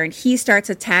fire, and he starts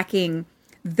attacking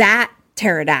that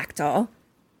pterodactyl.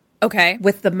 Okay.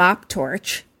 With the mop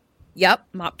torch. Yep,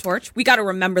 mop torch. We got to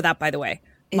remember that, by the way.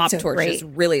 Mop torch is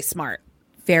really smart.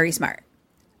 Very smart.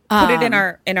 Put it in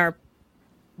our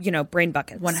brain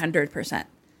buckets. 100%.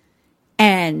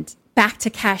 And back to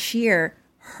cashier,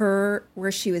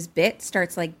 where she was bit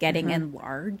starts like getting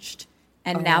enlarged,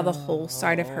 and now the whole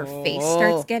side of her face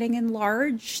starts getting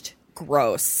enlarged.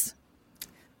 Gross.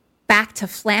 Back to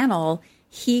Flannel,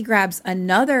 he grabs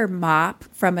another mop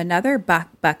from another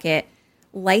bucket,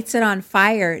 lights it on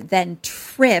fire, then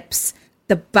trips.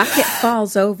 The bucket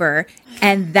falls over,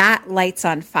 and that lights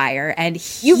on fire, and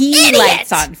he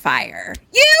lights on fire.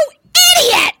 You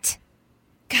idiot!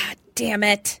 God damn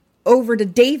it. Over to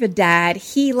David Dad,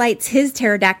 he lights his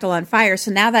pterodactyl on fire,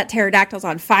 so now that pterodactyl's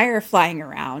on fire flying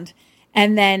around.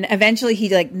 And then eventually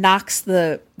he like knocks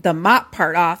the mop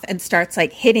part off and starts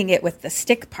like hitting it with the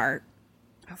stick part.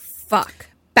 Oh, fuck.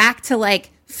 Back to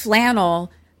like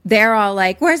Flannel, they're all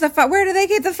like, where do they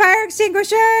keep the fire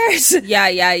extinguishers?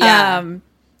 Yeah.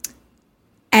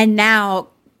 And now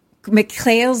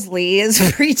McCasley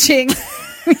is preaching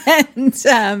and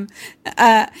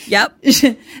Yep.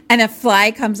 and a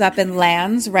fly comes up and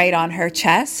lands right on her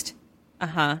chest.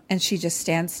 Uh-huh. And she just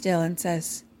stands still and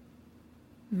says,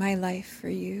 my life for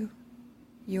you,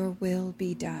 your will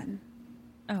be done.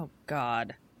 Oh,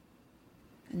 God.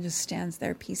 And just stands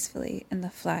there peacefully. And the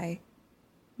fly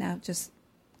now just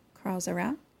crawls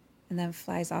around and then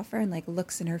flies off her and like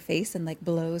looks in her face and like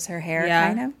blows her hair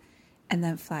kind of, and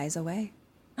then flies away.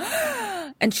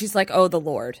 And she's like, oh, the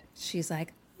Lord. She's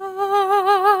like, oh,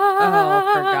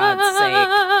 for God's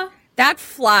sake. That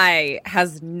fly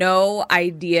has no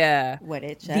idea what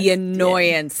it just the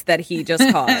annoyance that he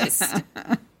just caused.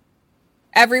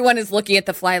 Everyone is looking at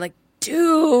the fly like,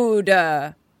 dude.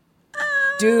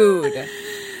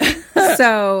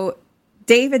 So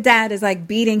David Dad is like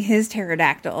beating his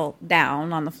pterodactyl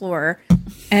down on the floor,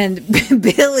 and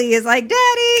Billy is like,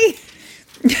 Daddy.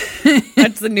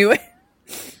 That's the new. I'm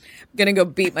gonna go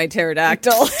beat my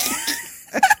pterodactyl.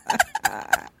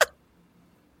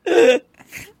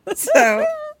 So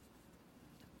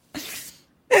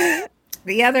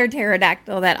the other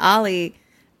pterodactyl that Ollie,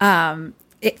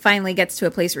 it finally gets to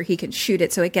a place where he can shoot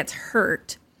it, so it gets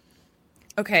hurt.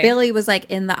 Okay. Billy was like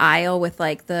in the aisle with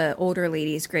like the older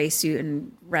lady's gray suit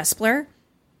and wrestler.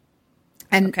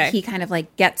 And he kind of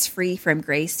like gets free from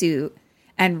gray suit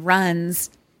and runs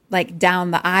like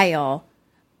down the aisle.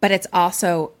 But it's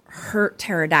also hurt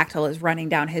pterodactyl is running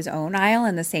down his own aisle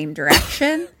in the same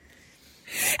direction.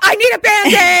 I need a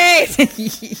Band-Aid!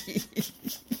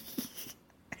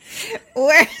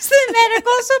 Where's the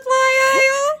medical supply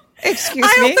aisle? Excuse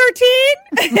me. Aisle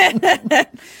 13?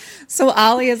 So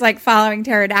Ollie is like following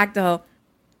pterodactyl.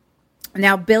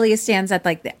 Now Billy stands at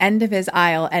like the end of his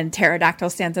aisle and pterodactyl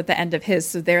stands at the end of his.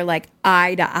 So they're like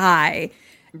eye to eye.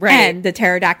 Right. And the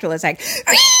pterodactyl is like,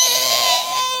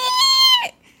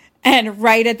 and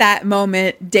right at that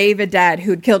moment, David Dad,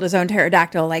 who'd killed his own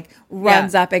pterodactyl, like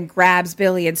runs up and grabs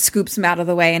Billy and scoops him out of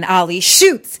the way. And Ollie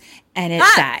shoots and it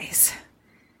dies.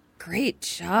 Great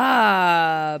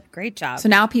job. Great job. So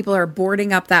now people are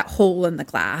boarding up that hole in the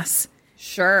glass.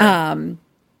 Sure.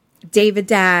 David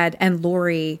Dad and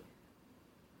Lori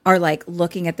are like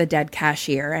looking at the dead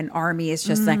cashier, and Army is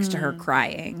just next to her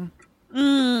crying.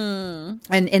 And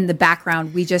in the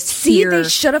background, we just hear. They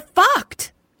should have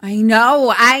fucked. I know.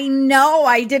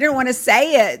 I didn't want to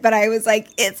say it, but I was like,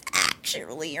 it's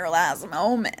actually your last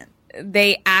moment.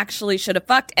 They actually should have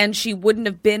fucked, and she wouldn't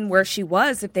have been where she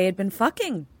was if they had been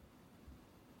fucking.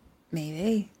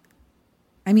 Maybe.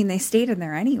 I mean, they stayed in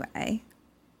there anyway.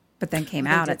 But then came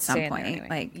out at some point. Anyway.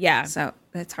 Like, yeah. So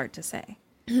it's hard to say.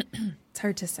 It's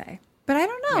hard to say. But I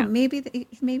don't know. Yeah.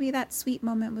 Maybe that sweet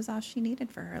moment was all she needed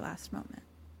for her last moment.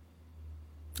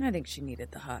 I think she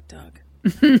needed the hot dog.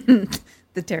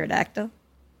 The pterodactyl?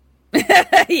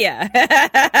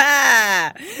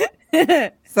 Yeah.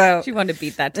 So she wanted to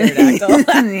beat that pterodactyl.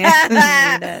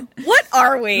 Yeah, what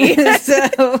are we?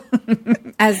 So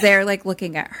as they're like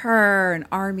looking at her and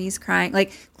Army's crying,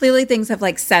 like clearly things have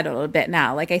like settled a bit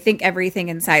now. Like I think everything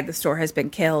inside the store has been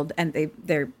killed and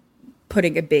they're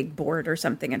putting a big board or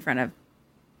something in front of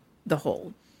the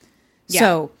hole. Yeah.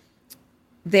 So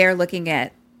they're looking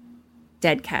at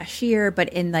dead cashier, but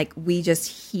in like we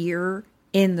just hear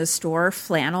in the store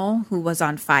Flannel, who was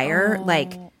on fire,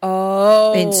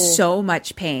 in so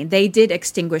much pain. They did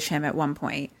extinguish him at one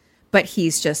point, but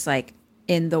he's just like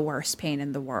in the worst pain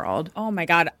in the world. Oh my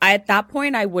God. At that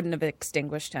point, I wouldn't have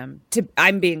extinguished him.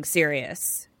 I'm being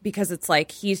serious, because it's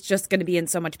like he's just going to be in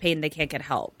so much pain they can't get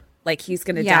help. Like he's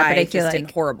going to die, but I feel just in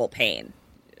horrible pain.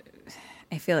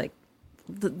 I feel like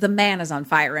the man is on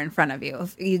fire in front of you.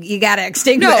 You got to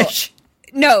extinguish.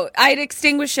 No, I'd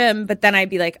extinguish him, but then I'd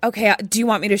be like, okay, do you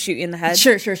want me to shoot you in the head?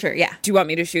 Sure. Yeah. Do you want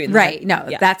me to shoot you in the head? Right. No,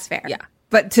 yeah. That's fair. Yeah.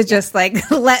 But to just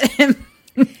like let him.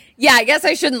 Yeah, I guess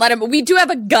I shouldn't let him. We do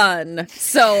have a gun,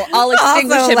 so I'll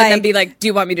extinguish him and then be like, do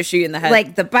you want me to shoot you in the head?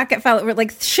 Like the bucket fell,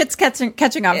 like shit's catching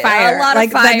on fire. A lot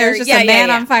of fire. Then there's just a man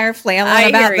on fire flailing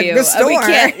about the store. We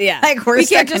can't, like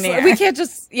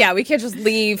we can't just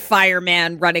leave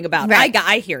fireman running about. Right.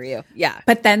 I hear you. Yeah.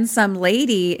 But then some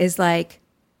lady is like,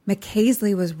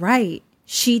 McCasley was right.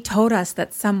 She told us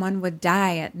that someone would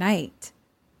die at night.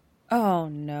 Oh,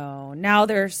 no. Now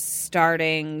they're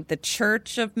starting the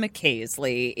Church of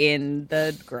McCasley in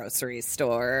the grocery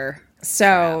store.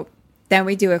 So then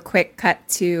we do a quick cut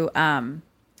to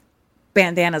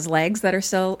Bandana's legs that are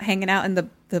still hanging out in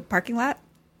the parking lot.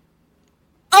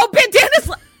 Oh,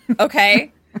 Bandana's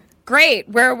okay. Great.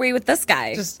 Where are we with this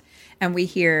guy? And we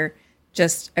hear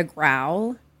just a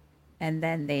growl. and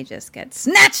then they just get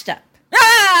snatched up.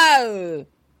 Oh!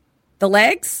 The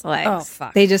legs? Legs. Oh,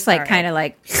 fuck. They just like All kind of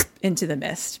like into the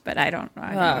mist, but I don't know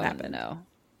what happened. No.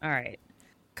 All right.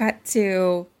 Cut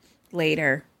to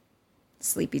later,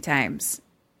 sleepy times.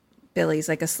 Billy's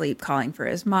like asleep, calling for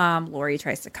his mom. Lori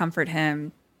tries to comfort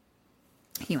him.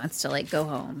 He wants to like go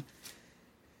home.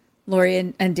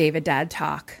 Lori and David Dad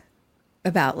talk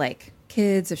about like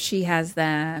kids, if she has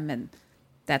them, and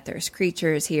that there's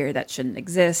creatures here that shouldn't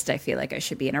exist. I feel like I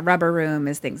should be in a rubber room,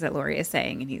 is things that Lori is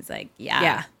saying. And he's like,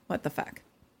 yeah. What the fuck?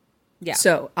 Yeah.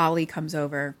 So Ollie comes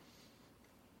over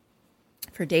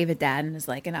for David Dad and is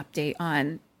like an update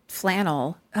on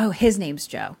Flannel. Oh, his name's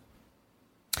Joe.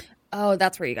 Oh,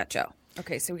 that's where you got Joe.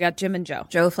 Okay, so we got Jim and Joe.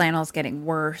 Joe Flannel's getting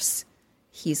worse.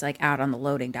 He's like out on the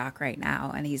loading dock right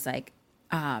now. And he's like,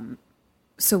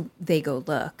 so they go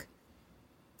look,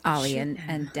 Ollie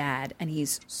and Dad, and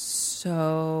he's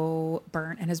so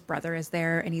burnt, and his brother is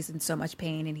there, and he's in so much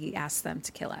pain, and he asks them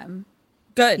to kill him.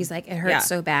 Good. He's like, it hurts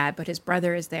so bad, but his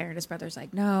brother is there, and his brother's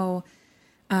like, no.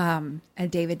 And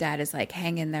David Dad is like,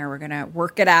 hang in there, we're gonna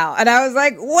work it out. And I was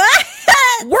like, what?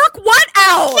 Work what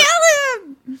out? Kill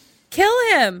him! Kill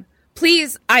him.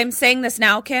 Please, I'm saying this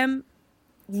now, Kim.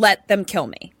 Let them kill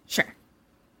me. Sure.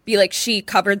 Be like, she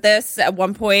covered this at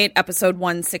one point, episode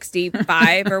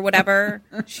 165 or whatever.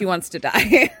 She wants to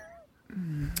die.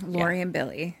 Lori and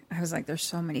Billy. I was like, there's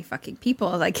so many fucking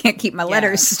people. I can't keep my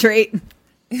letters straight.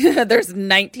 There's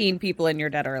 19 people in your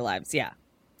Dead or Alives. Yeah.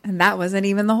 And that wasn't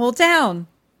even the whole town.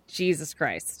 Jesus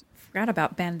Christ. Forgot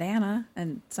about Bandana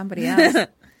and somebody else.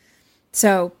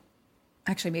 So,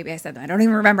 actually, maybe I said that. I don't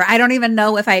even remember. I don't even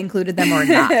know if I included them or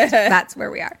not. That's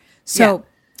where we are. So,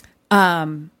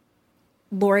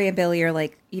 Lori and Billy are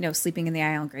like, sleeping in the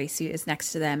aisle, and Gray Suit is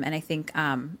next to them. And I think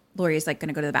Lori is like going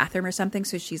to go to the bathroom or something.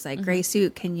 So she's like, Gray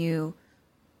Suit, can you,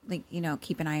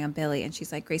 keep an eye on Billy? And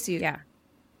she's like, Gray Suit. Yeah.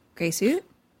 Gray Suit?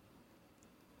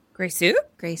 Gray Suit?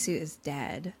 Gray Suit is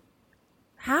dead.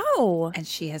 How? And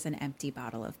she has an empty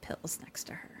bottle of pills next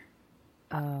to her.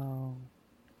 Oh.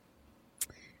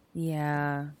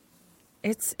 Yeah.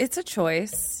 It's a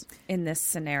choice in this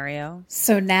scenario.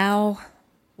 So now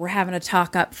we're having a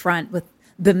talk up front with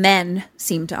the men,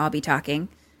 seem to all be talking.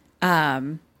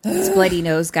 This bloody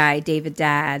nose guy, David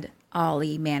Dad,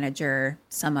 Ollie, manager,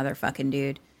 some other fucking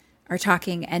dude, are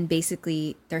talking, and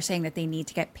basically they're saying that they need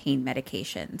to get pain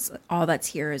medications. All that's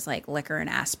here is like liquor and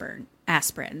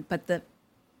aspirin, but the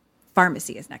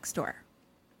pharmacy is next door.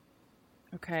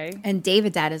 Okay. And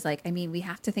David Dad is like, we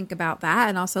have to think about that,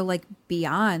 and also like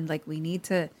beyond, like we need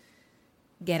to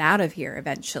get out of here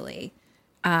eventually.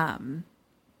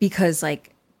 Because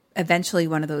like eventually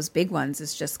one of those big ones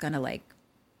is just going to like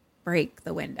break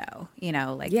the window, in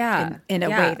a way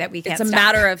that we can't It's a stop.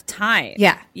 matter of time.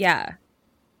 Yeah. Yeah.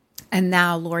 And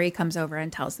now Lori comes over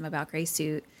and tells them about Gray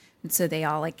Suit. And so they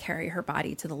all like carry her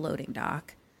body to the loading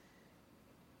dock.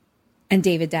 And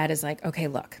David Dad is like, okay,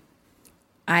 look,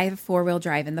 I have 4-wheel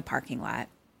drive in the parking lot.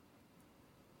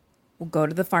 We'll go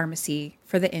to the pharmacy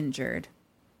for the injured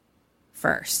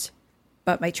first.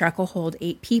 But my truck will hold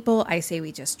 8 people. I say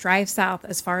we just drive south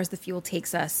as far as the fuel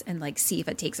takes us and like see if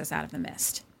it takes us out of the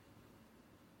mist.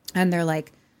 And they're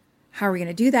like, how are we going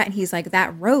to do that? And he's like,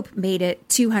 that rope made it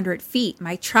 200 feet.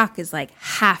 My truck is like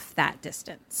half that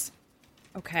distance.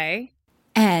 Okay.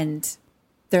 And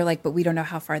they're like, but we don't know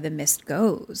how far the mist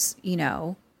goes,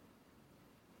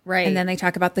 Right. And then they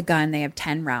talk about the gun. They have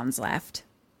 10 rounds left.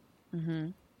 Mm-hmm.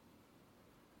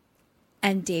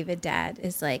 And David Dad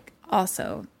is like,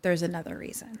 also, there's another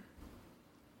reason.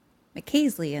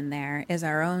 McCasley in there is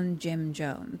our own Jim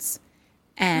Jones.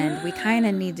 And we kind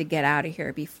of need to get out of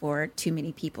here before too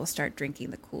many people start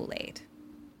drinking the Kool-Aid.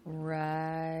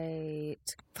 Right.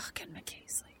 Fucking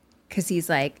McCasley. Because he's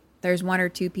like, there's 1 or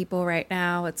 2 people right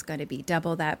now. It's going to be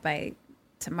double that by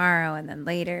tomorrow and then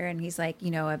later. And he's like,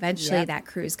 eventually that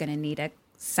crew is going to need a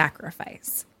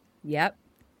sacrifice. Yep.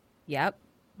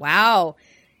 Wow.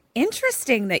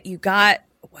 Interesting that you got,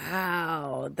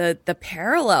 the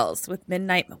parallels with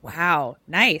Midnight. Wow.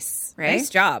 Nice. Right? Nice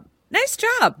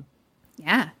job.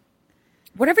 Yeah.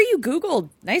 Whatever you Googled.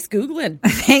 Nice Googling.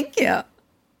 Thank you.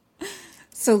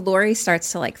 So Lori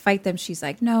starts to like fight them. She's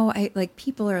like, no,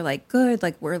 people are like good.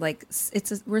 Like we're like,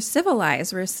 we're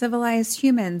civilized. We're civilized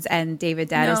humans. And David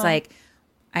Dad is like,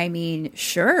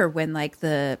 sure. When like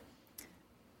the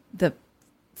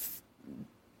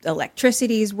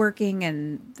electricity is working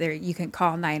and there you can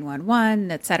call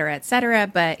 911, et cetera.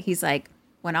 But he's like,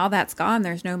 when all that's gone,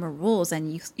 there's no more rules.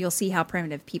 And you'll see how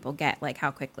primitive people get, like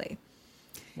how quickly.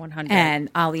 100.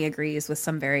 And Ollie agrees with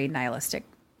some very nihilistic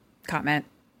comment.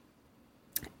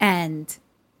 And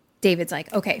David's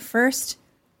like, okay, first,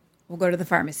 we'll go to the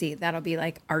pharmacy. That'll be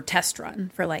like our test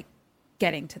run for like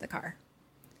getting to the car.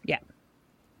 Yeah.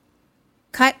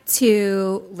 Cut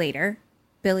to later.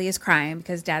 Billy is crying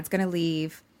because Dad's going to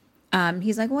leave.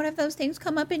 He's like, what if those things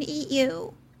come up and eat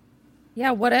you?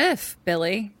 Yeah, what if,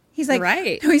 Billy? He's like,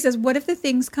 right. He says, what if the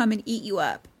things come and eat you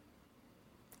up?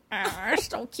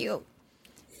 So cute.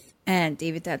 And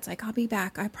David Dad's like, I'll be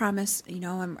back. I promise. You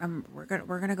know, we're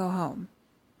gonna go home.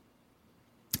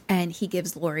 And he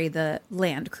gives Lori the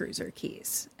Land Cruiser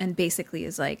keys and basically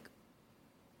is like,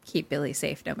 keep Billy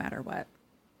safe no matter what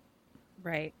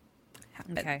Right.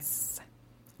 happens. Okay.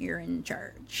 You're in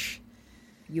charge.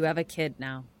 You have a kid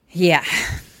now. Yeah.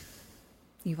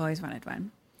 You've always wanted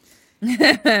one.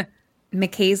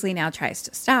 McCasley now tries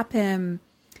to stop him.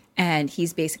 And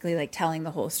he's basically like telling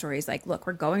the whole story. He's like, look,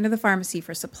 we're going to the pharmacy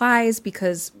for supplies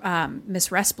because Miss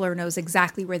Respler knows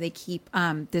exactly where they keep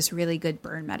this really good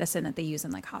burn medicine that they use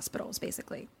in like hospitals,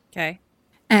 basically. Okay.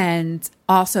 And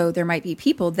also there might be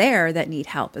people there that need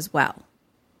help as well.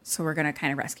 So we're going to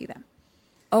kind of rescue them.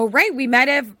 Oh, right. We might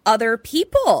have other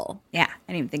people. Yeah.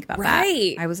 I didn't even think about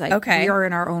Right. that. I was like, Okay. we are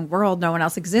in our own world. No one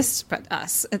else exists but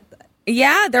us.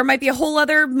 Yeah, there might be a whole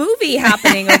other movie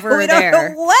happening over we there.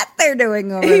 don't know what they're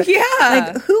doing over there. Yeah.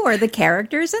 Like, who are the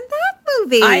characters in that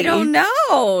movie? I don't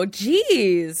know.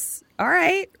 Jeez. All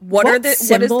right. What is their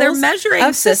symbols measuring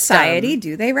of system? society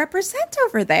do they represent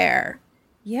over there?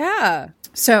 Yeah.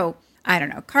 So I don't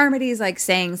know. Carmody's like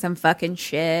saying some fucking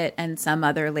shit, and some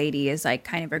other lady is like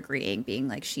kind of agreeing, being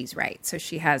like she's right. So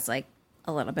she has like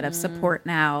a little bit of support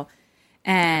now,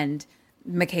 and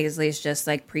McCasley's just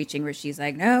like preaching where she's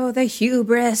like, no, the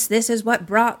hubris, this is what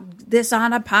brought this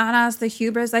on upon us, the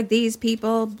hubris, like these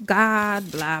people, God,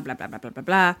 blah blah blah blah blah blah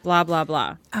blah Blah, blah,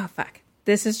 blah. Oh fuck,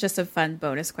 this is just a fun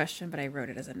bonus question, but I wrote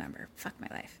it as a number. Fuck my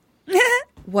life.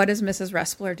 What does Mrs.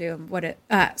 Respler do?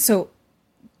 So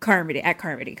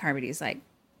Carmody's like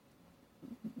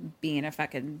being a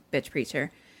fucking bitch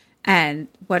preacher, and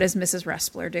what does Mrs.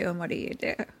 Respler do, and what do you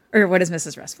do, or what does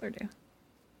Mrs. Respler do?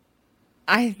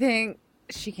 I think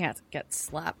she can't get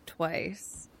slapped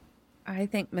twice. I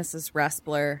think Mrs.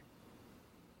 Respler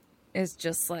is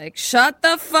just like, shut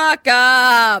the fuck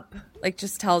up. Like,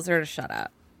 just tells her to shut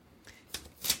up.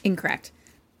 Incorrect.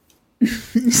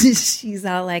 She's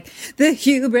all like, the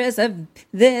hubris of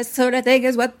this sort of thing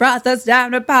is what brought us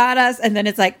down upon us. And then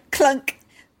it's like, clunk.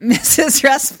 Mrs.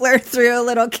 Respler threw a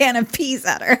little can of peas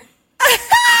at her.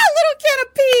 Little can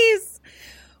of peas.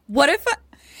 What if...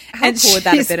 How And cool would that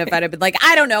have she's- been if I'd have been like,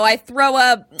 I don't know, I throw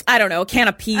a can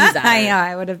of peas at her. I know,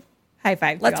 I would have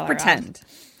high-fived. Let's you all around. pretend.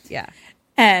 Yeah.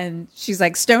 And she's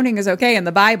like, stoning is okay in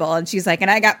the Bible. And she's like, and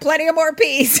I got plenty of more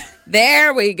peas.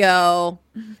 There we go.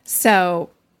 So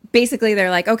basically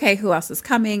they're like, okay, who else is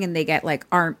coming? And they get like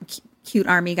cute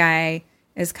army guy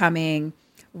is coming.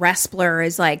 Respler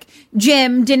is like,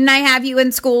 Jim, didn't I have you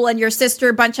in school and your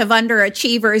sister, bunch of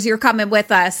underachievers, you're coming with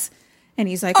us. And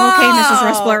he's like, okay,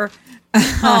 Mrs. Respler.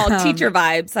 Oh, teacher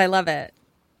vibes. I love it.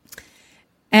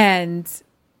 And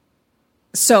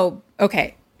so,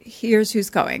 okay, here's who's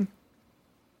going.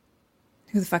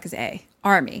 Who the fuck is A?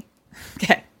 Army.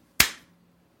 Okay.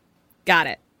 Got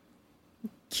it.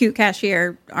 Cute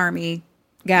cashier, army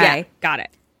guy. Yeah, got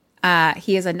it.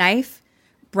 He has a knife.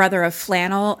 Brother of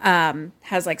Flannel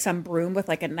has like some broom with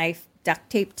like a knife duct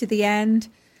taped to the end.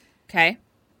 Okay.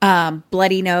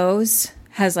 Bloody Nose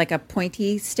has like a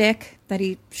pointy stick that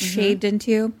he shaved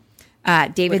into.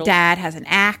 David Whittled. Dad has an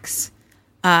axe.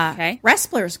 Okay.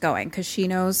 Respler's going because she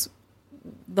knows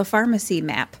the pharmacy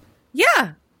map.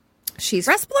 Yeah. She's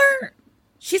Respler,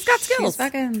 she's got skills. She's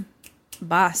fucking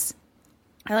boss.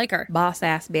 I like her. Boss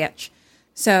ass bitch.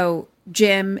 So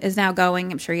Jim is now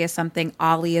going. I'm sure he has something.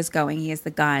 Ollie is going. He has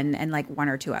the gun and like one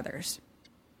or two others.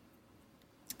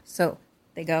 So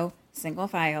they go single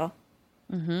file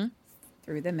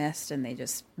through the mist, and they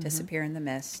just disappear in the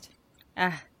mist.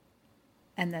 Ah.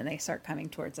 And then they start coming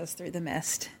towards us through the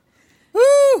mist.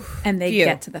 Woo! And they Phew.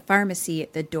 get to the pharmacy.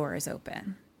 The door is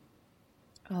open.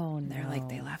 Oh, no. They're like,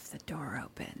 they left the door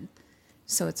open.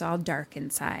 So it's all dark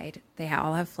inside. They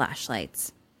all have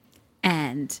flashlights.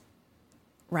 And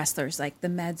Wrestler's like, the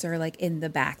meds are like in the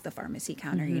back, the pharmacy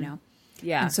counter, you know?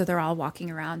 Yeah. And so they're all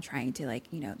walking around trying to like,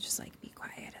 you know, just like be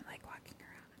quiet and like walking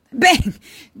around. And then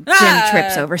bang! Jim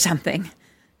trips over something.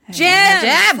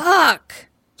 Jim! Fuck!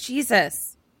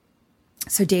 Jesus.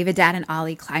 So David, Dad, and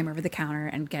Ollie climb over the counter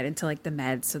and get into like the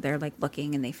meds. So they're like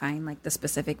looking and they find like the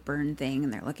specific burn thing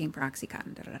and they're looking for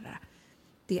Oxycontin. Da, da, da, da.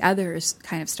 The others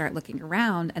kind of start looking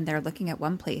around and they're looking at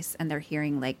one place and they're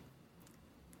hearing like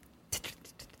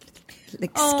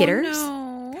skitters.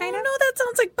 Oh, no. Kind of. No, that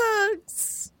sounds like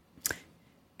bugs.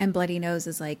 And Bloody Nose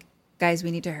is like, guys,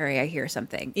 we need to hurry. I hear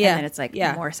something. Yeah. And then it's like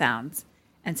more sounds.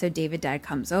 And so David Dad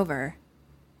comes over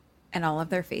and all of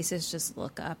their faces just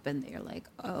look up and they're like,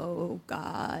 oh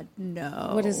God,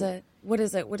 no. What is it? What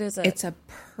is it? What is it? It's a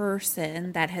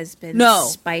person that has been No.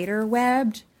 spider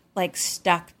webbed, like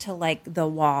stuck to like the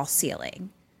wall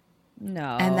ceiling.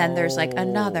 No. And then there's like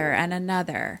another and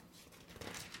another.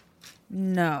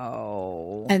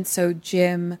 No. And so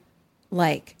Jim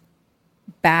like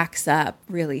backs up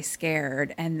really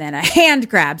scared and then a hand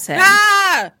grabs him.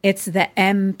 Ah! It's the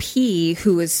MP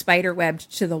who is spider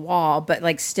webbed to the wall, but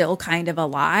like still kind of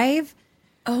alive.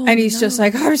 Oh, and he's just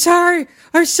like, I'm sorry,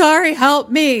 help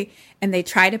me. And they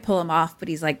try to pull him off, but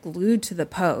he's like glued to the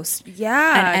post.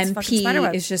 Yeah. And it's fucking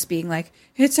spiderweb. MP is just being like,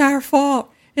 it's our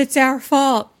fault. It's our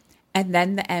fault. And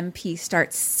then the MP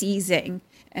starts seizing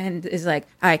and is like,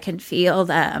 I can feel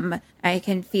them. I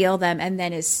can feel them. And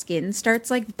then his skin starts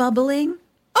like bubbling.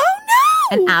 Oh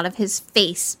no! And out of his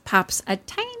face pops a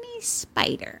tiny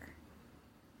spider.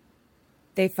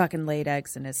 They fucking laid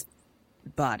eggs in his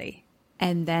body.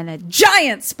 And then a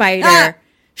giant spider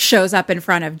shows up in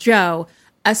front of Joe.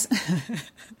 A spider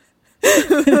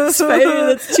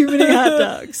that's too many hot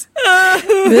dogs.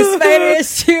 This spider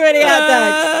is too many hot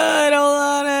dogs. I don't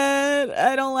want it.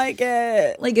 I don't like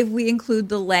it. Like if we include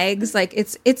the legs, like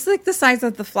it's like the size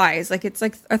of the flies. Like it's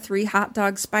like a 3 hot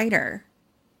dog spider.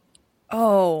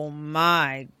 Oh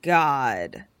my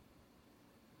God.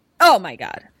 Oh my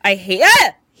God. I hate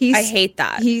it. I hate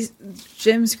that.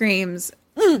 Jim screams.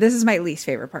 This is my least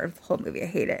favorite part of the whole movie. I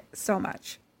hate it so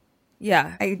much.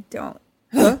 Yeah. I don't.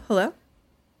 Hello?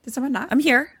 Did someone knock? I'm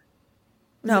here.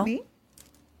 Was No. it me?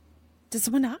 Did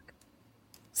someone knock?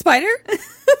 Spider?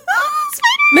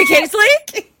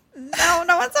 McKaysley? No,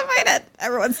 no one's invited.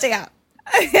 Everyone stay out.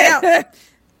 Stay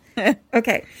out.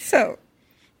 Okay, so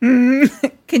can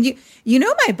you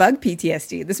know my bug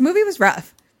PTSD? This movie was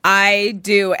rough. I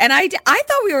do. And I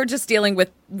thought we were just dealing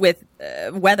with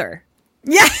weather.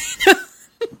 Yeah.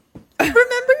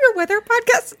 Remember your weather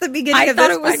podcast at the beginning of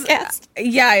this podcast?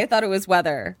 Yeah, I thought it was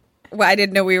weather. Well, I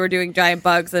didn't know we were doing giant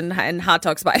bugs and hot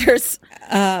dog spiders.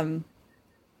 It's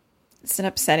an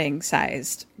upsetting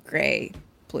sized gray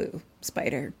blue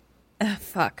spider.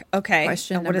 Fuck. Okay.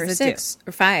 Question What number does it 6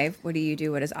 or 5. What do you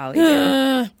do? What does Ollie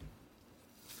do?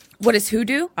 What does who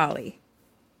do? Ollie.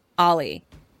 Ollie.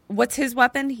 What's his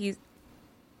weapon?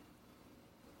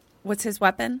 What's his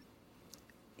weapon?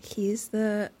 He's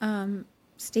the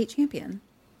state champion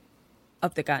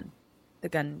Of the gun. The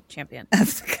gun champion.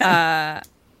 of the gun.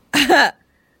 I'm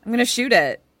going to shoot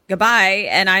it. Goodbye.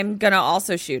 And I'm going to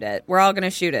also shoot it. We're all going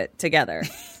to shoot it together.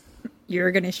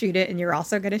 You're going to shoot it and you're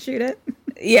also going to shoot it?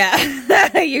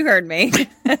 Yeah. You heard me.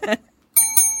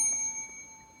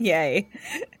 Yay.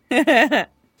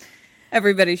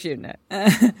 Everybody's shooting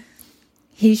it.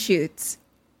 He shoots.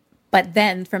 But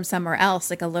then from somewhere else,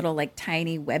 like a little like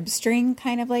tiny web string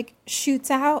kind of like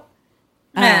shoots out.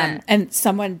 And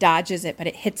someone dodges it, but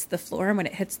it hits the floor. And when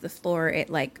it hits the floor, it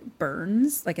like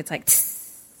burns. Like it's like...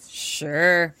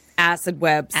 Sure. Acid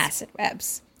webs. Acid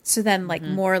webs. So then like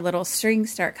more little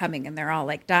strings start coming and they're all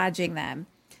like dodging them.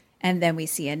 And then we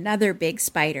see another big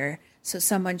spider. So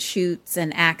someone shoots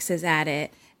and axes at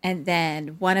it. And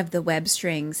then one of the web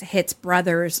strings hits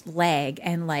brother's leg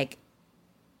and like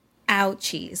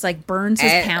ouchies, like burns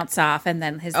his pants off. And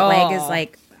then his leg is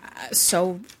like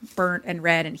so burnt and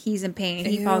red and he's in pain.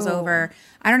 He falls over.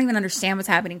 I don't even understand what's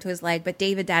happening to his leg. But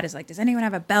David Dad is like, does anyone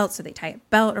have a belt? So they tie a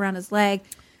belt around his leg.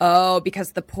 Oh,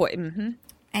 because the point.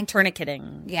 And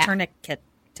tourniqueting. Yeah.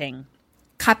 Tourniqueting.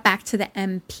 Cut back to the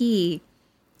MP.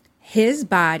 His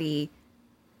body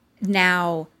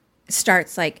now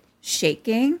starts like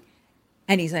shaking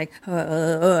and he's like,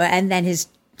 and then his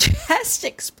chest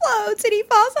explodes and he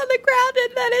falls on the ground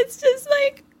and then it's just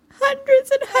like hundreds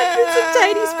and hundreds of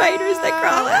tiny spiders that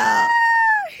crawl out.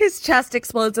 His chest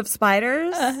explodes of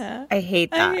spiders. I hate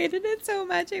that. I hated it so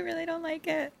much. I really don't like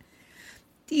it.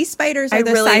 These spiders are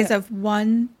the size of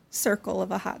one circle of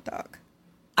a hot dog.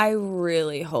 I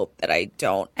really hope that I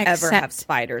don't ever have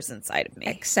spiders inside of me.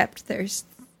 Except there's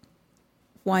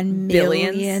 1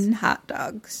 Billions? million hot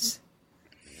dogs.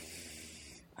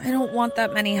 I don't want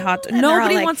that many hot dogs. And they're all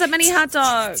Nobody like, wants that many hot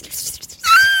dogs.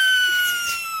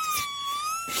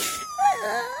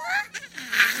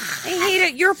 I hate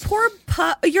it. Your poor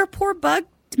bug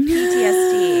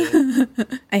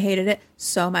PTSD. I hated it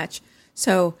so much.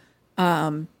 So,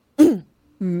 and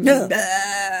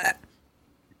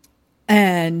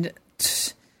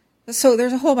So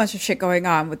there's a whole bunch of shit going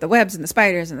on with the webs and the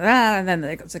spiders and then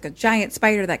it's like a giant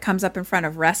spider that comes up in front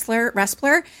of Wrestler,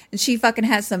 and she fucking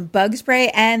has some bug spray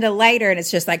and a lighter, and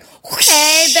it's just like, whoosh,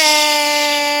 hey,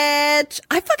 bitch!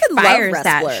 I fucking fires love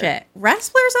that Wrestler. shit.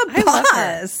 Wrestler's a I love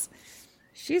her. boss.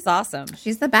 She's awesome.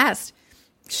 She's the best.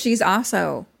 She's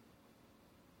also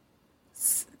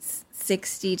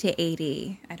 60 to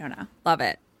 80. I don't know. Love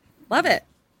it. Love it.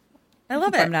 I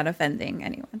love it. I'm not offending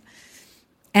anyone.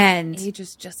 And age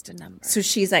is just a number. so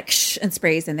she's like, shh, and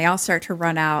sprays, and they all start to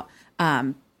run out.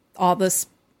 All this,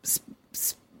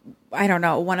 I don't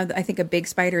know. I think a big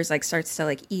spider like starts to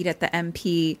like eat at the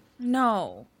MP.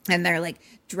 No. And they're like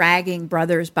dragging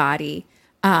Brother's body.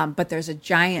 But there's a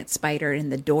giant spider in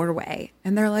the doorway.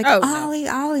 And they're like, Ollie,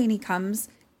 Ollie. And he comes,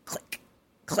 click,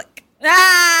 click.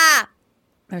 Ah!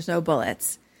 There's no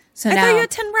bullets. So I now thought you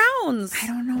had 10 rounds. I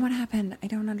don't know what happened. I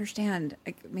don't understand.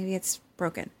 Maybe it's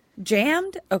broken.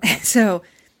 Jammed? Okay. So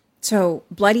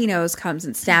Bloody Nose comes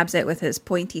and stabs it with his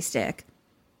pointy stick.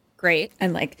 Great.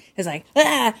 And like is like,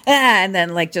 and then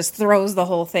like just throws the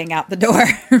whole thing out the door.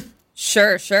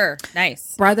 Sure.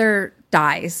 Nice. Brother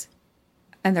dies.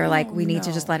 And they're like, we need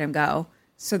to just let him go.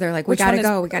 So they're like, we gotta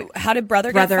go. How did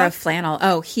Brother Brother get of Flannel.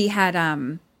 Oh, he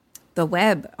had the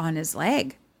web on his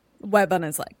leg. web on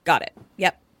his leg? Got it.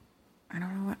 Yep. I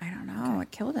don't know.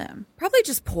 It killed him. Probably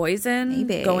just poison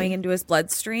Maybe. going into his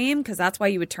bloodstream, because that's why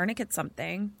you would tourniquet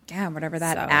something. Yeah, whatever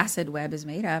that acid web is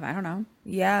made of. I don't know.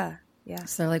 Yeah.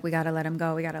 So they're like, we gotta let him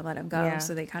go. Yeah.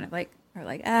 So they kind of like are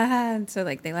like, and so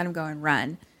like they let him go and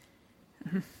run.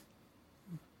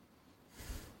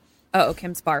 Oh,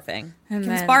 Kim's barfing. And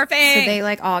Kim's then- barfing. So they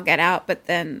like all get out, but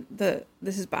then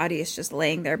his body is just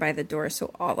laying there by the door.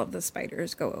 So all of the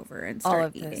spiders go over and start all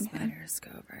of eating the him. spiders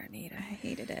go over and eat I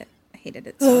it. hated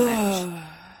it so much.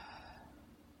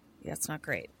 Yeah, it's not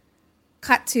great.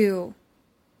 Cut to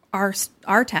our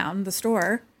town, the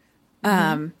store.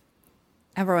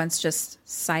 Everyone's just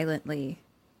silently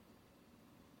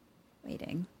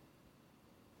waiting.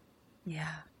 Yeah,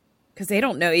 because they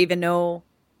don't even know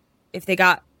if they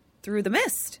got through the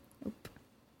mist. Nope.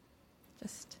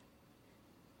 Just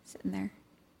sitting there.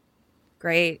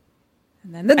 Great.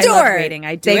 And then the I love door. waiting.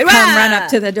 I do They it. come run up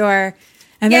to the door,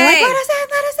 and they're like, Yay. "Let us in!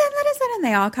 Let us in! Let us in!" And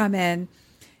they all come in,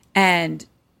 and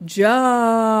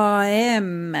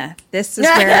Jim. This is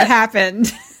where it happened.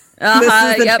 This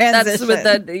is the Yep. That's transition.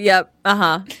 with the. Yep.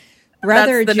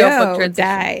 Brother That's the Notebook Joe transition.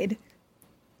 died.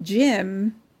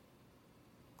 Jim,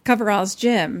 coveralls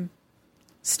Jim,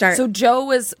 start. So Joe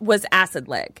was acid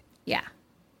leg. Yeah.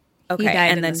 Okay, He died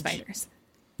and in then the spiders.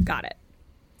 Got it.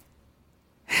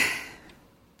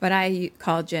 But I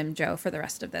call Jim Joe for the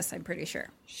rest of this, I'm pretty sure.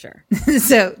 Sure.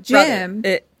 So Jim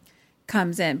Brother.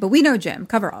 comes in. But we know Jim.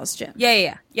 Coveralls Jim.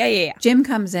 Yeah. Jim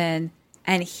comes in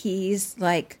and he's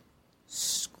like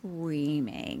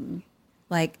screaming.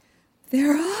 Like,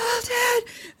 they're all dead.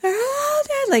 They're all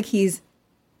dead. Like he's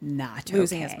not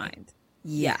Losing okay. his mind.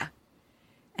 Yeah.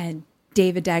 And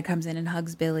David Dad comes in and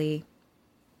hugs Billy.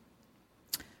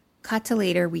 Cut to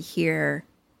later, we hear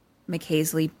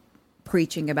McCasley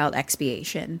preaching about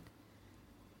expiation.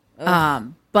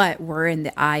 But we're in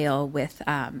the aisle with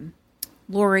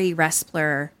Lori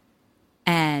Respler,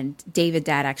 and David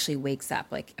Dad actually wakes up.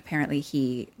 Like apparently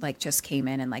he like just came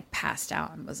in and like passed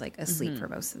out and was like asleep for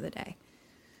most of the day.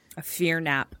 A fear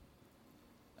nap.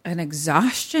 An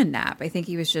exhaustion nap. I think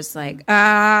he was just like,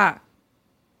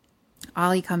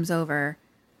 Ollie comes over.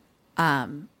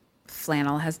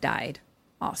 Flannel has died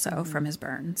also from his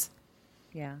burns.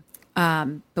 Yeah.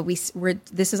 But we're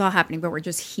this is all happening, but we're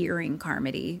just hearing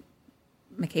Carmody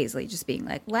McCasley just being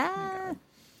like, "What?"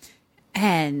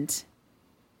 And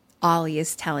Ollie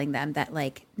is telling them that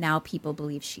like now people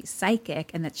believe she's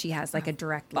psychic and that she has like a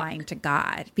direct line to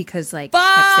God because like she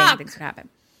kept saying things would happen.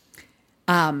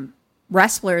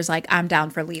 Wrestler is like, I'm down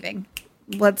for leaving.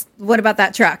 What about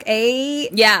that truck?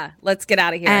 Yeah, let's get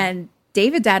out of here. And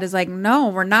David Dad is like, no,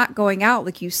 we're not going out.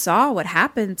 Like you saw what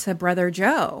happened to Brother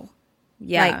Joe.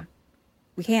 yeah. Like,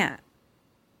 we can't.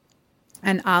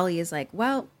 And Ollie is like,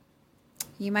 well,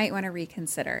 you might want to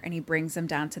reconsider. And he brings them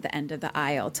down to the end of the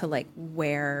aisle to like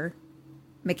where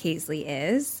McCasley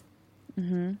is.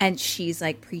 Mm-hmm. And she's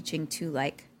like preaching to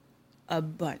like a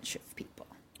bunch of people.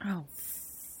 Oh,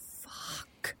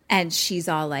 fuck. And she's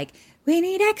all like, we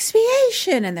need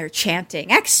expiation. And they're chanting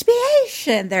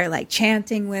expiation. They're like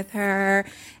chanting with her.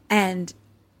 And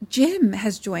Jim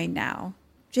has joined now.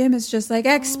 Jim is just like,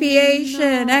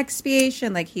 expiation,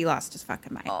 expiation. Like he lost his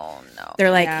fucking mind. Oh, no.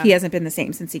 They're like, Yeah. he hasn't been the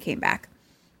same since he came back.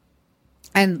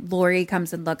 And Lori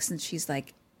comes and looks and she's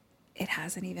like, it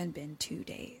hasn't even been 2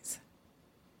 days.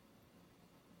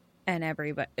 And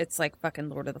everybody, it's like fucking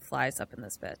Lord of the Flies up in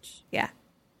this bitch. Yeah.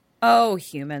 Oh,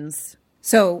 humans.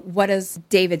 So what does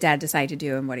David Dad decide to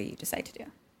do, and what do you decide to do?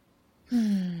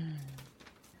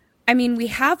 I mean, we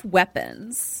have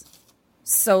weapons.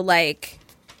 So, like,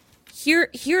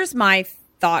 here's my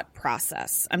thought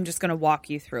process. I'm just going to walk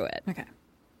you through it. Okay.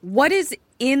 What is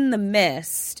in the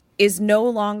mist is no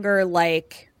longer,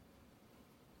 like,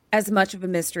 as much of a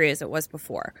mystery as it was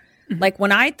before. Like,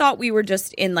 when I thought we were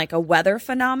just in, like, a weather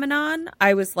phenomenon,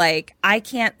 I was like, I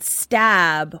can't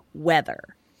stab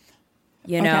weather.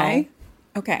 You know?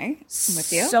 Okay. I'm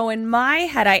with you. So in my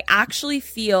head, I actually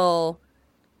feel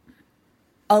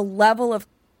a level of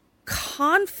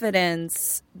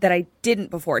confidence that I didn't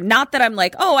before. Not that I'm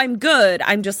like, oh, I'm good.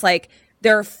 I'm just like,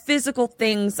 there are physical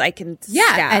things I can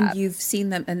stab. And you've seen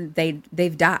them, and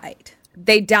they've died.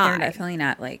 They die. They're definitely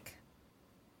not, like,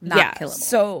 not killable.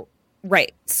 So,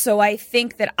 right. So I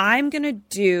think that I'm going to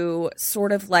do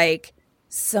sort of like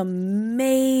some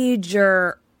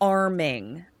major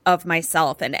arming of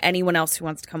myself and anyone else who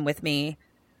wants to come with me.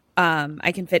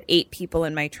 I can fit 8 people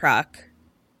in my truck.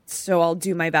 So I'll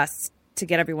do my best to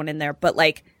get everyone in there. But,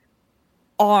 like,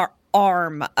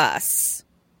 arm us.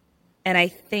 And I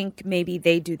think maybe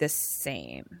they do the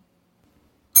same.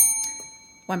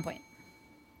 1 point.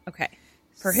 Okay.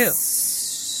 For who?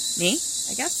 Me,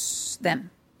 I guess? Them.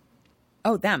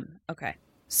 Oh, them. Okay.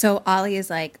 So Ollie is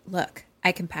like, look,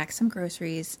 I can pack some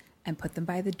groceries and put them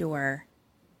by the door,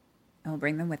 and we'll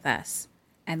bring them with us.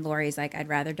 And Lori's like, I'd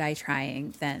rather die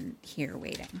trying than here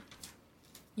waiting.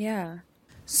 Yeah.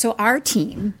 So our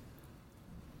team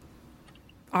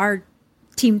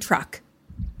truck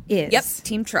is... Yep,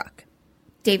 team truck.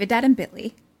 David, Dad, and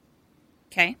Billy.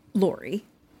 Okay. Lori.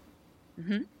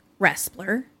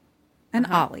 Wrestler. And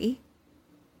Ollie.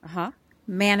 Uh-huh.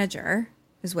 Manager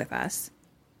is with us.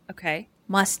 Okay.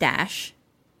 Mustache.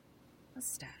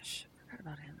 Forgot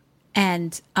about him.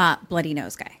 And Bloody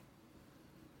Nose Guy.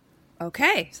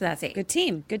 Okay. So that's 8. Good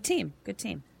team. Good team. Good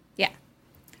team. Yeah.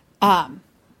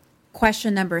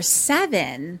 Question number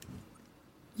 7.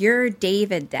 Your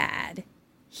David Dad.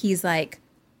 He's like,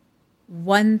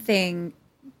 one thing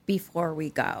before we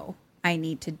go, I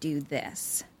need to do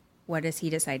this. What does he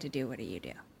decide to do? What do you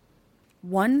do?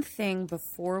 One thing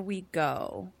before we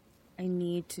go, I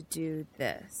need to do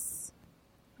this.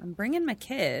 I'm bringing my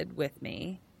kid with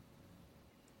me.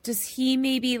 Does he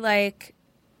maybe, like,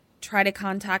 try to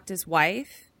contact his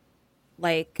wife?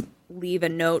 Like, leave a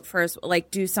note for his,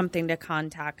 like, do something to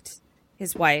contact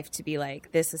his wife to be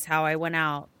like, this is how I went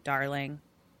out, darling.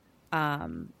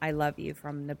 I love you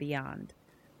from the beyond.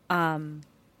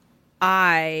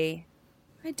 I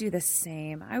do the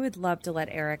same. I would love to let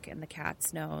Eric and the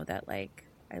cats know that, like,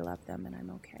 I love them and I'm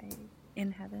okay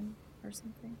in heaven or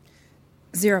something.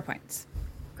 0 points.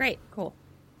 Great. Cool.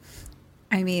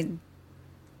 I mean,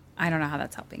 I don't know how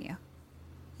that's helping you.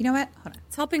 You know what? Hold on.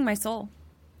 It's helping my soul.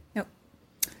 Nope.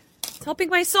 It's helping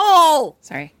my soul.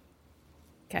 Sorry.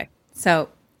 Okay. So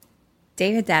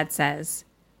David Dad says,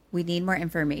 we need more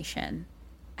information.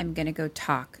 I'm going to go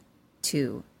talk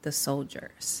to the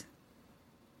soldiers.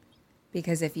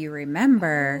 Because if you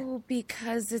remember,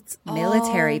 because it's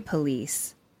military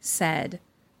police said,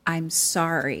 I'm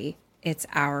sorry, it's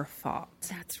our fault.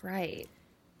 That's right.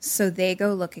 So they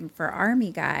go looking for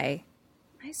Army Guy.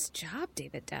 Nice job,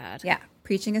 David Dad. Yeah,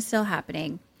 preaching is still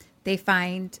happening. They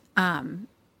find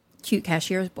cute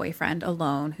cashier's boyfriend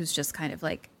alone, who's just kind of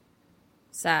like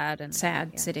sad,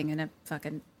 sitting in a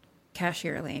fucking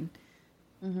cashier lane.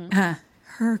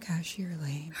 Her cashier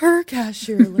lane. Her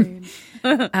cashier lane.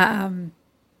 And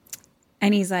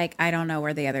he's like, I don't know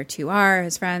where the other 2 are,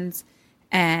 his friends.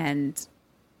 And,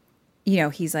 you know,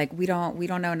 he's like, we don't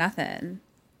know nothing.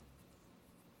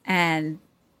 And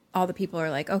all the people are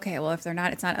like, okay, well, if they're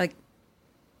not, it's not like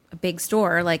a big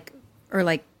store, like, or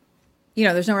like, you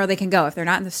know, there's nowhere they can go. If they're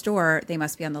not in the store, they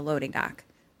must be on the loading dock.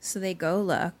 So they go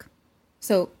look.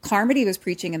 So Carmody was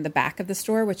preaching in the back of the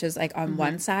store, which is like on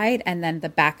one side. And then the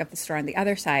back of the store on the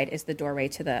other side is the doorway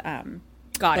to the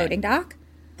loading dock.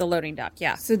 The loading dock,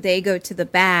 yeah. So they go to the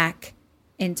back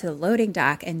into the loading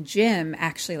dock, and Jim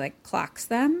actually like clocks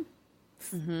them,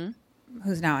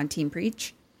 who's now on Team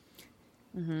Preach.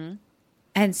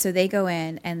 And so they go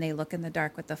in and they look in the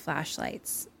dark with the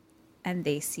flashlights, and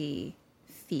they see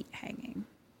feet hanging.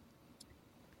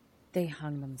 They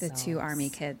hung themselves. The 2 Army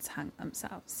kids hung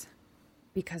themselves.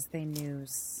 Because they knew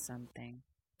something.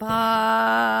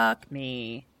 Fuck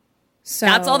me. So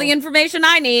that's all the information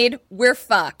I need. We're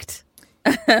fucked.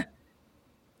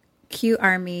 Q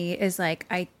Army is like,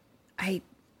 I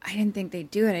didn't think they'd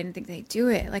do it. I didn't think they'd do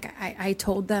it. Like, I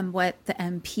told them what the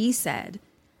MP said,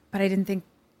 but I didn't think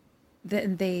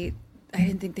that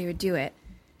didn't think they would do it.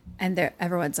 And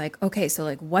everyone's like, okay, so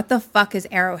like, what the fuck is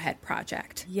Arrowhead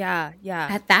Project? Yeah.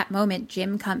 At that moment,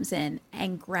 Jim comes in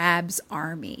and grabs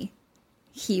Army.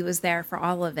 He was there for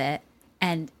all of it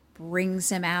and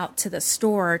brings him out to the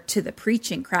store to the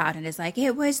preaching crowd and is like,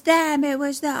 it was them, it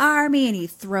was the Army. And he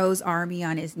throws Army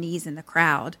on his knees in the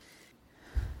crowd.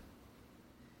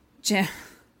 Jim,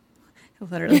 I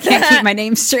literally can't keep my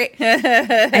name straight.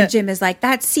 And Jim is like,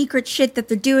 that secret shit that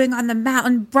they're doing on the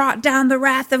mountain brought down the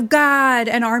wrath of God.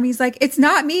 And Army's like, it's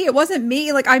not me. It wasn't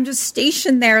me. Like, I'm just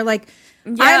stationed there. Like,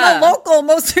 I'm a local.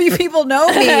 Most of you people know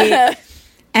me.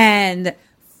 And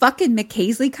fucking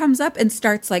McCasley comes up and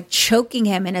starts like choking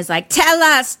him and is like, tell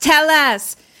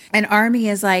us. And Army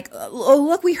is like, oh,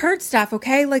 look, we heard stuff.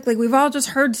 Okay. Like we've all just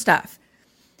heard stuff.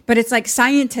 But it's like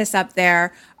scientists up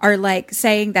there are like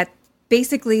saying that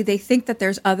basically they think that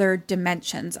there's other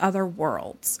dimensions, other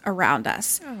worlds around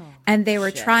us. And they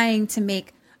were trying to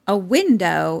make a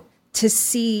window to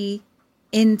see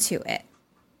into it.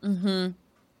 Mm-hmm.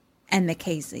 And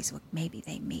McCasley's, well, maybe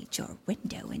they made your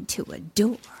window into a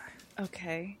door.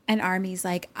 Okay. And Army's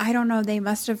like, I don't know. They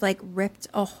must have like ripped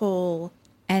a hole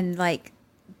and like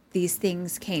these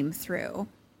things came through.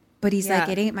 But he's like,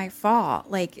 it ain't my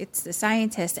fault. Like, it's the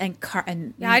scientist. And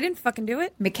I didn't fucking do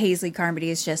it. McCasley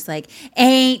Carmody is just like,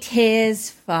 ain't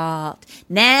his fault.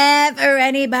 Never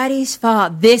anybody's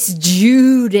fault. This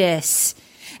Judas.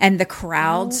 And the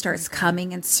crowd starts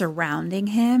coming and surrounding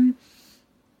him.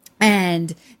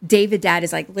 And David Dad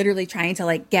is like literally trying to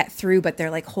like get through, but they're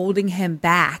like holding him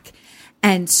back.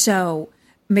 And so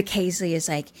McCasley is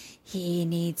like, he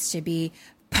needs to be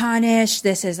punished.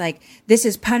 This is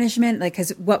punishment. Like,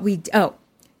 cause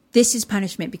this is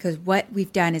punishment because what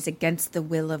we've done is against the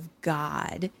will of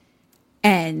God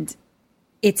and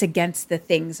it's against the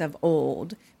things of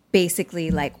old.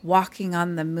 Basically like walking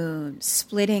on the moon,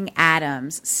 splitting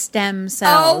atoms, stem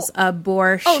cells,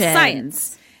 abortions.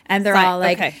 Science. And they're all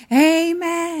like,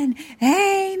 amen,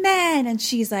 amen. And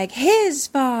she's like, his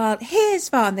fault, his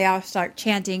fault. And they all start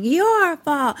chanting, your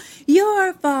fault,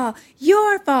 your fault,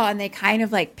 your fault. And they kind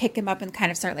of like pick him up and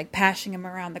kind of start like passing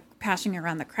around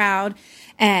the crowd.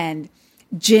 And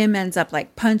Jim ends up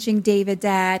like punching David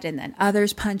Dad, and then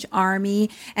others punch Army.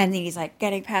 And then he's like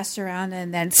getting passed around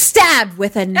and then stabbed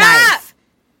with a knife.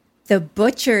 The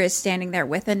butcher is standing there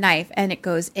with a knife and it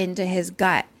goes into his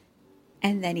gut.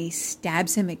 And then he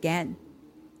stabs him again.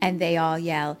 And they all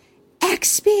yell,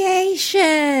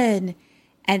 expiation!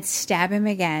 And stab him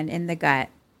again in the gut.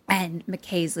 And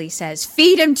McCasley says,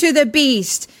 feed him to the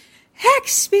beast!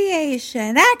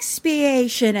 Expiation!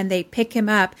 Expiation! And they pick him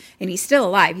up. And he's still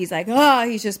alive. He's like, oh,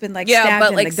 he's just been like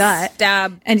stabbed in the gut.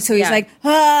 And so he's like,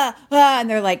 and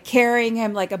they're like carrying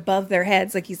him like above their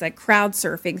heads. Like he's like crowd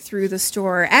surfing through the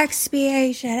store.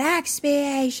 Expiation!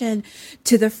 Expiation!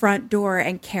 To the front door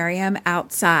and carry him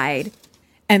outside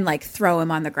and like throw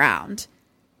him on the ground.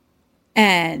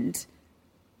 And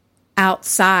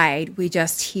outside we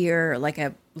just hear like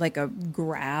a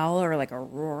growl or like a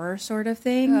roar sort of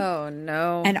thing. Oh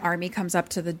no. And Army comes up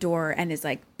to the door and is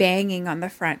like banging on the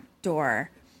front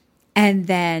door. And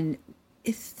then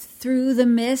through the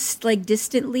mist, like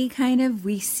distantly kind of,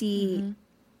 we see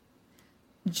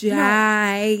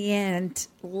giant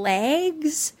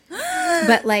legs,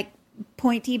 but like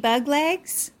pointy bug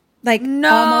legs. Like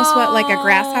almost what like a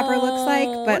grasshopper looks like,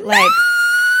 but like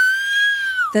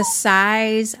the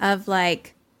size of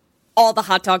like all the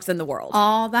hot dogs in the world.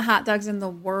 All the hot dogs in the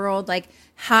world. Like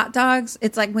hot dogs,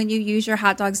 it's like when you use your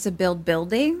hot dogs to build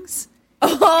buildings.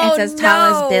 It's as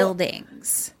tall as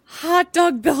buildings. Hot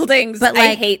dog buildings. But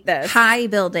like I hate this. High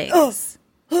buildings.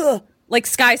 Like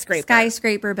skyscraper.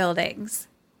 Skyscraper buildings.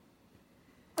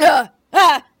 That's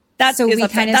so we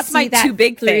kind of see my that too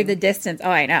big through thing. the distance. Oh,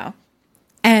 I know.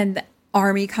 And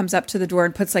Army comes up to the door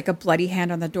and puts like a bloody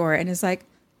hand on the door and is like,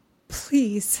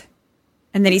 please.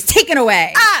 And then he's taken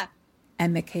away.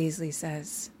 And McCasley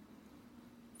says,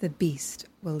 the beast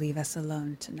will leave us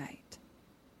alone tonight.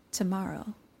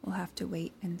 Tomorrow, we'll have to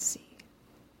wait and see.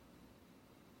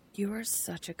 You are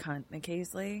such a cunt,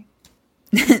 McCasley.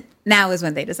 Now is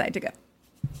when they decide to go.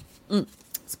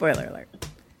 Spoiler alert.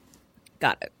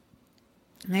 Got it.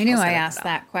 I knew I asked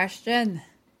that question.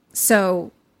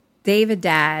 So David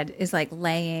Dad is like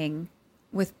laying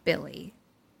with Billy.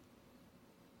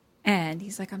 And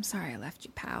he's like, I'm sorry I left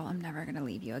you, pal. I'm never going to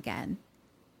leave you again.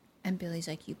 And Billy's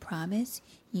like, you promise?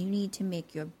 You need to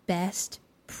make your best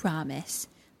promise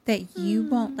that you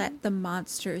won't let the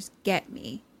monsters get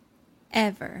me.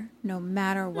 Ever. No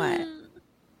matter what.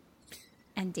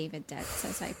 And David Dad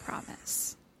says, I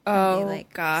promise. Oh, and they,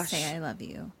 gosh. Say I love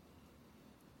you.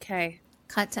 Okay.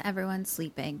 Cut to everyone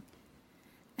sleeping.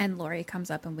 And Lori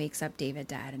comes up and wakes up David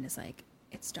Dad and is like,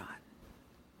 it's dawn.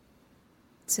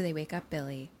 So they wake up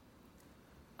Billy.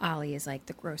 Ollie is like,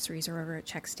 the groceries are over at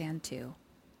check stand too.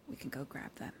 We can go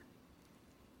grab them.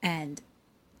 And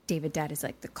David Dad is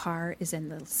like, the car is in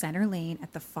the center lane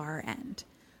at the far end.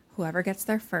 Whoever gets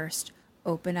there first,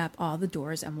 open up all the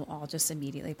doors and we'll all just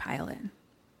immediately pile in.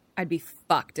 I'd be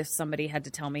fucked if somebody had to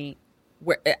tell me,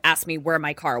 ask me where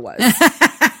my car was.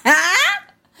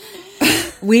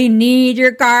 We need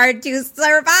your car to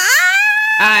survive.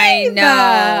 I know.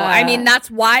 I mean, that's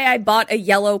why I bought a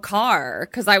yellow car,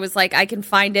 because I was like, I can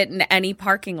find it in any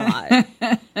parking lot.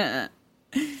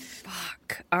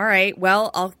 Fuck. All right. Well,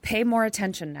 I'll pay more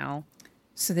attention now.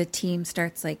 So the team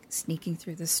starts like sneaking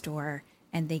through the store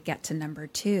and they get to number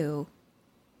 2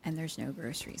 and there's no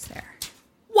groceries there.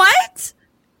 What?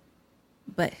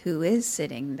 But who is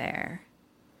sitting there?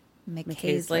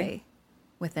 McKaysley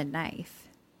with a knife.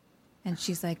 And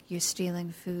she's like, you're stealing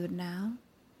food now?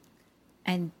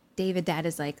 And David Dad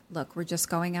is like, look, we're just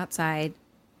going outside.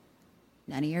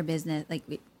 None of your business. Like,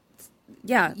 leave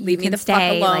me the fuck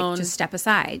alone. Like, just step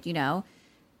aside, you know?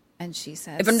 And she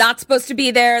says, if I'm not supposed to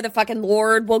be there, the fucking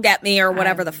Lord will get me, or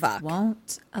whatever the fuck.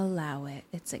 Won't allow it.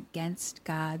 It's against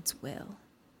God's will.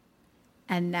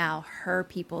 And now her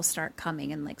people start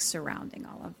coming and like surrounding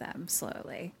all of them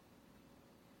slowly.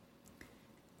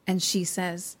 And she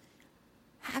says,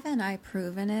 haven't I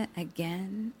proven it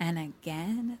again and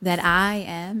again that I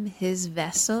am his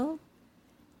vessel?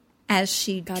 As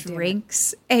she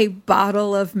drinks a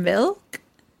bottle of milk.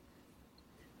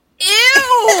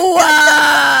 Ew!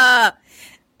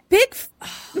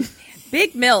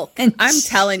 Big milk. And I'm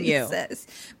telling you. Says,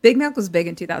 Big Milk was big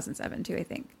in 2007 too, I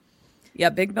think. Yeah,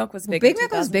 Big Milk was big. Big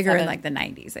Milk was bigger in like the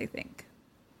 90s, I think.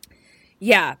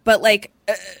 Yeah, but like,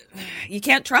 you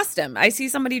can't trust him. I see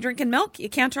somebody drinking milk, you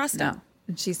can't trust him.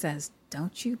 And she says,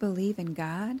 don't you believe in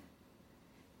God?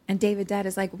 And David Dad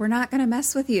is like, we're not going to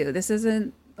mess with you. This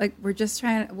isn't like, we're just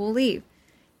we'll leave.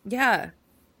 Yeah.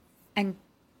 And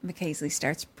McKaysley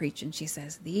starts preaching. She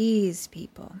says, these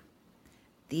people,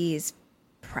 these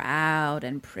proud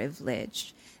and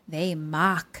privileged, they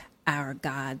mock our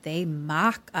God. They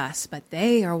mock us, but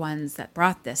they are ones that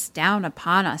brought this down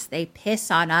upon us. They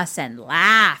piss on us and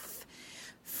laugh.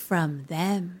 From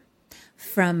them,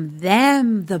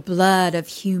 the blood of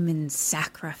human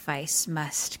sacrifice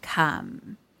must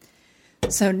come.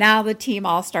 So now the team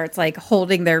all starts like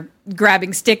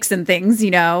grabbing sticks and things,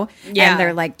 you know, and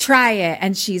they're like, try it.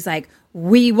 And she's like,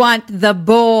 we want the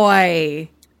boy.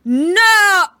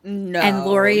 No. And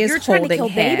Lori is holding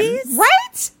him. Babies?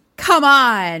 Right? Come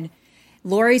on.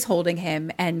 Lori's holding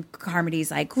him and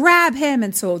Carmody's like, grab him.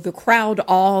 And so the crowd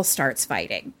all starts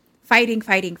fighting.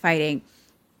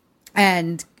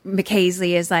 And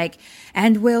McKaysley is like,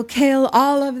 and we'll kill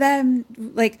all of them.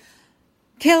 Like,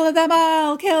 kill them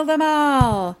all.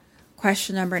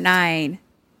 Question number 9.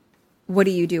 What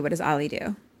do you do? What does Ollie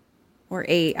do? Or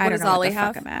 8. I don't know what the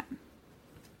fuck I'm at.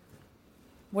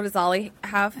 What does Ollie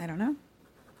have? I don't know.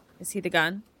 Is he the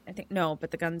gun? I think no,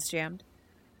 but the gun's jammed.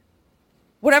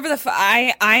 Whatever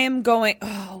I am going.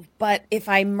 Oh, but if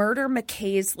I murder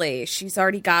McKaysley, she's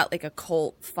already got like a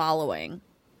cult following.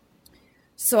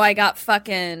 So I got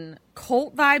fucking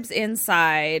cult vibes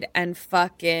inside and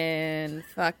fucking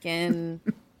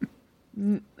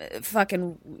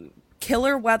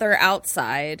killer weather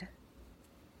outside.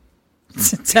 I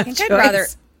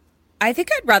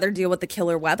think I'd rather deal with the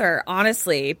killer weather,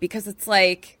 honestly, because it's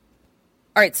like,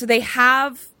 all right, so they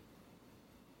have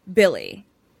Billy.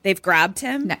 They've grabbed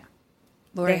him. No,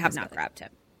 Lori they have not grabbed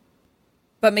him.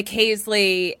 But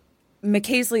McKaysley's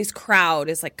crowd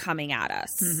is like coming at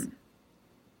us. Mm-hmm.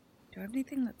 Do I have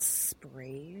anything that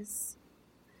sprays?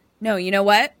 No, you know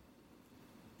what?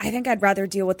 I think I'd rather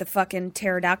deal with the fucking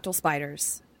pterodactyl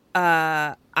spiders.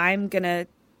 I'm gonna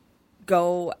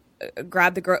go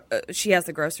grab she has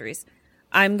the groceries.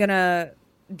 We're gonna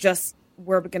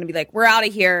be like, we're out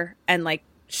of here, and like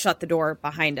shut the door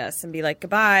behind us and be like,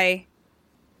 goodbye.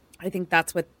 I think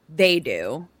that's what they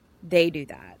do. They do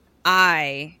that.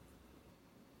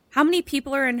 How many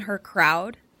people are in her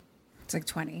crowd? It's like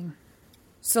 20.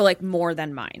 So like more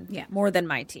than mine. Yeah. More than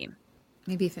my team.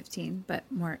 Maybe 15, but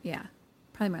more, yeah.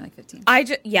 Probably more like 15.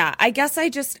 I guess I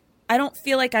don't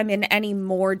feel like I'm in any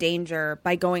more danger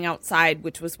by going outside,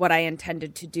 which was what I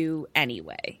intended to do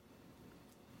anyway.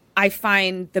 I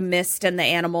find the mist and the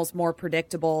animals more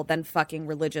predictable than fucking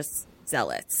religious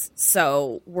zealots.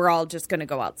 So we're all just going to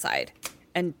go outside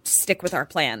and stick with our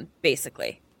plan,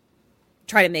 basically.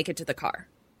 Try to make it to the car.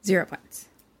 0 points.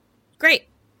 Great.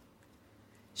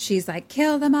 She's like,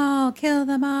 kill them all.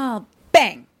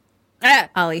 Bang.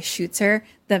 Ollie shoots her.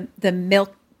 The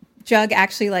milk Jug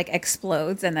actually like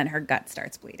explodes and then her gut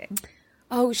starts bleeding.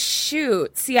 Oh,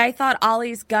 shoot. See, I thought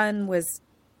Ollie's gun was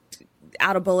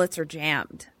out of bullets or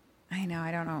jammed. I know.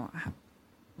 I don't know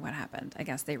what happened. I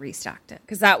guess they restocked it.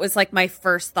 Because that was like my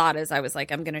first thought is I was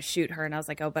like, I'm going to shoot her. And I was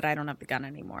like, oh, but I don't have the gun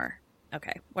anymore.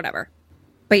 Okay, whatever.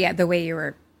 But yeah, the way you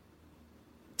were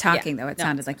talking, though, it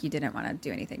sounded like you didn't want to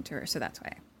do anything to her. So that's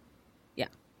why. Yeah.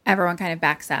 Everyone kind of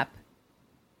backs up.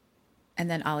 And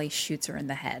then Ollie shoots her in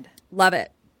the head. Love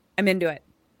it. I'm into it.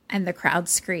 And the crowd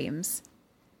screams.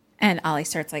 And Ollie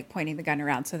starts like pointing the gun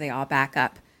around. So they all back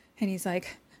up. And he's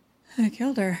like, I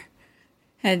killed her.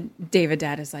 And David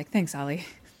Dad is like, thanks, Ollie.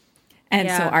 And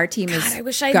so our team is I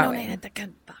wish I had known I had the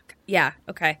gun. Fuck. Yeah,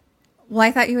 okay. Well,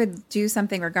 I thought you would do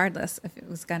something regardless if it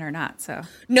was gun or not. So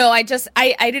no, I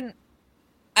didn't.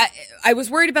 I was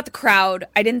worried about the crowd.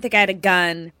 I didn't think I had a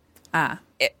gun.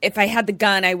 If I had the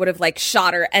gun, I would have like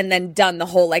shot her and then done the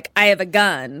whole like I have a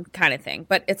gun kind of thing.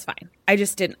 But it's fine. I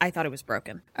just didn't. I thought it was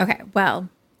broken. Okay. Well,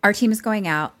 our team is going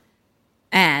out,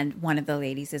 and one of the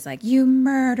ladies is like, "You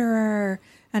murderer,"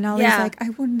 and Ollie's like, "I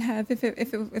wouldn't have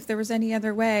if there was any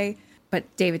other way."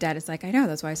 But David Dad is like, "I know.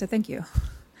 That's why I said thank you."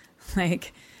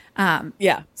 Like,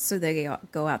 yeah. So they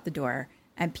go out the door,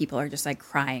 and people are just like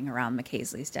crying around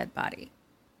McCasley's dead body.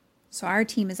 So our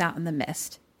team is out in the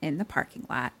mist in the parking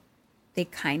lot. They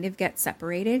kind of get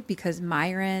separated because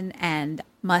Myron and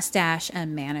Mustache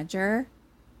and Manager,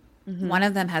 one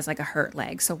of them has like a hurt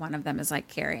leg. So one of them is like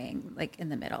carrying like in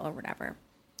the middle or whatever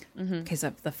because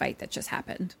of the fight that just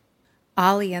happened.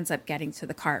 Ollie ends up getting to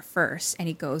the car first, and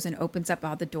he goes and opens up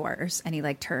all the doors, and he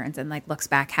like turns and like looks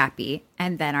back happy.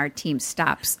 And then our team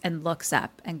stops and looks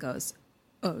up and goes,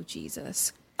 "Oh,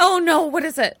 Jesus." Oh, no. What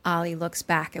is it? Ollie looks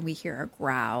back, and we hear a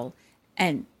growl,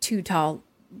 and two tall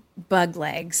bug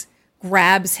legs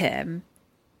grabs him.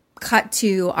 Cut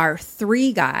to our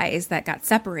three guys that got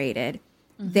separated.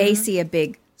 They see a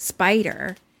big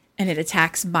spider, and it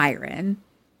attacks Myron.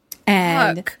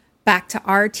 And back to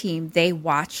our team, they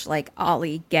watch like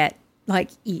Ollie get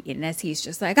like eaten as he's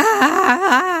just like,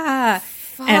 ah,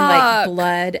 and like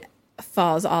blood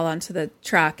falls all onto the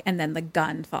truck, and then the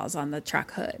gun falls on the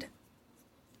truck hood.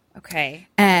 Okay.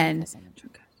 And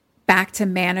back to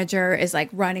Manager is like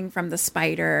running from the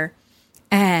spider,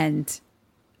 and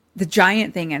the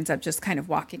giant thing ends up just kind of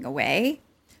walking away.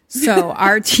 So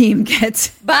our team gets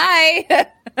bye.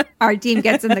 Our team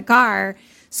gets in the car.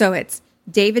 So it's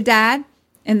David Dad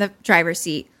in the driver's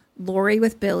seat, Lori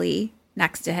with Billy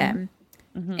next to him.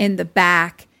 In the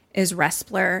back is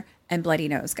Wrestler and Bloody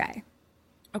Nose Guy.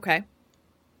 Okay.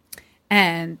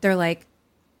 And they're like,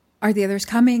 are the others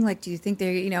coming? Like, do you think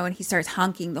they're, and he starts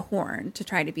honking the horn to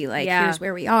try to be like, here's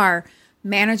where we are.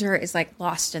 Manager is like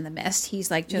lost in the mist. He's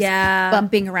like just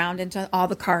bumping around into all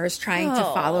the cars trying to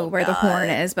follow where the horn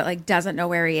is, but like doesn't know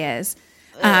where he is.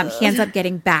 He ends up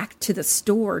getting back to the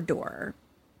store door.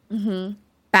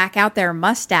 Back out there,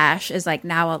 Mustache is like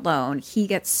now alone. He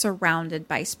gets surrounded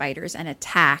by spiders and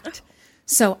attacked.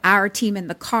 So our team in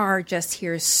the car just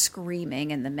hears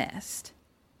screaming in the mist.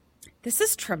 This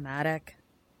is traumatic.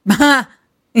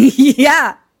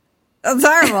 Yeah. That's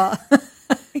horrible.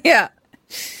 Yeah.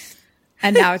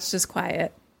 And now it's just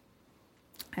quiet.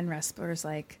 And Wrestler's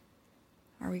like,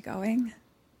 are we going?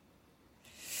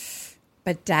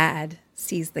 But Dad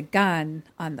sees the gun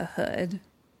on the hood.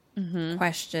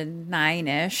 Question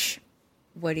 9-ish.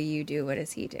 What do you do? What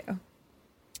does he do?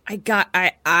 I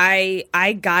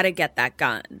gotta get that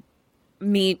gun.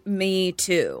 Me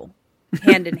too.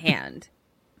 Hand in hand.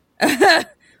 I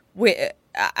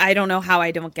don't know how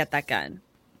I don't get that gun.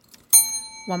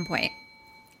 1 point.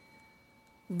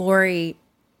 Lori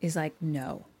is like,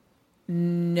 no,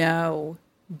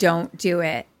 don't do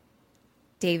it.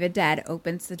 David Dad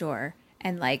opens the door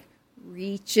and like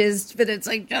reaches, but it's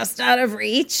like just out of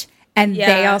reach. And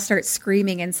they all start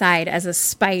screaming inside as a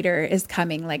spider is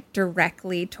coming like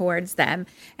directly towards them.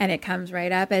 And it comes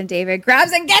right up, and David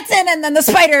grabs and gets in. And then the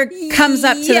spider comes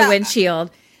up to the windshield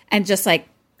and just like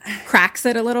cracks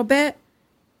it a little bit.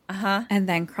 And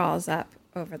then crawls up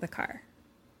over the car.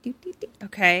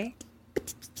 Okay.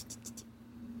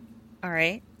 All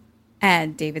right.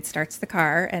 And David starts the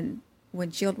car, and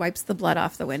windshield wipes the blood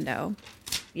off the window.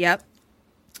 Yep.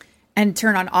 And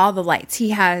turn on all the lights.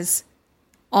 He has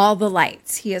all the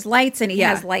lights. He has lights, and he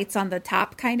has lights on the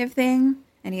top kind of thing.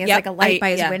 And he has like a light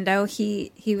by his window.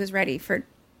 He was ready for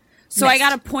So mist. I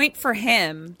got a point for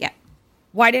him. Yeah.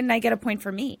 Why didn't I get a point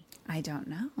for me? I don't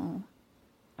know.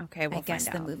 Okay, I guess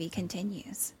the movie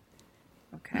continues.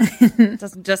 Okay.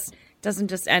 doesn't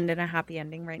just end in a happy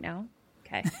ending right now.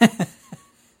 Okay.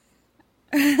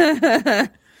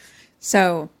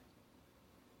 So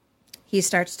he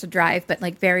starts to drive, but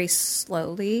like very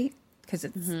slowly because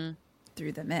it's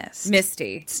through the mist.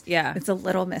 Misty. Yeah. It's a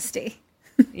little misty.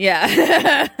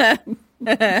 Yeah.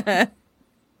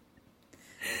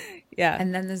 Yeah.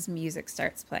 And then this music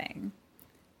starts playing.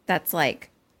 That's like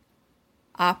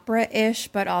opera-ish,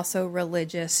 but also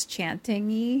religious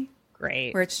chanting-y.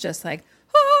 Great. Where it's just like,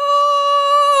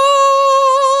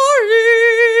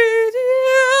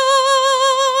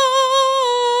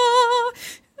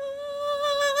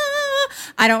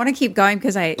 I don't want to keep going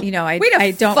because I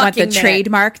don't want the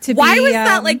trademark to be. Why was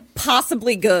that like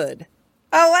possibly good?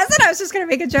 Oh, was it? I was just going to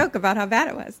make a joke about how bad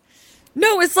it was.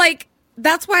 No, it's like,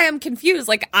 that's why I'm confused.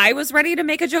 Like, I was ready to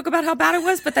make a joke about how bad it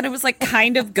was, but then it was like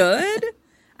kind of good.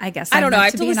 I guess I don't know. I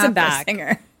have to to be an listen opera back.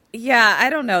 singer. Yeah,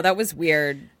 I don't know. That was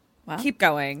weird. Well. Keep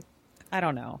going. I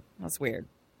don't know. That's weird.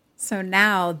 So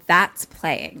now that's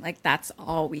playing. Like, that's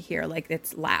all we hear. Like,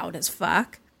 it's loud as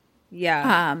fuck.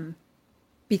 Yeah.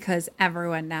 Because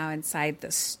everyone now inside the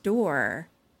store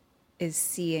is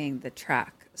seeing the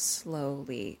truck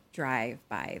slowly drive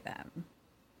by them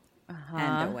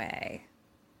and away.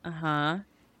 And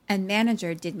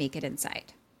manager did make it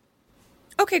inside.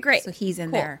 Okay, great. So he's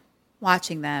in there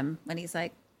watching them when he's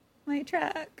like, my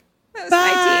truck. That was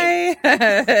my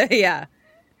team. Yeah.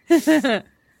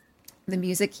 The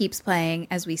music keeps playing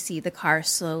as we see the car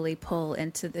slowly pull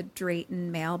into the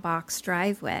Drayton mailbox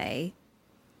driveway.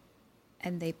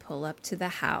 And they pull up to the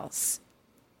house.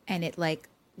 And it like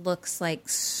looks like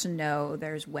snow.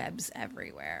 There's webs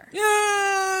everywhere.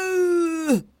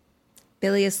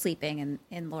 Billy is sleeping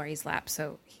in Laurie's lap,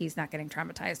 so he's not getting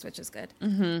traumatized, which is good.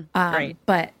 Right.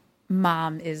 But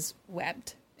mom is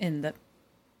webbed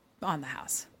on the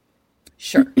house.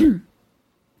 Sure.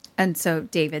 And so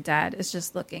David, dad, is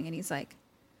just looking, and he's like,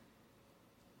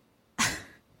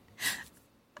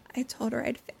 I told her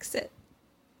I'd fix it.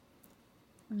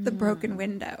 The broken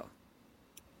window.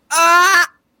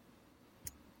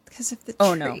 Because of the tree.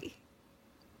 Oh, no.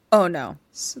 Oh, no.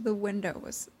 So the window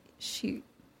was,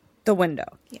 The window.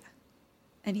 Yeah.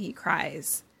 And he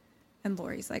cries. And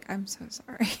Laurie's like, I'm so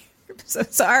sorry. I'm so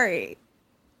sorry.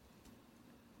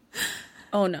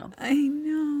 Oh, no. I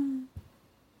know.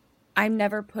 I'm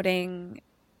never putting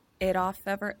it off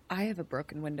ever. I have a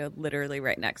broken window literally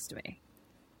right next to me.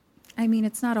 I mean,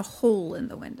 it's not a hole in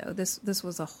the window. This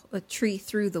was a tree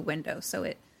through the window. So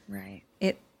it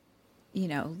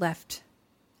left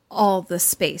all the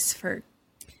space for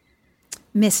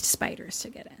mist spiders to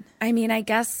get in. I mean, I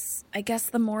guess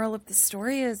the moral of the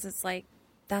story is it's like,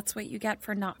 that's what you get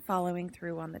for not following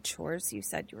through on the chores you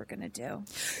said you were going to do.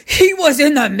 He was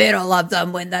in the middle of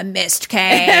them when the mist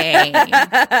came.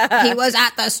 He was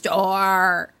at the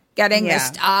store getting the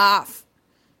stuff.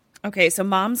 Okay, so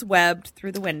mom's webbed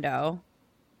through the window.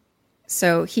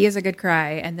 So he has a good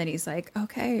cry, and then he's like,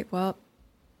 okay, well,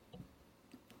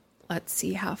 let's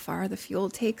see how far the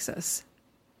fuel takes us.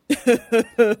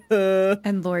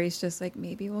 And Laurie's just like,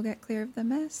 maybe we'll get clear of the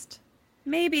mist.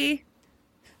 Maybe.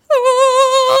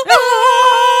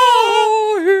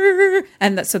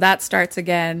 And so that starts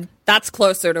again. That's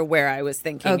closer to where I was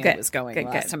thinking it was going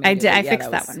last time. I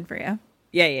fixed that one for you.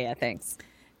 Yeah, thanks.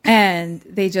 And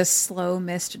they just slow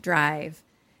mist drive,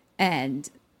 and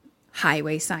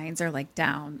highway signs are like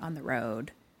down on the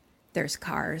road. There's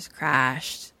cars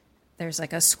crashed. There's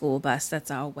like a school bus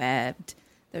that's all webbed.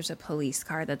 There's a police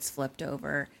car that's flipped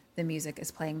over. The music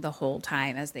is playing the whole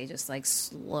time as they just like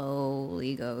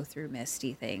slowly go through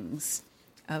misty things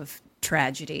of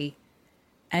tragedy.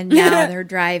 And now they're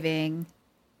driving,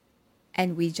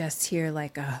 and we just hear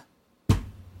like a...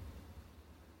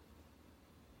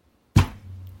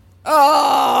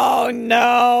 Oh,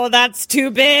 no, that's too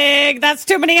big. That's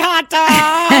too many hot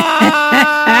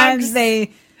dogs. And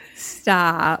they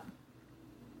stop.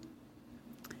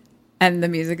 And the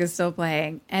music is still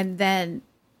playing. And then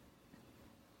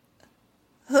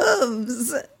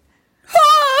hooves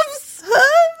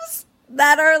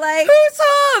that are like... Whose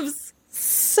hooves?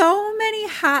 So many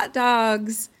hot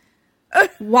dogs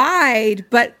wide,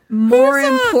 but more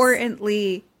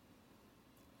importantly...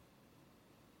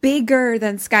 bigger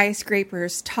than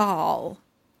skyscrapers tall.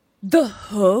 The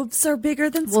hooves are bigger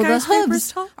than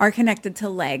skyscrapers tall? The hooves are connected to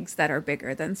legs that are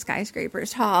bigger than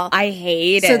skyscrapers tall. I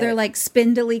hate it. So they're like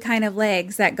spindly kind of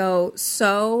legs that go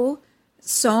so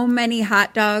many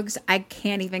hot dogs. I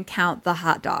can't even count the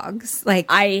hot dogs. Like,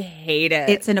 I hate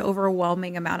it. It's an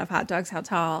overwhelming amount of hot dogs how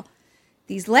tall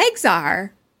these legs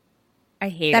are. I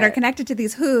hate that it. are connected to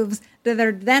these hooves that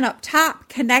are then up top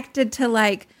connected to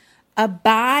like a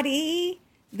body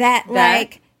that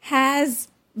like has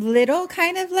little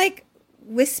kind of like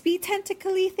wispy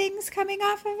tentacly things coming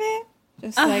off of it.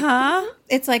 Just like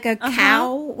it's like a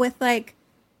cow with like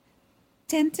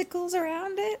tentacles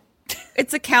around it.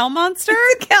 It's a cow monster?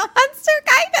 It's a cow monster,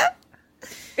 kind of.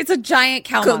 It's a giant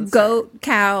cow monster. Goat,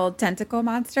 cow, tentacle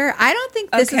monster. I don't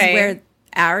think this is where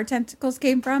our tentacles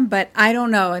came from, but I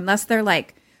don't know. Unless they're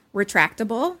like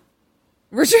retractable.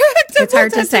 It's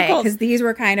hard to say because these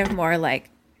were kind of more like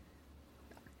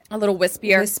a little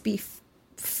wispier. Wispy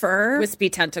fur. Wispy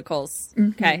tentacles.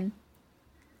 Okay.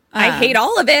 I hate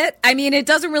all of it. I mean, it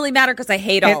doesn't really matter because I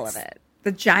hate all of it.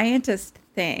 The giantest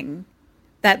thing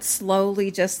that slowly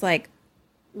just like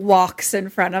walks in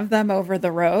front of them over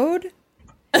the road.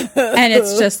 And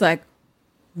it's just like,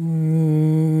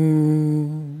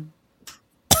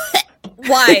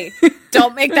 why?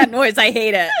 Don't make that noise. I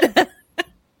hate it.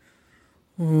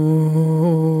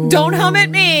 Don't hum at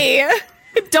me.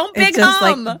 Don't big it's just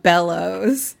hum. Like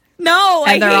bellows. No,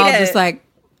 and they're all just like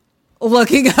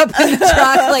looking up at the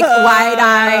truck, like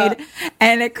wide-eyed,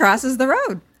 and it crosses the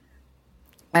road.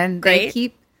 And they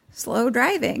keep slow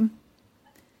driving.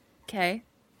 Okay.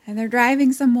 And they're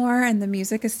driving some more, and the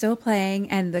music is still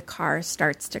playing, and the car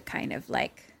starts to kind of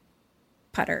like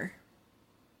putter.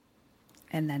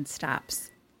 And then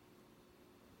stops.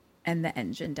 And the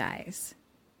engine dies.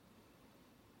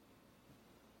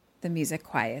 The music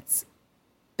quiets.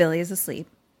 Billy is asleep.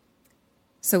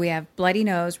 So we have Bloody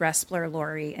Nose, Wrestler,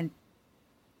 Lori, and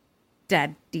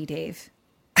Dead D. Dave.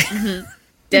 Mm-hmm.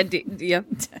 Dead D. Yep.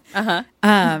 Uh-huh.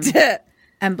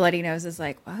 And Bloody Nose is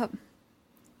like, well,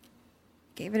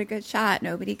 gave it a good shot.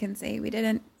 Nobody can say we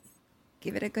didn't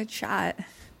give it a good shot.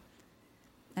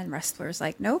 And Wrestler's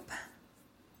like, nope.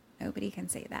 Nobody can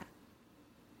say that.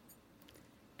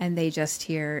 And they just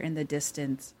hear in the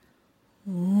distance,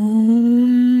 oh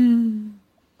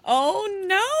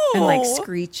no. And like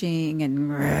screeching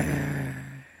and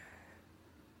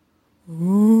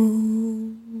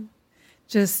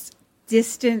just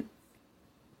distant,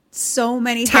 so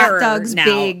many terror hot dogs, now.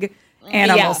 big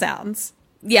animal sounds.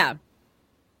 Yeah.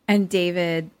 And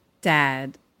David,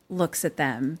 Dad, looks at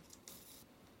them.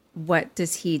 What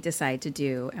does he decide to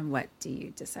do, and what do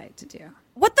you decide to do?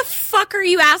 What the fuck are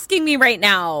you asking me right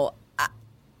now?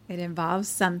 It involves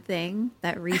something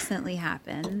that recently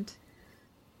happened.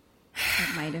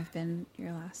 It might have been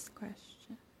your last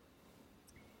question.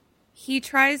 He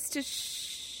tries to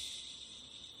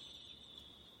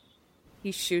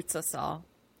he shoots us all.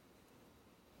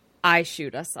 I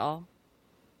shoot us all.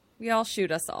 We all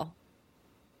shoot us all.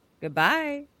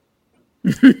 Goodbye.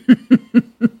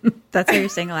 That's how you're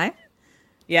staying alive?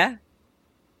 Yeah.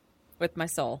 With my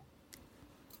soul.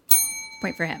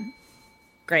 Point for him.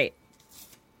 Great.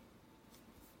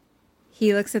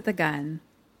 He looks at the gun,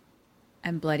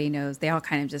 and Bloody Nose, they all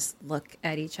kind of just look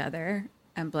at each other,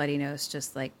 and Bloody Nose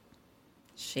just like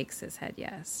shakes his head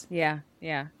yes. Yeah,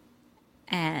 yeah.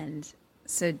 And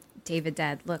so David,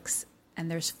 Dad looks,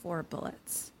 and there's 4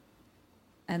 bullets.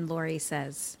 And Lori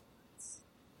says,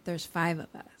 there's 5 of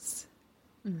us.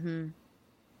 Mm-hmm.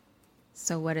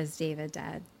 So what does David,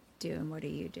 Dad do, and what do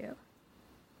you do?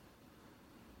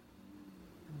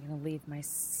 I'm going to leave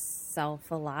myself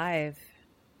alive.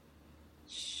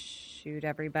 Shoot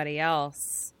everybody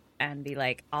else. And be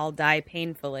like, I'll die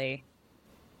painfully.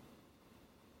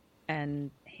 And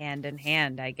hand in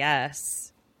hand, I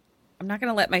guess. I'm not going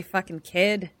to let my fucking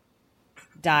kid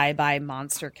die by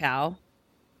monster cow.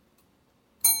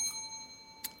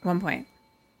 1 point.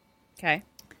 Okay.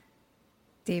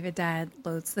 David, Dad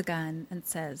loads the gun and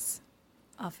says,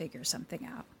 I'll figure something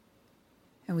out.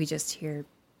 And we just hear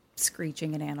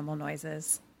screeching and animal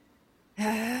noises.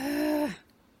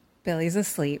 Billy's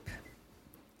asleep.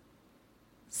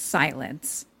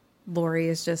 Silence. Lori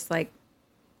is just like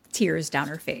tears down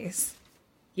her face.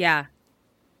 Yeah.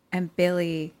 And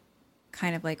Billy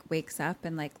kind of like wakes up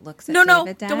and like looks at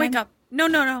David, Dad. Don't wake up.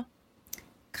 No.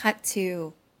 Cut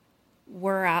to,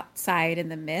 we're outside in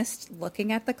the mist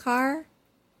looking at the car.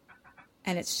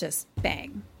 And it's just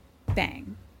bang,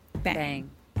 bang, bang,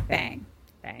 bang, bang,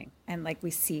 bang. And like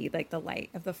we see like the light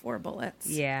of the 4 bullets.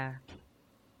 Yeah.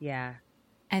 Yeah.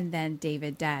 And then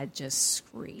David, Dad just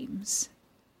screams.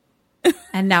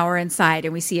 And now we're inside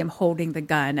and we see him holding the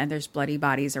gun and there's bloody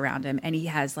bodies around him. And he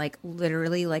has like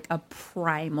literally like a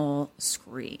primal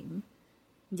scream.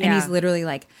 Yeah. And he's literally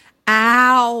like,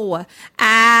 ow,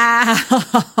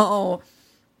 ow.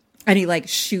 And he like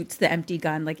shoots the empty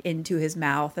gun like into his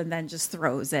mouth and then just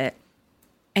throws it.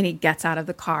 And he gets out of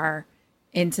the car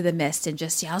into the mist and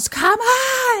just yells, come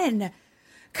on,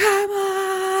 come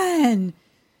on.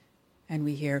 And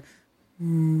we hear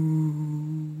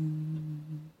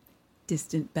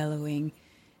distant bellowing.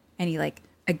 And he like,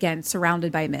 again,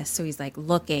 surrounded by mist. So he's like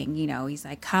looking, you know, he's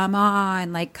like, come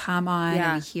on, like, come on.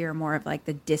 Yeah. And we hear more of like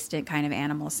the distant kind of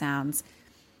animal sounds.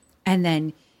 And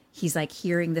then he's like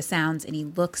hearing the sounds and he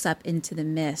looks up into the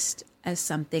mist as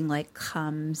something like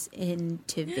comes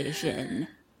into vision.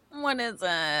 What is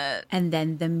it? And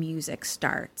then the music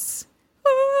starts.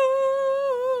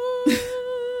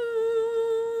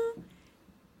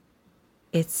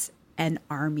 It's an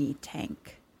army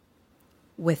tank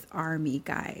with army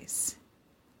guys,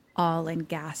 all in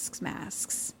gas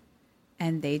masks.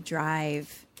 And they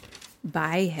drive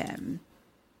by him.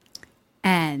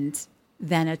 And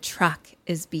then a truck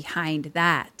is behind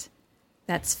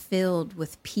that's filled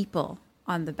with people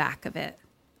on the back of it.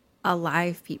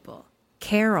 Alive people.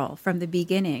 Carol from the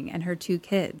beginning and her 2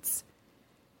 kids.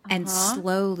 And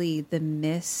slowly the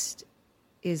mist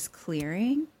is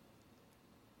clearing.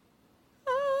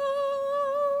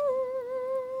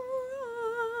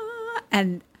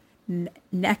 And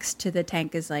next to the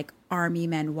tank is like army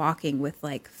men walking with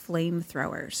like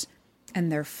flamethrowers.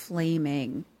 And they're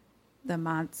flaming the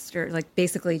monster, like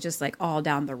basically just like all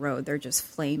down the road. They're just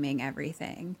flaming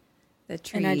everything. The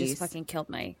trees. And I just fucking killed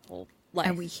my whole life.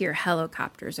 And we hear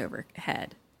helicopters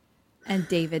overhead. And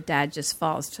David Dad just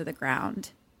falls to the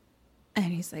ground. And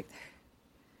he's like,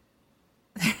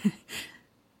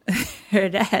 they're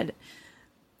dead.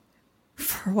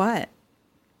 For what?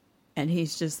 And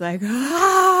he's just like,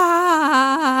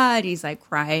 ah! And he's like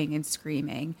crying and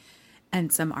screaming.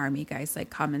 And some army guys like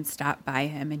come and stop by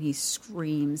him. And he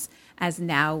screams as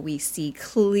now we see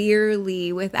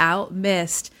clearly without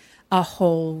mist a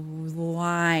whole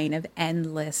line of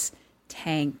endless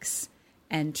tanks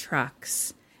and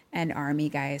trucks and army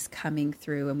guys coming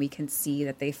through, and we can see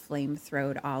that they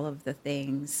flamethrowed all of the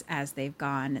things as they've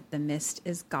gone. The mist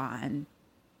is gone,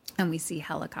 and we see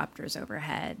helicopters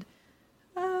overhead.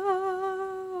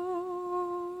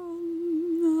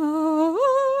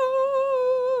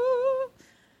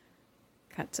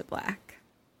 Cut to black.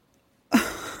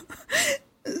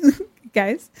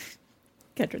 Guys,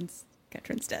 Ketrin's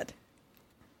dead.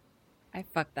 I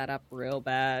fucked that up real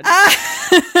bad.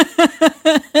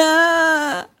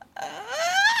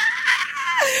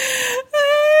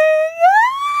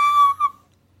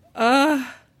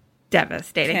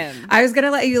 Devastating. Kim. I was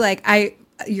gonna let you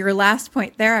your last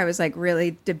point there, I was like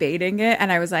really debating it, and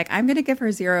I was like, I'm gonna give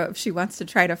her 0. If she wants to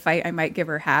try to fight, I might give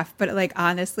her half. But like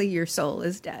honestly, your soul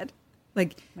is dead.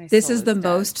 Like this is the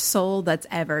most soul that's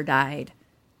ever died.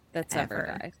 That's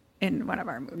ever died in one of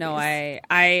our movies. No,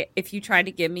 I if you tried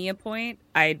to give me a point,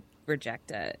 I'd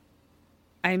reject it.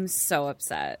 I'm so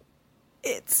upset.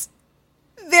 It's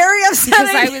very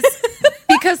upsetting.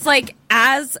 Because like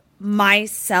as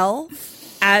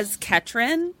myself, as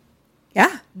Ketrin,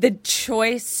 yeah, the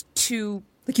choice to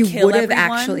like you kill would have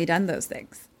everyone, actually done those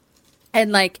things,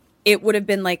 and like it would have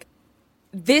been like,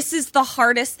 this is the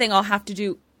hardest thing I'll have to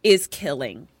do is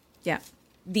killing. Yeah.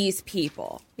 These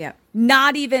people. Yeah.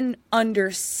 Not even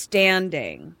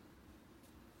understanding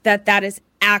that is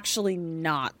actually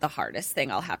not the hardest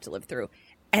thing I'll have to live through.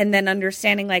 And then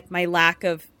understanding like my lack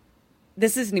of,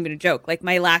 this isn't even a joke, like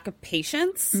my lack of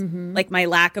patience, like my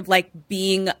lack of like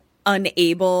being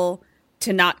unable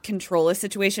to not control a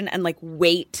situation and like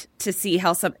wait to see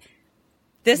how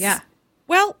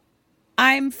well,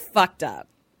 I'm fucked up.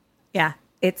 Yeah.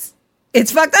 It's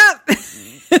fucked up.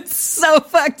 It's so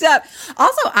fucked up.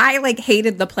 Also, I like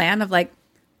hated the plan of like,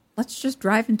 let's just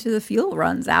drive until the fuel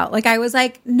runs out. Like I was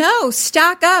like, no,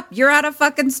 stock up. You're at a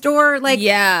fucking store. Like,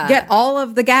 get all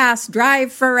of the gas,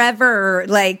 drive forever.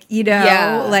 Like, you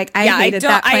know, like I hated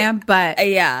that plan, but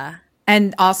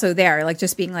and also there, like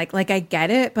just being like I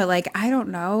get it, but like, I don't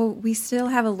know. We still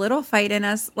have a little fight in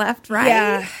us left, right?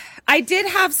 Yeah. I did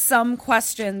have some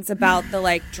questions about the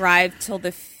like drive till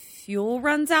the fuel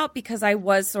runs out, because I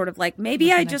was sort of like,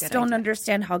 maybe I just don't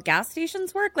understand how gas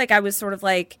stations work. Like I was sort of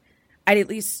like, I'd at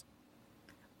least.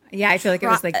 Yeah, I feel like it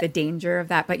was like the danger of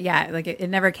that. But yeah, like it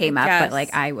never came up. But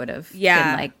like I would have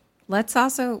been like, let's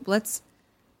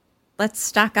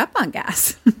stock up on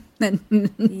gas.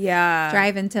 And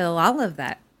drive until all of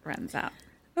that runs out.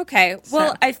 Okay.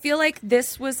 Well, I feel like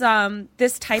this was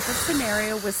this type of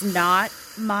scenario was not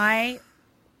my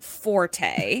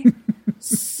forte.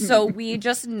 So we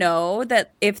just know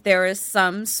that if there is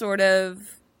some sort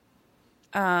of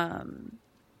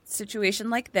situation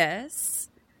like this,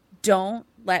 don't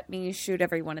let me shoot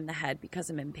everyone in the head because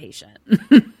I'm impatient.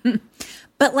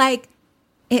 But like,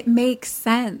 it makes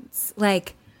sense.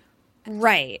 Like,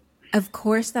 right. Of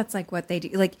course, that's like what they do.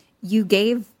 Like, you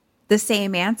gave the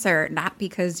same answer, not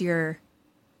because you're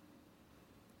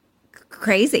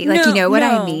crazy. Like, you know what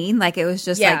I mean? Like, it was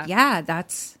just like, yeah,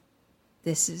 this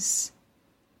is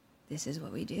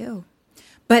what we do.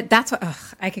 But that's what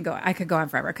I could go on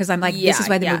forever, because I'm like, this is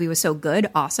why the movie was so good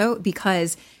also,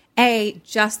 because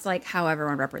just like how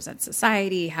everyone represents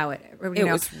society, how it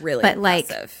was really but like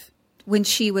impressive. When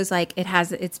she was like,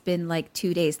 it's been like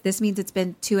 2 days. This means it's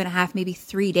been 2.5, maybe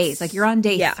 3 days. Like you're on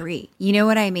day 3. You know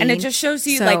what I mean? And it just shows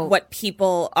you like what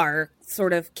people are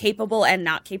sort of capable and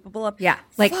not capable of. Yeah.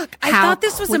 Like I thought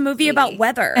this was a movie about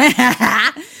weather.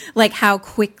 Like how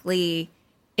quickly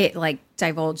it like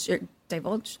divulged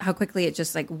how quickly it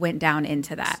just like went down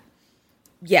into that.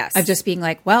 Yes. Of just being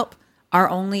like, well, our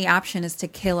only option is to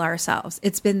kill ourselves.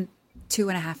 It's been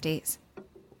 2.5 days.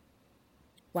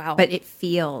 Wow. But it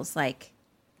feels like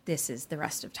this is the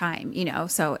rest of time, you know?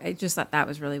 So I just thought that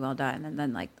was really well done. And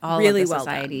then like all really of the well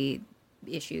society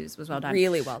issues was well done.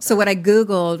 Really well done. So what I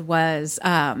Googled was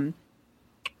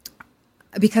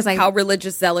because I how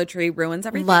religious zealotry ruins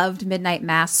everything. Loved Midnight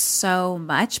Mass so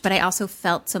much, but I also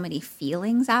felt so many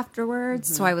feelings afterwards.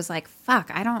 Mm-hmm. So I was like,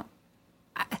 fuck,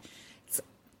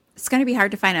 it's going to be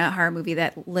hard to find a horror movie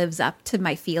that lives up to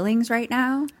my feelings right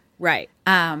now. Right.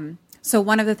 So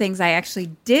one of the things I actually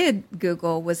did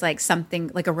Google was like something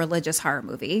like a religious horror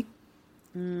movie.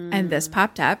 And this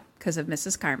popped up because of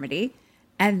Mrs. Carmody.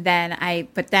 And then I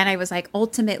was like,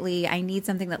 ultimately, I need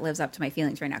something that lives up to my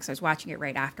feelings right now. Because I was watching it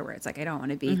right afterwards. Like, I don't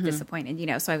want to be disappointed, you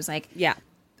know? So I was like,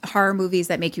 horror movies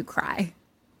that make you cry.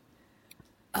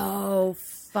 Oh,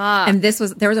 fuck. And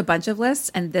there was a bunch of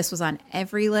lists, and this was on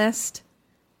every list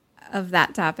of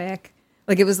that topic.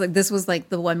 Like, this was like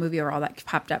the one movie overall that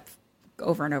popped up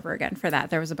over and over again for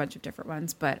that. There was a bunch of different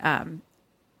ones, but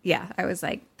yeah, I was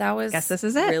like, I guess this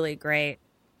is it. Really great.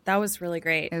 That was really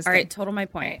great. All right, total my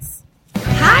points.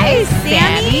 Hi,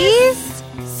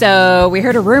 Sammys. So we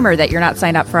heard a rumor that you're not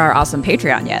signed up for our awesome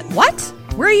Patreon yet. What?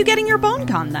 Where are you getting your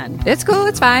BoneCon then? It's cool.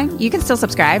 It's fine. You can still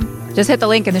subscribe. Just hit the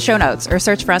link in the show notes or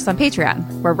search for us on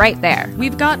Patreon. We're right there.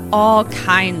 We've got all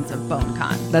kinds of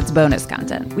BoneCon. That's bonus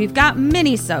content. We've got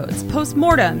mini-sodes,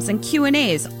 postmortems, and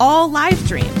Q&As, all live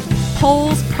streamed.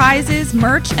 Polls, prizes,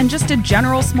 merch, and just a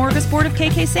general smorgasbord of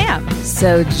KK Sam.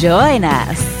 So join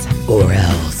us. Or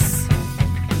else.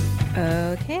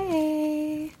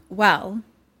 Okay. Well,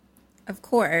 of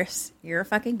course, you're a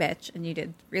fucking bitch, and you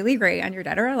did really great on your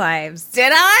Dead or Alives.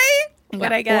 Did I?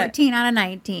 What'd I get? 14 out of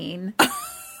 19.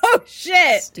 Oh,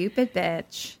 shit. Stupid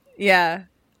bitch. Yeah.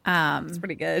 It's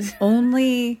pretty good.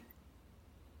 Only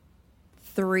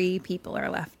 3 people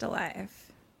are left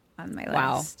alive on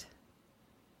my list.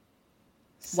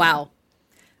 Wow.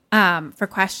 For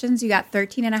questions, you got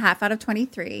 13.5 out of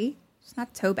 23. It's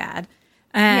not so bad.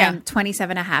 And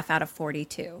 27.5 out of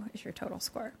 42 is your total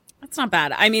score. That's not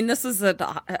bad. I mean, this was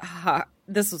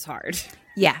hard.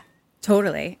 Yeah,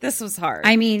 totally. This was hard.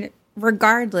 I mean,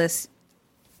 regardless,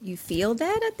 you feel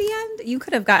dead at the end. You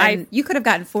could have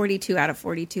gotten 42 out of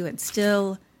 42 and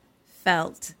still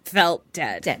felt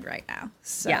dead right now.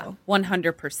 So yeah,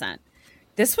 100%.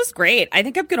 This was great. I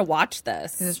think I'm gonna watch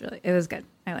this. It was good.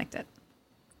 I liked it.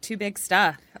 Too big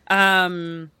stuff.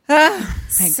 My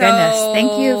goodness.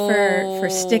 Thank you for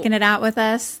sticking it out with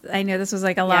us. I know this was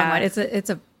like a long one. It's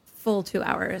a full 2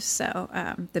 hours. So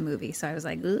the movie. So I was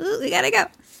like, ooh, we gotta go.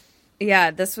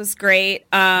 Yeah, this was great.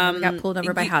 We got pulled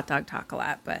over by hot dog talk a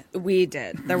lot, but we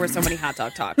did. There were so many hot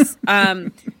dog talks.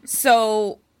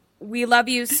 So we love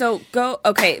you. So go.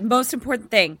 Okay. Most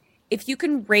important thing. If you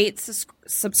can rate,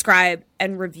 subscribe,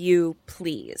 and review,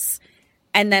 please.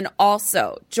 And then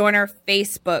also join our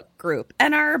Facebook group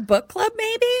and our book club,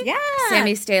 maybe? Yeah.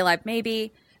 Sammy Stay Alive,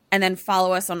 maybe. And then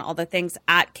follow us on all the things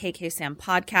at KK Sam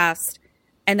Podcast.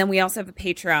 And then we also have a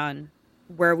Patreon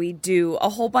where we do a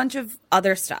whole bunch of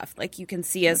other stuff. Like you can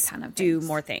see us do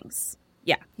more things.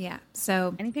 Yeah. Yeah.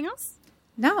 So anything else?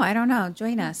 No, I don't know.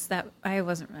 Join us. I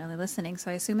wasn't really listening,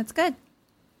 so I assume it's good.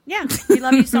 Yeah, we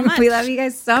love you so much. We love you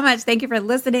guys so much. Thank you for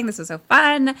listening. This was so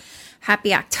fun.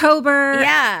 Happy October.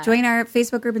 Yeah. Join our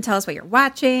Facebook group and tell us what you're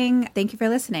watching. Thank you for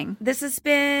listening. This has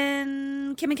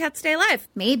been Kim and Kat Stay Alive.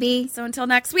 Maybe. So until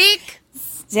next week,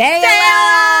 stay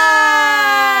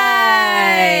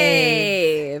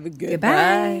alive.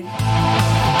 Goodbye.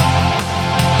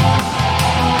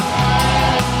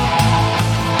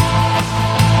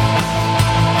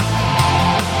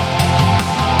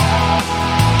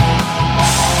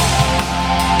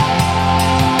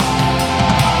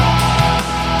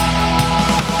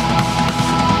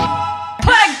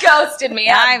 Ghosted me.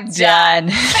 I'm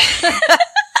done.